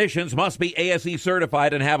 Technicians must be ASE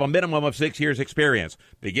certified and have a minimum of 6 years experience.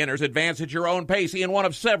 Beginners advance at your own pace in one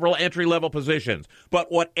of several entry-level positions.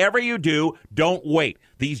 But whatever you do, don't wait.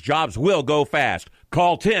 These jobs will go fast.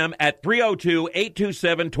 Call Tim at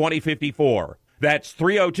 302-827-2054. That's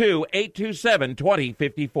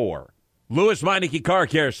 302-827-2054. Lewis Meineke Car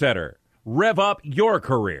Care Center. Rev up your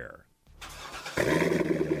career.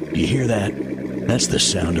 You hear that? That's the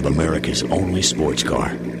sound of America's only sports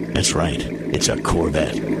car. That's right. It's a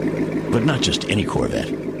Corvette. But not just any Corvette.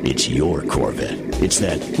 It's your Corvette. It's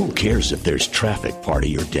that who cares if there's traffic part of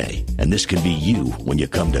your day. And this can be you when you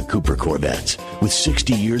come to Cooper Corvettes. With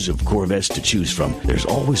 60 years of Corvettes to choose from, there's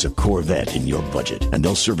always a Corvette in your budget. And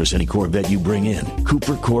they'll service any Corvette you bring in.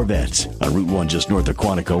 Cooper Corvettes on Route 1 just north of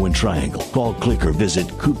Quantico and Triangle. Call, click, or visit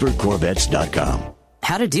CooperCorvettes.com.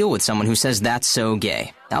 How to deal with someone who says that's so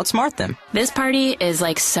gay. Outsmart them. This party is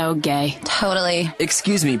like so gay. Totally.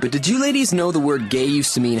 Excuse me, but did you ladies know the word gay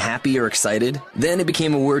used to mean happy or excited? Then it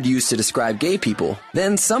became a word used to describe gay people.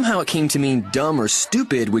 Then somehow it came to mean dumb or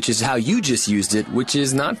stupid, which is how you just used it, which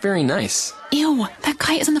is not very nice. Ew, that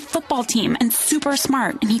guy is on the football team and super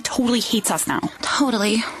smart, and he totally hates us now.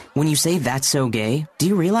 Totally. When you say that's so gay, do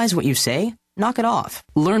you realize what you say? Knock it off.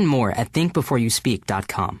 Learn more at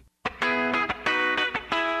thinkbeforeyouspeak.com.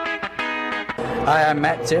 Hi, I'm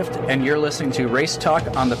Matt Tift, and you're listening to Race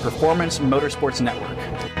Talk on the Performance Motorsports Network.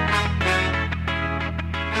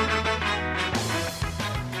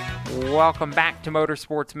 Welcome back to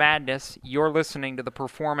Motorsports Madness. You're listening to the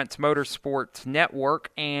Performance Motorsports Network,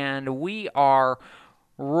 and we are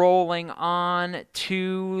rolling on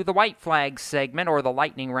to the white flag segment, or the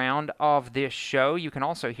lightning round of this show. You can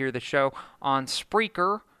also hear the show on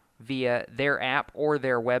Spreaker via their app or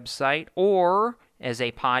their website, or as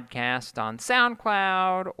a podcast on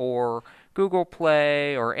SoundCloud or Google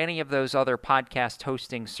Play or any of those other podcast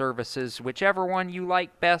hosting services. Whichever one you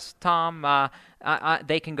like best, Tom,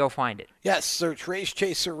 they can go find it. Yes, search Race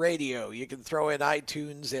Chaser Radio. You can throw in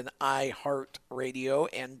iTunes and iHeartRadio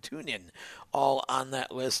and TuneIn, all on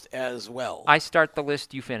that list as well. I start the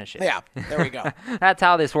list, you finish it. Yeah, there we go. That's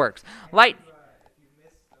how this works.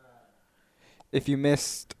 If you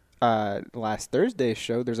missed last Thursday's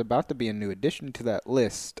show, there's about to be a new addition to that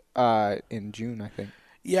list in June, I think.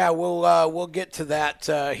 Yeah, we'll get to that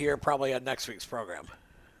here probably on next week's program.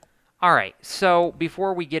 All right, so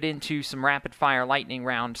before we get into some rapid-fire lightning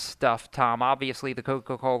round stuff, Tom, obviously the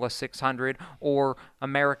Coca-Cola 600, or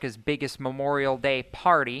America's biggest Memorial Day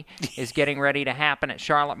party, is getting ready to happen at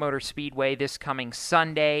Charlotte Motor Speedway this coming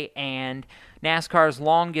Sunday, and NASCAR's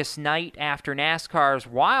longest night after NASCAR's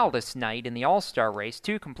wildest night in the All-Star race.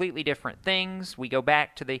 Two completely different things. We go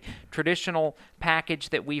back to the traditional package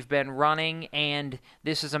that we've been running, and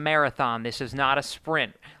this is a marathon. This is not a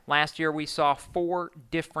sprint. Last year we saw 4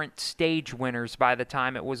 different stage winners by the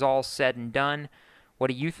time it was all said and done.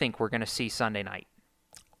 What do you think we're going to see Sunday night?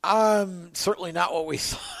 Certainly not what we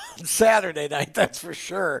saw on Saturday night, that's for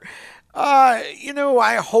sure.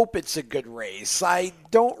 I hope it's a good race. I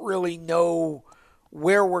don't really know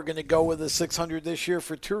where we're going to go with the 600 this year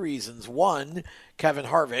for 2 reasons. 1, Kevin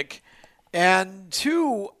Harvick. And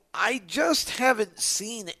 2, I just haven't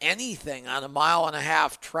seen anything on a 1.5-mile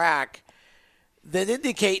track that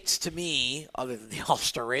indicates to me, other than the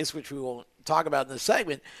All-Star race, which we won't talk about in this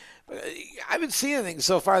segment, I haven't seen anything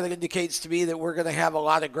so far that indicates to me that we're going to have a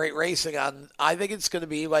lot of great racing on. I think it's going to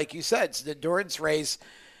be, like you said, it's an endurance race.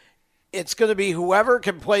 It's going to be whoever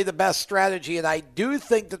can play the best strategy, and I do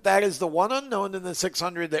think that is the one unknown in the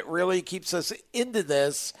 600 that really keeps us into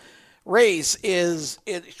this race. Is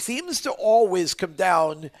it seems to always come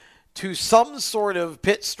down to some sort of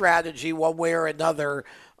pit strategy one way or another,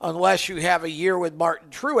 unless you have a year with Martin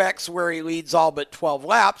Truex where he leads all but 12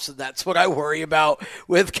 laps, and that's what I worry about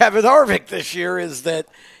with Kevin Harvick this year, is that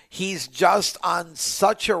he's just on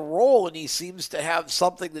such a roll, and he seems to have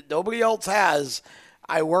something that nobody else has.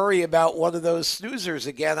 I worry about one of those snoozers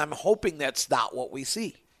again. I'm hoping that's not what we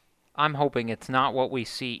see. I'm hoping it's not what we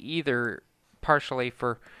see either, partially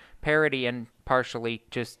for parody and partially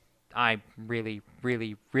just I really,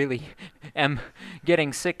 really, really am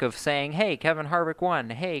getting sick of saying, hey, Kevin Harvick won.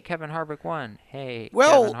 Hey, Kevin Harvick won. Hey,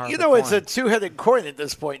 well, Kevin Harvick it's won. a two-headed coin at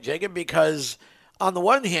this point, Jacob, because on the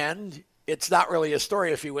one hand, it's not really a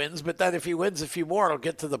story if he wins, but then if he wins a few more, it'll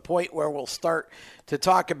get to the point where we'll start to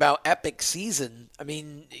talk about epic season. I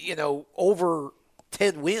mean, over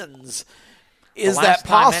 10 wins. Is that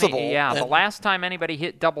possible? The last time anybody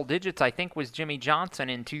hit double digits, I think, was Jimmy Johnson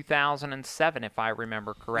in 2007, if I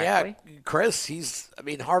remember correctly. Yeah, Chris,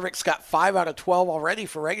 Harvick's got 5 out of 12 already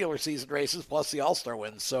for regular season races, plus the All-Star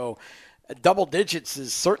wins. So double digits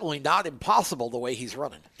is certainly not impossible the way he's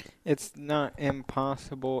running. It's not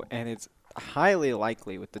impossible, and it's highly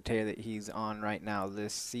likely with the tear that he's on right now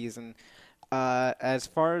this season. As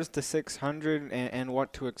far as the 600 and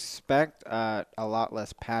what to expect, a lot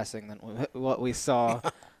less passing than what we saw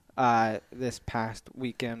this past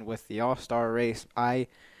weekend with the All-Star race. I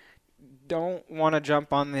don't want to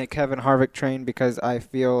jump on the Kevin Harvick train because I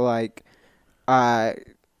feel like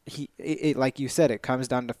like you said, it comes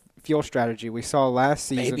down to fuel strategy. We saw last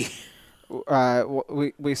season.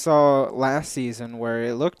 We saw last season where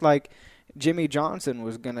it looked like Jimmy Johnson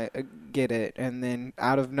was going to get it, and then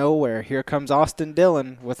out of nowhere, here comes Austin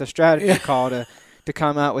Dillon with a strategy call to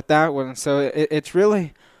come out with that one. So it's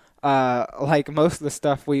really, like most of the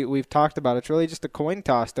stuff we've talked about, it's really just a coin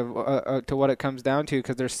toss to what it comes down to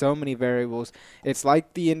because there's so many variables. It's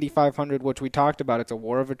like the Indy 500, which we talked about. It's a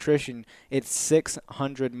war of attrition. It's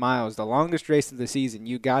 600 miles, the longest race of the season.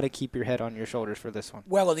 You got to keep your head on your shoulders for this one.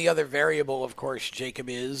 Well, and the other variable, of course, Jacob,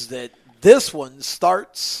 is that this one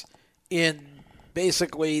starts in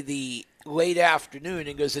basically the late afternoon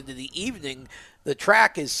and goes into the evening. The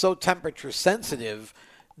track is so temperature sensitive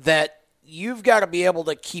that you've got to be able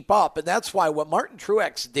to keep up. And that's why what Martin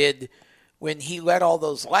Truex did when he led all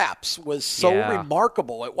those laps was so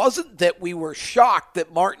remarkable. It wasn't that we were shocked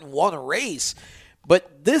that Martin won a race,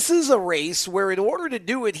 but this is a race where in order to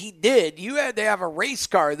do what he did, you had to have a race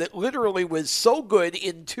car that literally was so good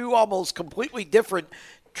in two almost completely different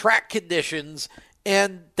track conditions.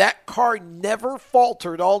 And that car never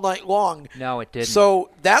faltered all night long. No, it didn't.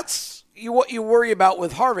 So that's what you worry about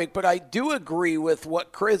with Harvick. But I do agree with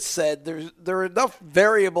what Chris said. There are enough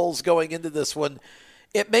variables going into this one.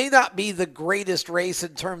 It may not be the greatest race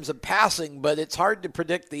in terms of passing, but it's hard to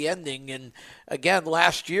predict the ending. And, again,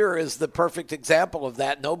 last year is the perfect example of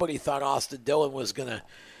that. Nobody thought Austin Dillon was going to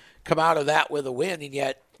come out of that with a win, and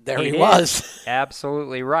yet there he was.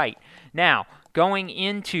 Absolutely right. Now, going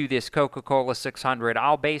into this Coca-Cola 600,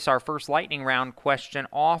 I'll base our first lightning round question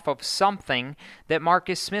off of something that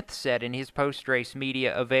Marcus Smith said in his post-race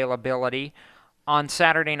media availability on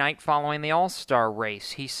Saturday night following the All-Star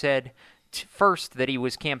race. He said first that he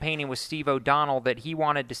was campaigning with Steve O'Donnell that he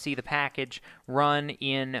wanted to see the package run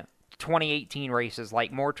in 2018 races,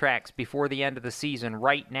 like more tracks before the end of the season.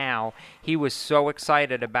 Right now, he was so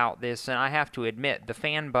excited about this, and I have to admit, the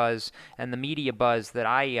fan buzz and the media buzz that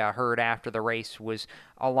I heard after the race was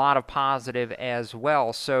a lot of positive as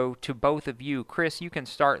well. So to both of you, Chris, you can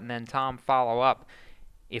start, and then Tom follow up.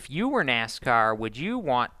 If you were NASCAR, would you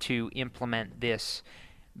want to implement this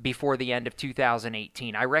before the end of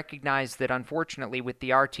 2018? I recognize that unfortunately with the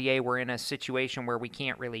RTA, we're in a situation where we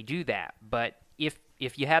can't really do that, but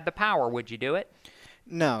if you had the power, would you do it?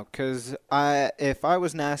 No, because if I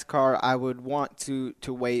was NASCAR, I would want to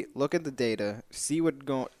wait, look at the data, see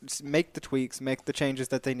make the tweaks, make the changes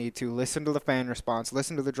that they need to, listen to the fan response,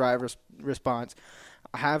 listen to the driver's response,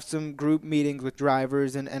 have some group meetings with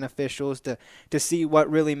drivers and officials to see what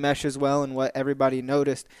really meshes well and what everybody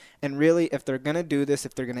noticed. And really, if they're going to do this,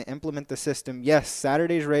 if they're going to implement the system, yes,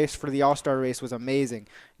 Saturday's race for the All-Star race was amazing.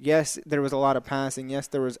 Yes, there was a lot of passing. Yes,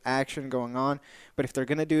 there was action going on. But if they're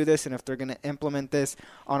going to do this and if they're going to implement this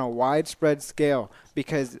on a widespread scale,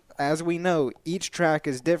 because as we know, each track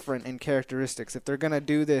is different in characteristics. If they're going to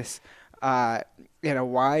do this in a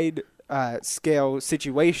wide scale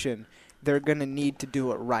situation, they're going to need to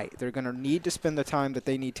do it right. They're going to need to spend the time that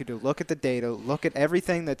they need to look at the data, look at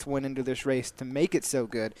everything that's went into this race to make it so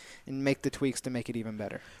good, and make the tweaks to make it even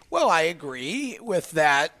better. Well, I agree with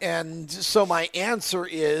that. And so my answer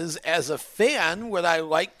is, as a fan, would I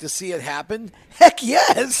like to see it happen? Heck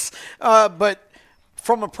yes. But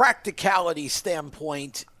from a practicality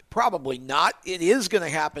standpoint, probably not. It is going to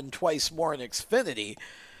happen twice more in Xfinity.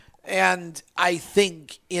 And I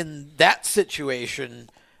think in that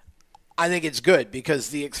situation, I think it's good because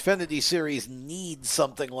the Xfinity Series needs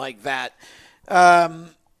something like that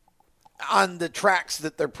on the tracks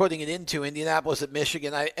that they're putting it into, Indianapolis and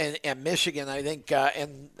Michigan. And Michigan, I think,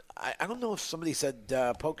 and I don't know if somebody said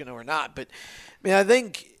Pocono or not, but I mean, I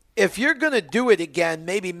think if you're going to do it again,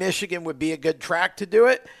 maybe Michigan would be a good track to do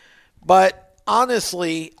it. But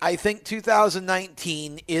honestly, I think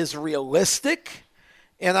 2019 is realistic.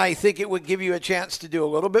 And I think it would give you a chance to do a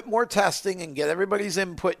little bit more testing and get everybody's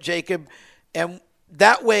input, Jacob. And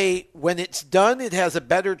that way, when it's done, it has a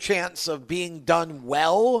better chance of being done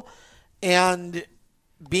well and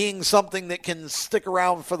being something that can stick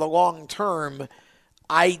around for the long term.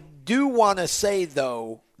 I do want to say,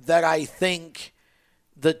 though, that I think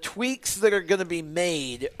the tweaks that are going to be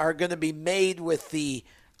made with the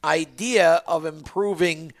idea of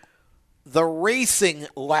improving the racing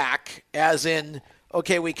lack, as in,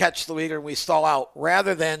 okay, we catch the leader and we stall out,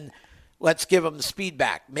 rather than let's give them speed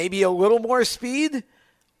back. Maybe a little more speed.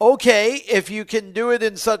 Okay, if you can do it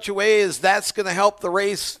in such a way as that's going to help the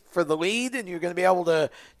race for the lead and you're going to be able to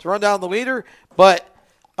run down the leader. But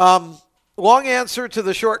long answer to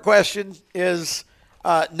the short question is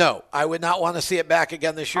no. I would not want to see it back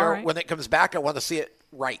again this year. Right. When it comes back, I want to see it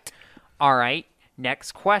right. All right.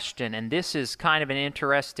 Next question, and this is kind of an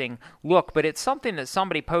interesting look, but it's something that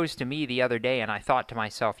somebody posed to me the other day, and I thought to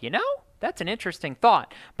myself, that's an interesting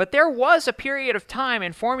thought. But there was a period of time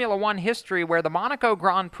in Formula One history where the Monaco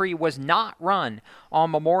Grand Prix was not run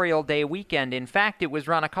on Memorial Day weekend. In fact, it was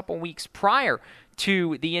run a couple weeks prior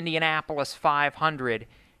to the Indianapolis 500.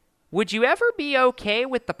 Would you ever be okay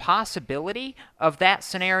with the possibility of that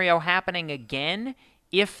scenario happening again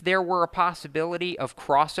if there were a possibility of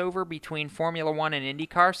crossover between Formula One and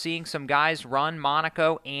IndyCar, seeing some guys run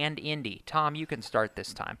Monaco and Indy? Tom, you can start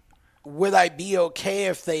this time. Would I be okay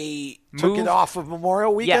if they took it off of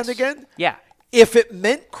Memorial Weekend again? Yeah. If it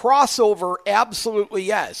meant crossover, absolutely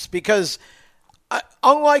yes. Because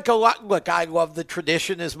unlike a lot, look, I love the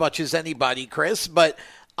tradition as much as anybody, Chris, but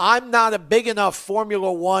I'm not a big enough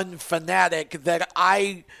Formula One fanatic that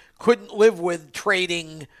I couldn't live with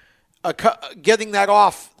trading, getting that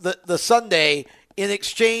off the Sunday in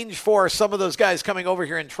exchange for some of those guys coming over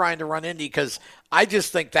here and trying to run Indy, because I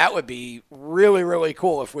just think that would be really, really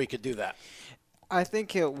cool if we could do that. I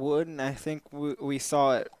think it would, and I think we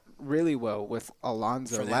saw it really well with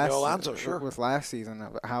Alonso last season,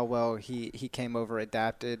 of how well he came over,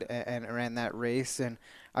 adapted, and ran that race. And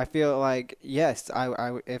I feel like, yes,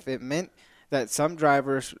 I if it meant that some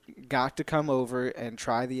drivers got to come over and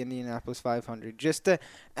try the Indianapolis 500 just to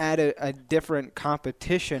add a different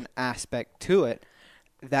competition aspect to it,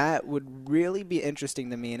 that would really be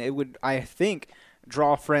interesting to me. And it would, I think,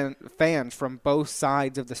 draw fans from both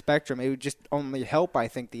sides of the spectrum. It would just only help, I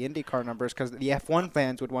think, the IndyCar numbers, because the F1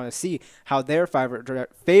 fans would want to see how their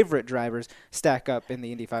favorite drivers stack up in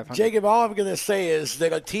the Indy 500. Jacob, all I'm going to say is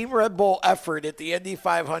that a Team Red Bull effort at the Indy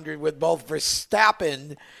 500 with both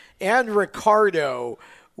Verstappen and Ricciardo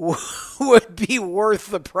would be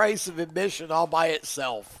worth the price of admission all by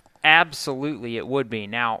itself. Absolutely, it would be.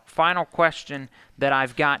 Now, final question that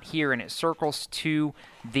I've got here, and it circles to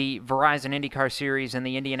the Verizon IndyCar Series and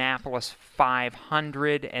the Indianapolis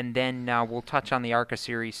 500, and then we'll touch on the ARCA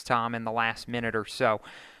Series, Tom, in the last minute or so.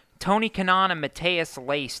 Tony Kanaan and Matthias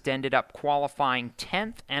Leist ended up qualifying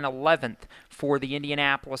 10th and 11th for the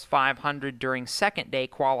Indianapolis 500 during second-day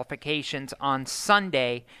qualifications on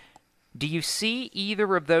Sunday. Do you see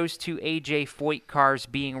either of those two A.J. Foyt cars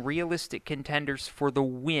being realistic contenders for the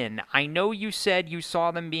win? I know you said you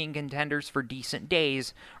saw them being contenders for decent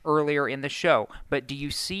days earlier in the show, but do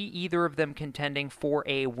you see either of them contending for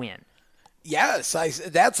a win? Yes,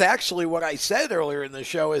 that's actually what I said earlier in the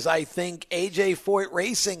show, is I think A.J. Foyt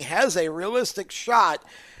Racing has a realistic shot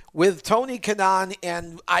with Tony Kanaan,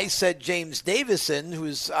 and I said James Davison,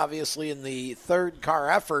 who's obviously in the third car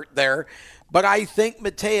effort there. But I think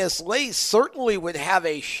Matthias Leist certainly would have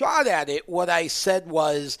a shot at it. What I said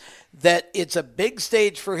was that it's a big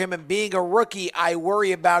stage for him, and being a rookie, I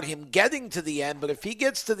worry about him getting to the end. But if he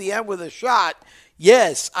gets to the end with a shot,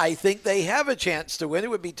 yes, I think they have a chance to win. It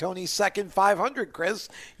would be Tony's second 500, Chris.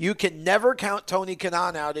 You can never count Tony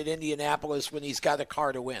Kanaan out at Indianapolis when he's got a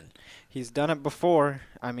car to win. He's done it before.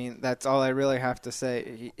 I mean, that's all I really have to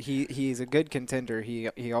say. He's a good contender.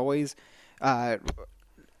 He always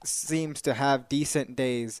seems to have decent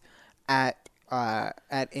days at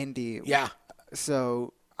Indy. Yeah.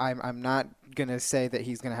 So I'm not gonna say that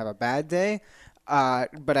he's gonna have a bad day,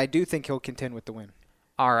 but I do think he'll contend with the win.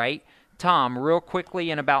 All right. Tom, real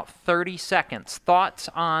quickly in about 30 seconds, thoughts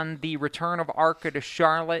on the return of ARCA to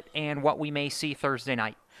Charlotte and what we may see Thursday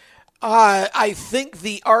night? I think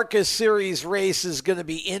the ARCA Series race is going to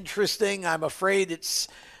be interesting. I'm afraid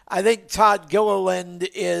I think Todd Gilliland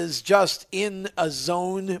is just in a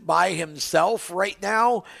zone by himself right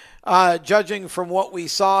now, judging from what we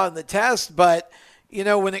saw in the test. But,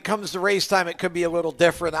 when it comes to race time, it could be a little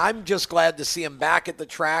different. I'm just glad to see him back at the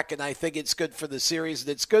track, and I think it's good for the series. And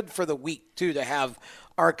it's good for the week, too, to have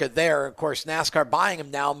ARCA there. Of course, NASCAR buying him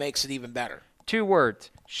now makes it even better. 2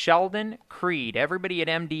 words. Sheldon Creed. Everybody at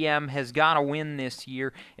MDM has got a win this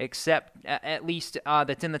year, except at least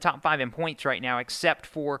that's in the top 5 in points right now, except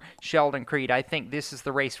for Sheldon Creed. I think this is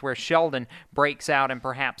the race where Sheldon breaks out and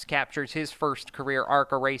perhaps captures his first career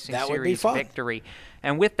ARCA Racing Series victory.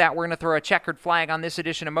 And with that, we're going to throw a checkered flag on this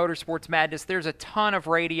edition of Motorsports Madness. There's a ton of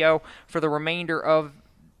radio for the remainder of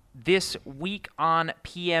this week on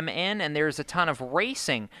PMN, and there's a ton of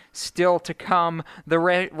racing still to come the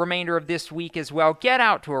remainder of this week as well. Get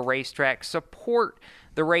out to a racetrack, support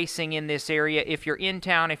the racing in this area. If you're in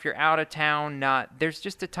town, if you're out of town, there's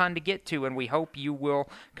just a ton to get to, and we hope you will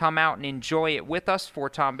come out and enjoy it with us. For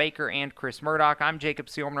Tom Baker and Chris Murdoch, I'm Jacob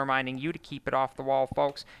Seelman reminding you to keep it off the wall,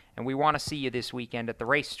 folks, and we want to see you this weekend at the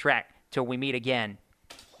racetrack. Till we meet again.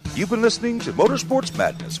 You've been listening to Motorsports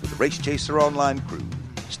Madness with the Race Chaser Online crew.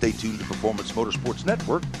 Stay tuned to Performance Motorsports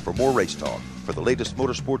Network for more race talk. For the latest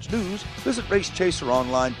motorsports news, visit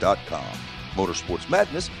racechaseronline.com. Motorsports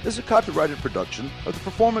Madness is a copyrighted production of the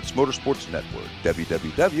Performance Motorsports Network,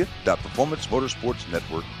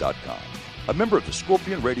 www.performancemotorsportsnetwork.com. A member of the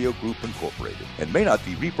Scorpion Radio Group Incorporated, and may not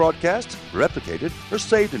be rebroadcast, replicated, or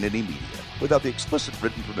saved in any media without the explicit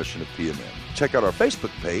written permission of PMN. Check out our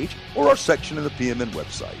Facebook page or our section in the PMN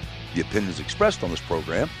website. The opinions expressed on this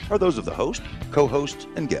program are those of the host, co-hosts,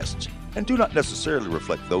 and guests, and do not necessarily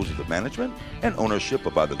reflect those of the management and ownership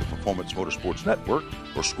of either the Performance Motorsports Network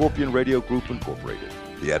or Scorpion Radio Group Incorporated,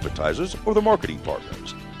 the advertisers, or the marketing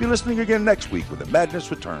partners. Be listening again next week when the madness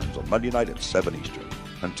returns on Monday night at 7 Eastern.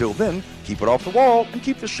 Until then, keep it off the wall and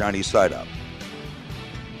keep the shiny side up.